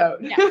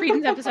episode. Yeah,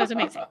 Frieden's episode is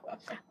amazing.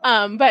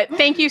 But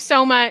thank you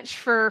so much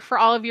for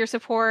all of your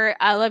support.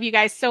 I love you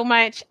guys so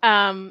much.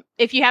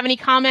 If you have any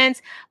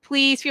comments,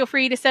 please feel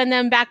free to send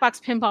them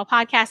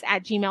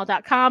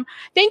backboxpinballpodcast@gmail.com.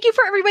 Thank you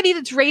for everybody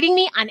that's rating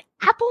me on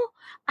Apple.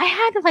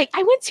 I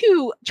went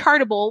to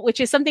Chartable, which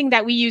is something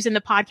that we use in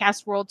the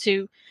podcast world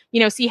to,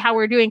 see how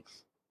we're doing.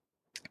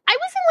 I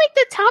was in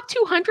the top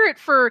 200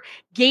 for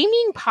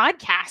gaming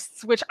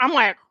podcasts, which I'm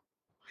like,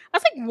 I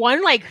was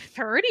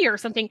 130 or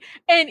something.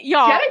 And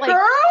y'all, get it,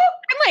 girl?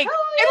 I'm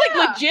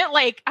legit,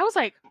 I was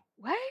like,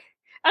 what?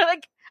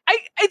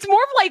 It's more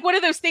of one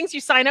of those things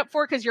you sign up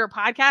for because you're a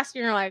podcaster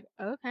and you're like,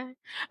 okay.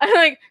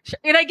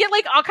 And I get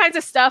all kinds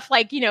of stuff,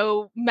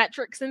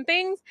 metrics and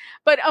things.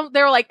 But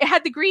they were it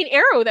had the green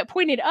arrow that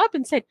pointed up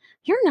and said,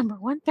 you're number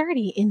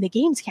 130 in the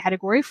games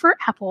category for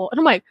Apple. And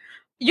I'm like,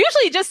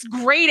 usually just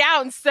grayed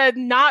out and said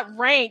not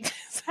ranked.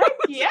 So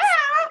yeah.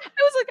 I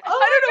was like, I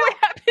don't know what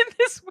happened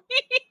this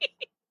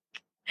week.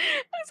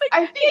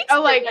 I think,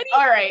 all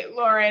right,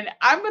 Lauren,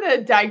 I'm going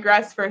to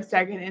digress for a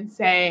second and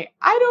say,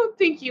 I don't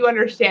think you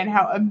understand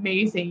how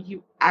amazing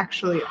you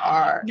actually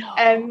are. No.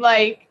 And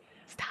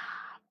stop.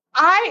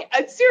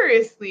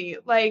 Seriously,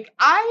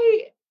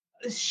 I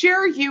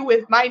share you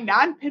with my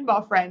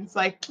non-pinball friends.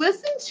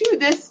 Listen to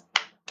this.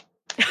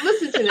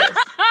 She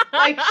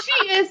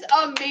is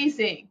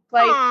amazing.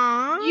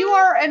 Aww. You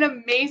are an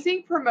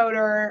amazing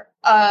promoter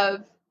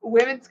of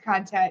women's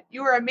content.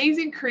 You are an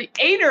amazing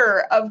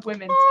creator of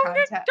women's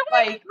content. Don't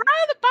make me cry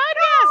on the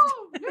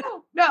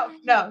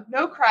podcast.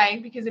 No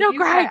crying, because if you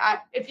cry,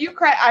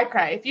 I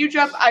cry. If you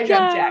jump, I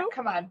jump, Jack.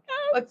 Come on.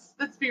 Let's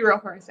be real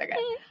for a second.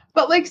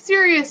 But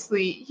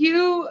seriously,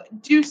 you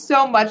do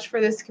so much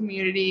for this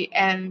community,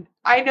 and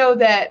I know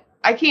that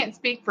I can't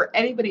speak for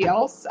anybody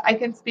else. I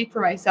can speak for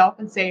myself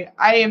and say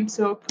I am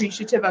so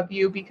appreciative of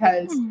you,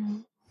 because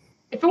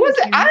if it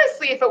wasn't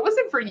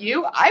for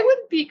you, I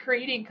wouldn't be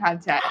creating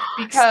content,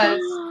 because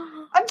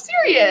I'm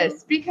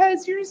serious,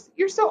 because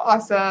you're so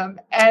awesome,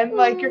 and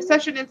you're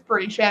such an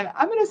inspiration.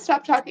 I'm gonna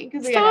stop talking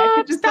because again, I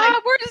could just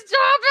we're just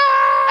stopping.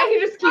 I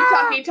can just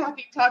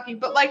keep talking.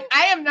 But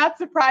I am not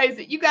surprised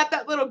that you got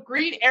that little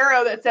green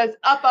arrow that says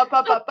up,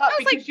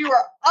 because you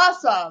are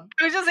awesome.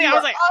 I was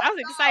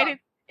excited.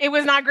 It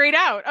was not grayed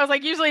out. I was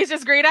like, usually it's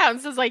just grayed out. And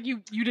it says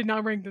you did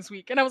not rank this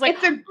week. And I was like,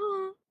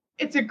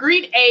 it's a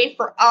green A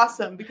for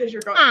awesome, because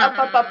you're going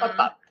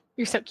up.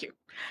 You're so cute.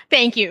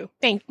 Thank you.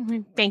 Thank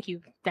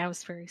you. That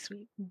was very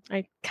sweet.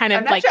 I kind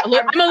of I'm a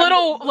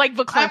little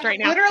verklempt right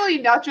now. I'm literally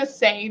not just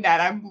saying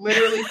that. I'm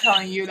literally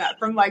telling you that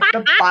from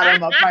the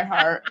bottom of my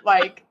heart.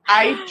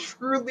 I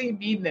truly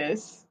mean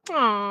this.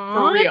 Aww,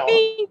 for real.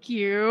 Thank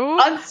you.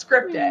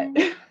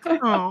 Unscripted.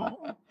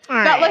 Oh.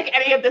 Not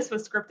any of this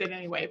was scripted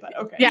anyway, but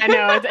okay. Yeah,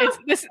 no,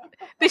 it's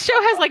this show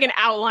has an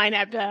outline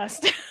at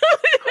best.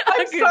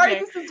 I'm sorry,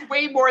 this is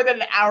way more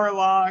than an hour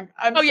long.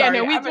 Yeah,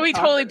 no, we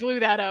totally blew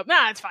that up.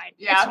 Nah, it's fine.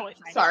 Yeah, it's totally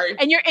fine. Sorry.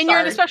 And you're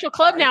in a special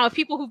club now of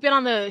people who've been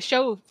on the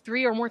show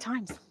 3 or more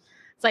times. It's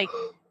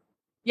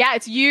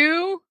it's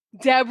you,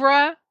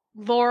 Deborah,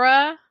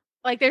 Laura.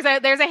 There's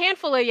a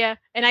handful of you,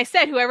 and I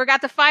said whoever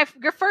got the 5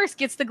 first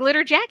gets the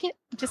glitter jacket.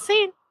 I'm just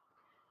saying,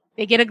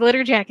 they get a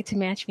glitter jacket to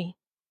match me.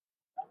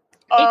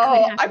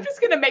 Oh, I'm just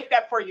going to make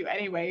that for you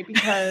anyway,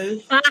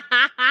 because I'm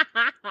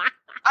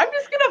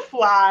just going to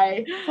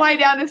fly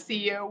down to see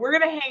you. We're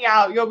going to hang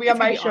out. You'll be on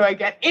my show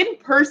again in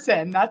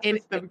person. That's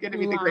going to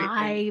be the great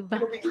thing.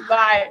 It'll be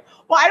live.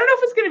 Well, I don't know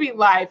if it's going to be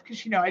live,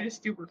 because, I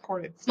just do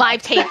recorded stuff.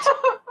 Live taped. So,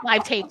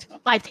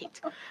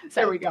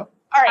 there we go.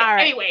 All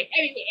right.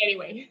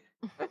 Anyway.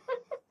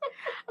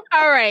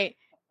 All right.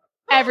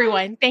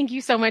 Everyone, thank you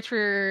so much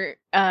for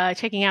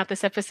checking out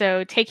this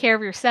episode. Take care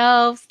of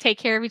yourselves, take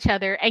care of each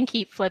other, and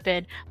keep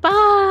flipping.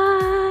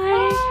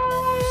 Bye!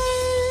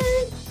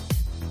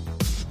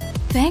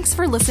 Thanks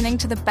for listening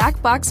to the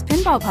Backbox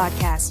Pinball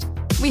Podcast.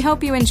 We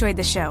hope you enjoyed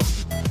the show.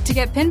 To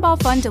get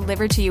pinball fun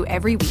delivered to you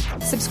every week,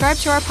 subscribe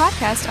to our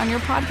podcast on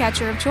your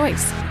podcatcher of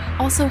choice.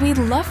 Also, we'd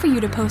love for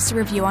you to post a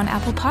review on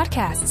Apple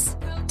Podcasts.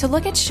 To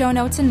look at show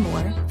notes and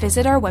more,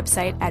 visit our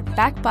website at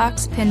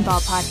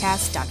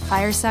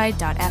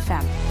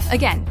backboxpinballpodcast.fireside.fm.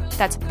 Again,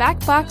 that's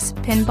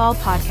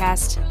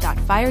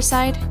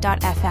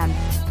backboxpinballpodcast.fireside.fm.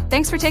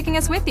 Thanks for taking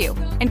us with you,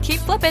 and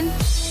keep flipping!